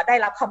หนูว่าได้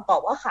รับคำตอบ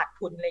ว่าขาด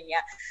ทุนอะไรเงี้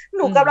ยห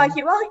นูกำลัง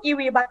คิดว่า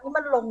EV bus นี่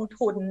มันลง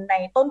ทุนใน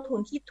ต้นทุน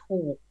ที่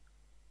ถูก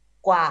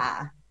กว่า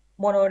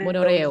โมโน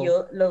เรลเยอ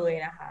ะเลย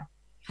นะคะ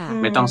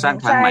ไม่ต้องสร้าง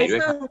ทางใหม่ด้ว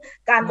ยซึ่ง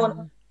การ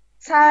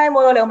ใช่โม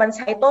โนเรลมันใ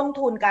ช้ต้น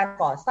ทุนการ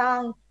ก่อสร้าง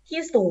ที่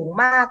สูง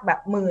มากแบบ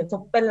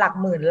เป็นหลัก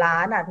หมื่นล้า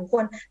นอ่ะทุกค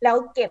นแล้ว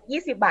เก็บ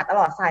20 บาทต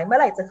ลอดสายเมื่อ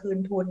ไหร่จะคืน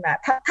ทุนอ่ะ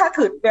ถ้า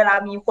ถือเวลา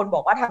มีคนบ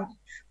อกว่าท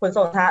ำขน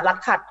ส่งสาธารณะรัฐ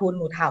ขาดทุน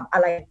หนูถามอะ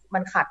ไรมั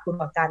นขาดทุน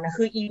กว่ากันนะ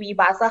คือ EV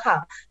bus อะค่ะ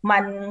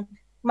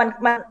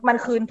มัน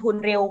คืนทุน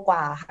เร็วกว่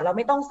าค่ะเราไ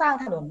ม่ต้องสร้าง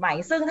ถนนใหม่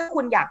ซึ่งถ้า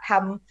คุณอยากท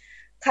ำ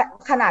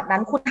ขนาดนั้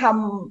นคุณท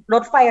ำร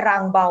ถไฟรา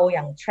งเบาอ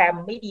ย่างแทรม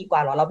ไม่ดีกว่า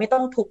หรอเราไม่ต้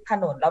องทุบถ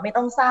นนเราไม่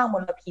ต้องสร้างม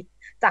ลพิษ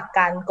จากก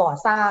ารก่อ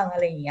สร้างอะ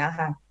ไรอย่างเงี้ย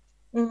ค่ะ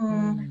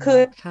คือ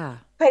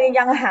พยาย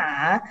ามห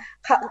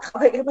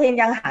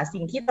า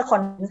สิ่งที่จะคอ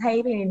นให้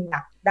พยายามห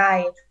นักได้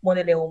โม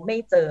เดลไม่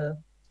เจอ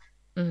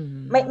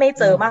ไม่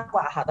เจอมากก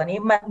ว่าค่ะตอนนี้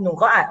ห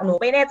นู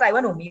ไม่แน่ใจว่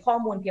าหนูมีข้อ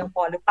มูลเพียงพ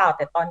อหรือเปล่าแ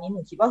ต่ตอนนี้หนู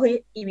คิดว่าเฮ้ย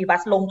EV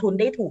bus ลงทุน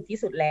ได้ถูกที่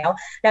สุดแล้ว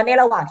ใน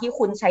ระหว่างที่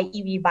คุณใช้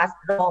EV bus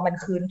รอมัน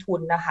คืนทุ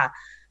นนะคะ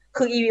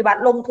คือ EV bus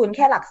ลงทุนแ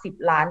ค่หลัก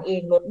10 ล้านเอ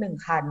งรถ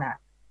1 คันน่ะ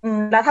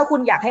แล้วถ้าคุ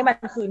ณอยากให้มัน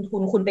คืนทุ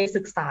นคุณไป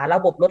ศึกษาระ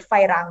บบรถไฟ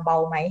รางเบา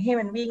ไหมให้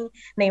มันวิ่ง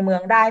ในเมือ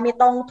งได้ไม่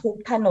ต้องทุบ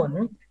ถนน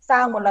สร้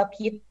างมล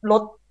พิษร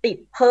ถติด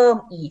เพิ่ม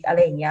อีกอะไร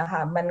อย่างเงี้ยค่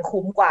ะมัน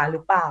คุ้มกว่าหรื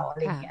อเปล่าอะไ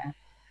รอย่างเงี้ย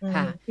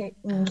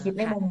คิดใ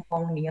นมุมมอ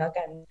งนี้แล้ว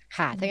กัน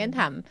ค่ะถ้างั้น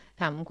ถ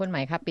ามคุณหม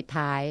ายครับปิด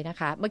ท้ายนะ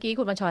คะเมื่อกี้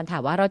คุณบัญชรถา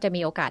มว่าเราจะ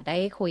มีโอกาสได้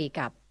คุย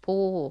กับ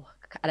ผู้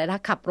อะไรนะ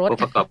ขับรถ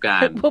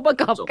ผู้ประ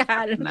กอบกา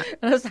ร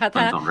สาธ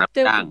ารณะ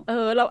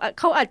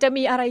เขาอาจจะ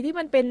มีอะไรที่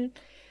มันเป็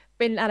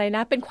นอะไรน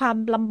ะเป็นความ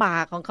ลำบา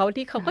กของเขา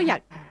ที่เขาก็อยา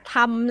กท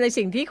ำใน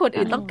สิ่งที่คน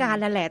อื่นต้องการ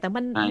นั่นแหละแต่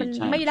มัน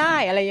ไม่ได้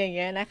อะไรอย่างเ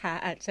งี้ยนะคะ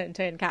เ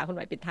ชิญค่ะคุณห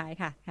มายปิดท้าย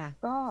ค่ะ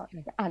ก็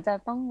อาจจะ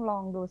ต้องลอ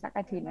งดูสัก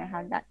อาทิตย์นะค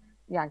ะ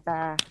อยากจะ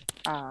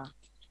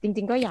จ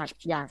ริงๆก็อย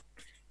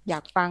า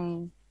กฟัง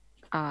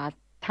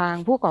ทาง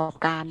ผู้ประกอบ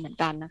การเหมือน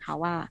กันนะคะ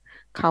ว่า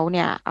เขาเ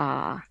นี่ย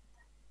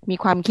มี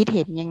ความคิดเ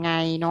ห็นยังไง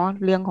เนาะ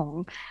เรื่อง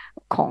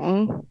ของ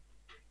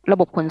ระ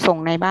บบขนส่ง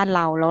ในบ้านเ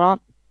ราแล้วก็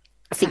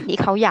สิ่งที่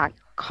เขาอยาก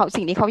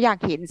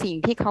เห็นสิ่ง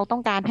ที่เขาต้อ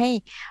งการให้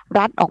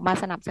รัฐออกมา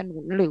สนับสนุ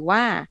นหรือว่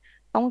า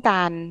ต้องก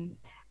าร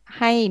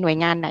ให้หน่วย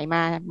งานไหน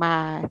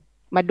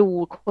มาดู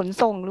ขน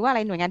ส่งหรือว่าอะไ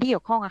รหน่วยงานที่เกี่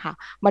ยวข้องอะค่ะ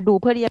มาดู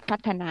เพื่อที่จะพั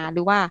ฒนาห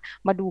รือว่า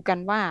มาดูกัน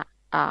ว่า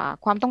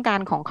ความต้องการ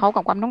ของเขา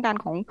กับความต้องการ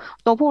ของ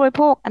ตัวผู้บริโ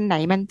ภคอันไหน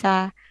มันจะ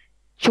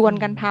ชวน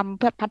กันทำเ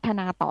พื่อพัฒ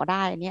นาต่อไ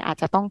ด้อันนี้อาจ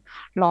จะต้อง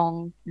ลอง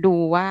ดู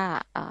ว่า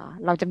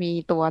เราจะมี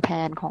ตัวแท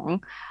นของ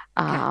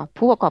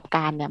ผู้ประกอบก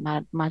ารเนี่ย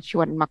มาช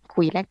วนมา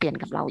คุยแลกเปลี่ยน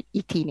กับเรา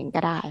อีกทีหนึ่งก็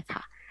ได้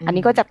ค่ะอัน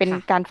นี้ก็จะเป็น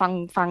การ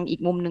ฟังอีก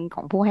มุมหนึ่งข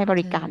องผู้ให้บ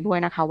ริการด้วย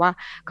นะคะว่า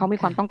เขามี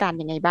ความต้องการ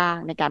ยังไงบ้าง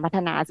ในการพัฒ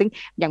นาซึ่ง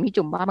อย่างพี่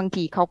จุ๋มว่าบาง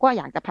ทีเขาก็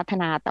อยากจะพัฒ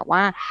นาแต่ว่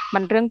ามั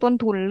นเรื่องต้น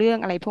ทุนเรื่อง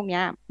อะไรพวก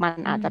นี้มัน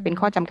อาจจะเป็น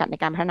ข้อจำกัดใน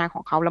การพัฒนาข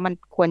องเขาแล้วมัน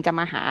ควรจะ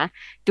มาหา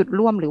จุด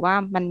ร่วมหรือว่า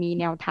มันมี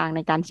แนวทางใน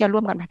การที่จะร่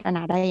วมกันพัฒน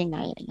าได้ยังไง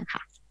อะไรอย่างเงี้ย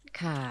ค่ะ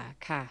ค่ะ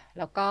ค่ะ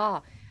แล้วก็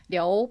เ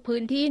ดี๋ยวพื้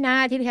นที่หน้า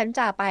ที่ฉัน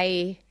จะไป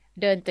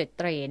เดินเ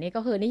ตร่นี่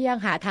ก็คือนี่ยัง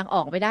หาทางอ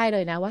อกไม่ได้เล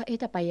ยนะว่า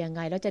จะไปยังไ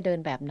งแล้วจะเดิน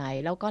แบบไหน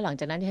แล้วก็หลัง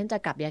จากนั้นฉันจะ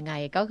กลับยังไง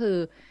ก็คือ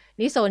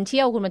นี่โซนเ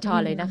ที่ยวคุณบัญชร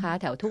เลยนะคะ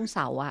แถวทุ่งเส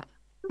าอ่ะ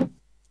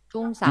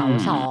ทุ่งเสา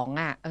2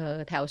อ่ะ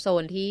แถวโซ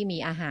นที่มี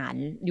อาหาร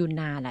ยูน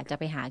นานอ่ะจะ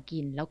ไปหากิ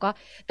นแล้วก็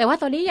แต่ว่า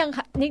ตอนนี้ยัง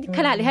นี่ข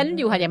นาดที่ฉัน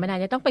อยู่หาดใหญ่มานาน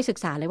ยังต้องไปศึก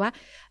ษาเลยว่า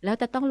แล้ว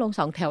จะต้องลง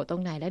2แถวตร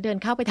งไหนแล้วเดิน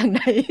เข้าไปทางไห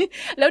น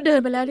แล้วเดิน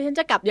ไปแล้วฉัน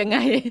จะกลับยังไง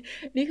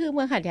นี่คือเ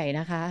มืองหาดใหญ่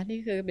นะคะนี่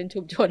คือเป็นชุ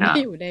มชน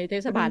ที่อยู่ในเท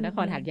ศบาลนค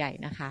รหาดใหญ่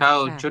นะคะเข้า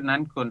ชุดนั้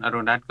นคุณอ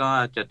รุณรัตน์ก็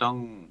จะต้อง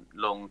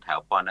ลงแถว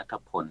ปณัฐ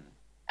พล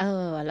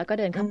แล้วก็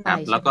เดินเข้าไป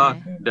แล้วก็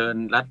เดิน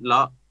ลัดเล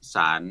าะศ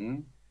าล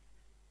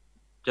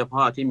เจ้าพ่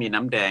อที่มี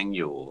น้ำแดง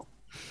อยู่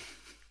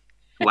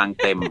วาง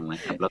เต็มน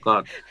ะครับแล้วก็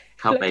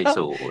เข้าไป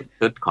สู่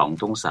ชุดของ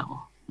ทุ่งเสา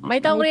ไม่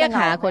ต้องเรียก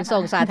หาขน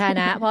ส่งสาธาร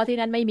ณะเพราะที่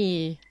นั่นไม่มี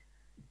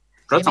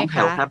รถ2แถ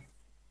วครับ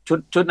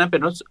ชุดนั้นเป็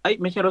นรถ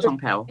ไม่ใช่รถ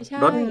2แถว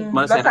รถม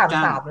อเตอร์ไซค์รับ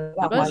จ้าง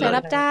รถเส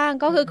รับจ้าง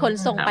ก็คือขน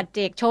ส่งปัจเจ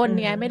กชน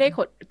ไงไม่ได้ข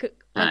นคือ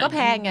มันก็แพ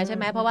งไงใช่ไ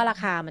หมเพราะว่ารา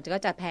คามันก็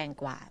จะแพง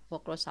กว่าพว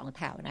กรถ2แ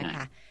ถวนะค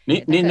ะ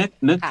นี่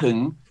นึก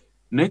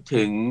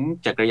ถึง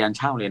จักรยานเ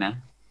ช่าเลยนะ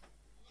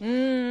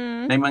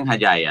ในเมืองหาด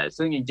ใหญ่อ่ะ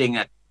ซึ่งจริง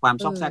ๆความ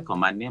ซอกแซกของ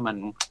มันเนี่ยมัน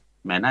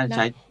แม้น่าใ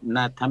ช้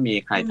ถ้ามี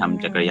ใครท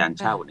ำจักรยาน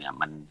เช่าเนี่ย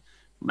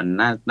มัน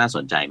น่าส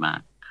นใจมาก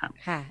ครับ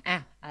ค่ะ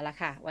เอาละ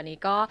ค่ะวันนี้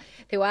ก็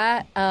ถือว่า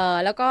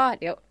แล้วก็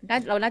เดี๋ยว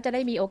เราน่าจะไ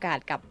ด้มีโอกาส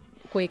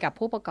คุยกับ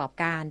ผู้ประกอบ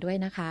การด้วย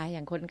นะคะอย่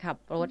างคนขับ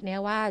รถเนี่ย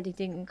ว่าจ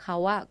ริงๆเขา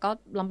ว่าก็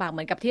ลำบากเห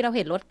มือนกับที่เราเ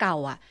ห็นรถเก่า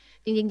อ่ะ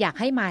จริงๆอยาก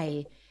ให้ใหม่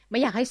ไม่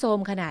อยากให้โทรม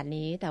ขนาด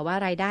นี้แต่ว่า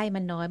รายได้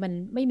มันน้อยมัน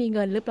ไม่มีเ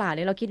งินหรือเปล่าเ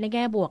นี่ยเราคิดในแ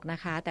ง่บวกนะ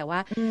คะแต่ว่า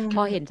พ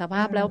อเห็นสภ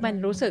าพแล้วมัน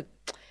รู้สึก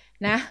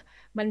นะ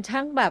มันช่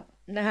างแบบ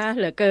นะคะเ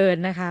หลือเกิน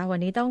นะคะวัน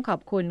นี้ต้องขอ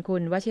บคุณคุ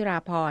ณวชิรา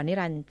พรนิ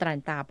รัน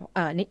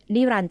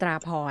ตรา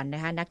พรน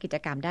ะคะนักกิจ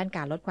กรรมด้านก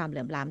ารลดความเห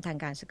ลื่อมล้ำทาง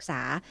การศึกษ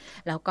า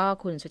แล้วก็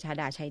คุณสุชา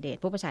ดาชัยเดช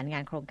ผู้ประสานงา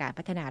นโครงการ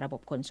พัฒนาระบ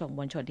บขนส่งม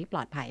วลชนที่ปล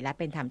อดภัยและ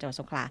เป็นธรรมจังหวัด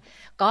สงขลา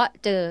ก็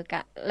เจอ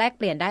แลกเ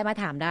ปลี่ยนได้มา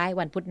ถามได้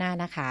วันพุธหน้า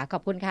นะคะขอ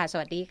บคุณค่ะส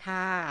วัสดีค่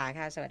ะ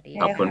ค่ะสวัสดี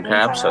ขอบคุณค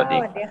รับสวัส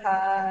ดีค่ะ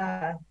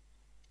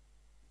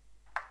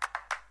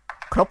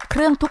ครบเค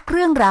รื่องทุกเ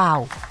รื่องราว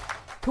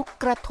ทุก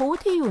กระทู้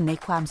ที่อยู่ใน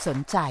ความสน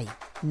ใจ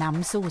น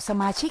ำสู่ส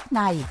มาชิกใ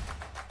น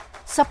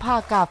สภา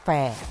กาแฟ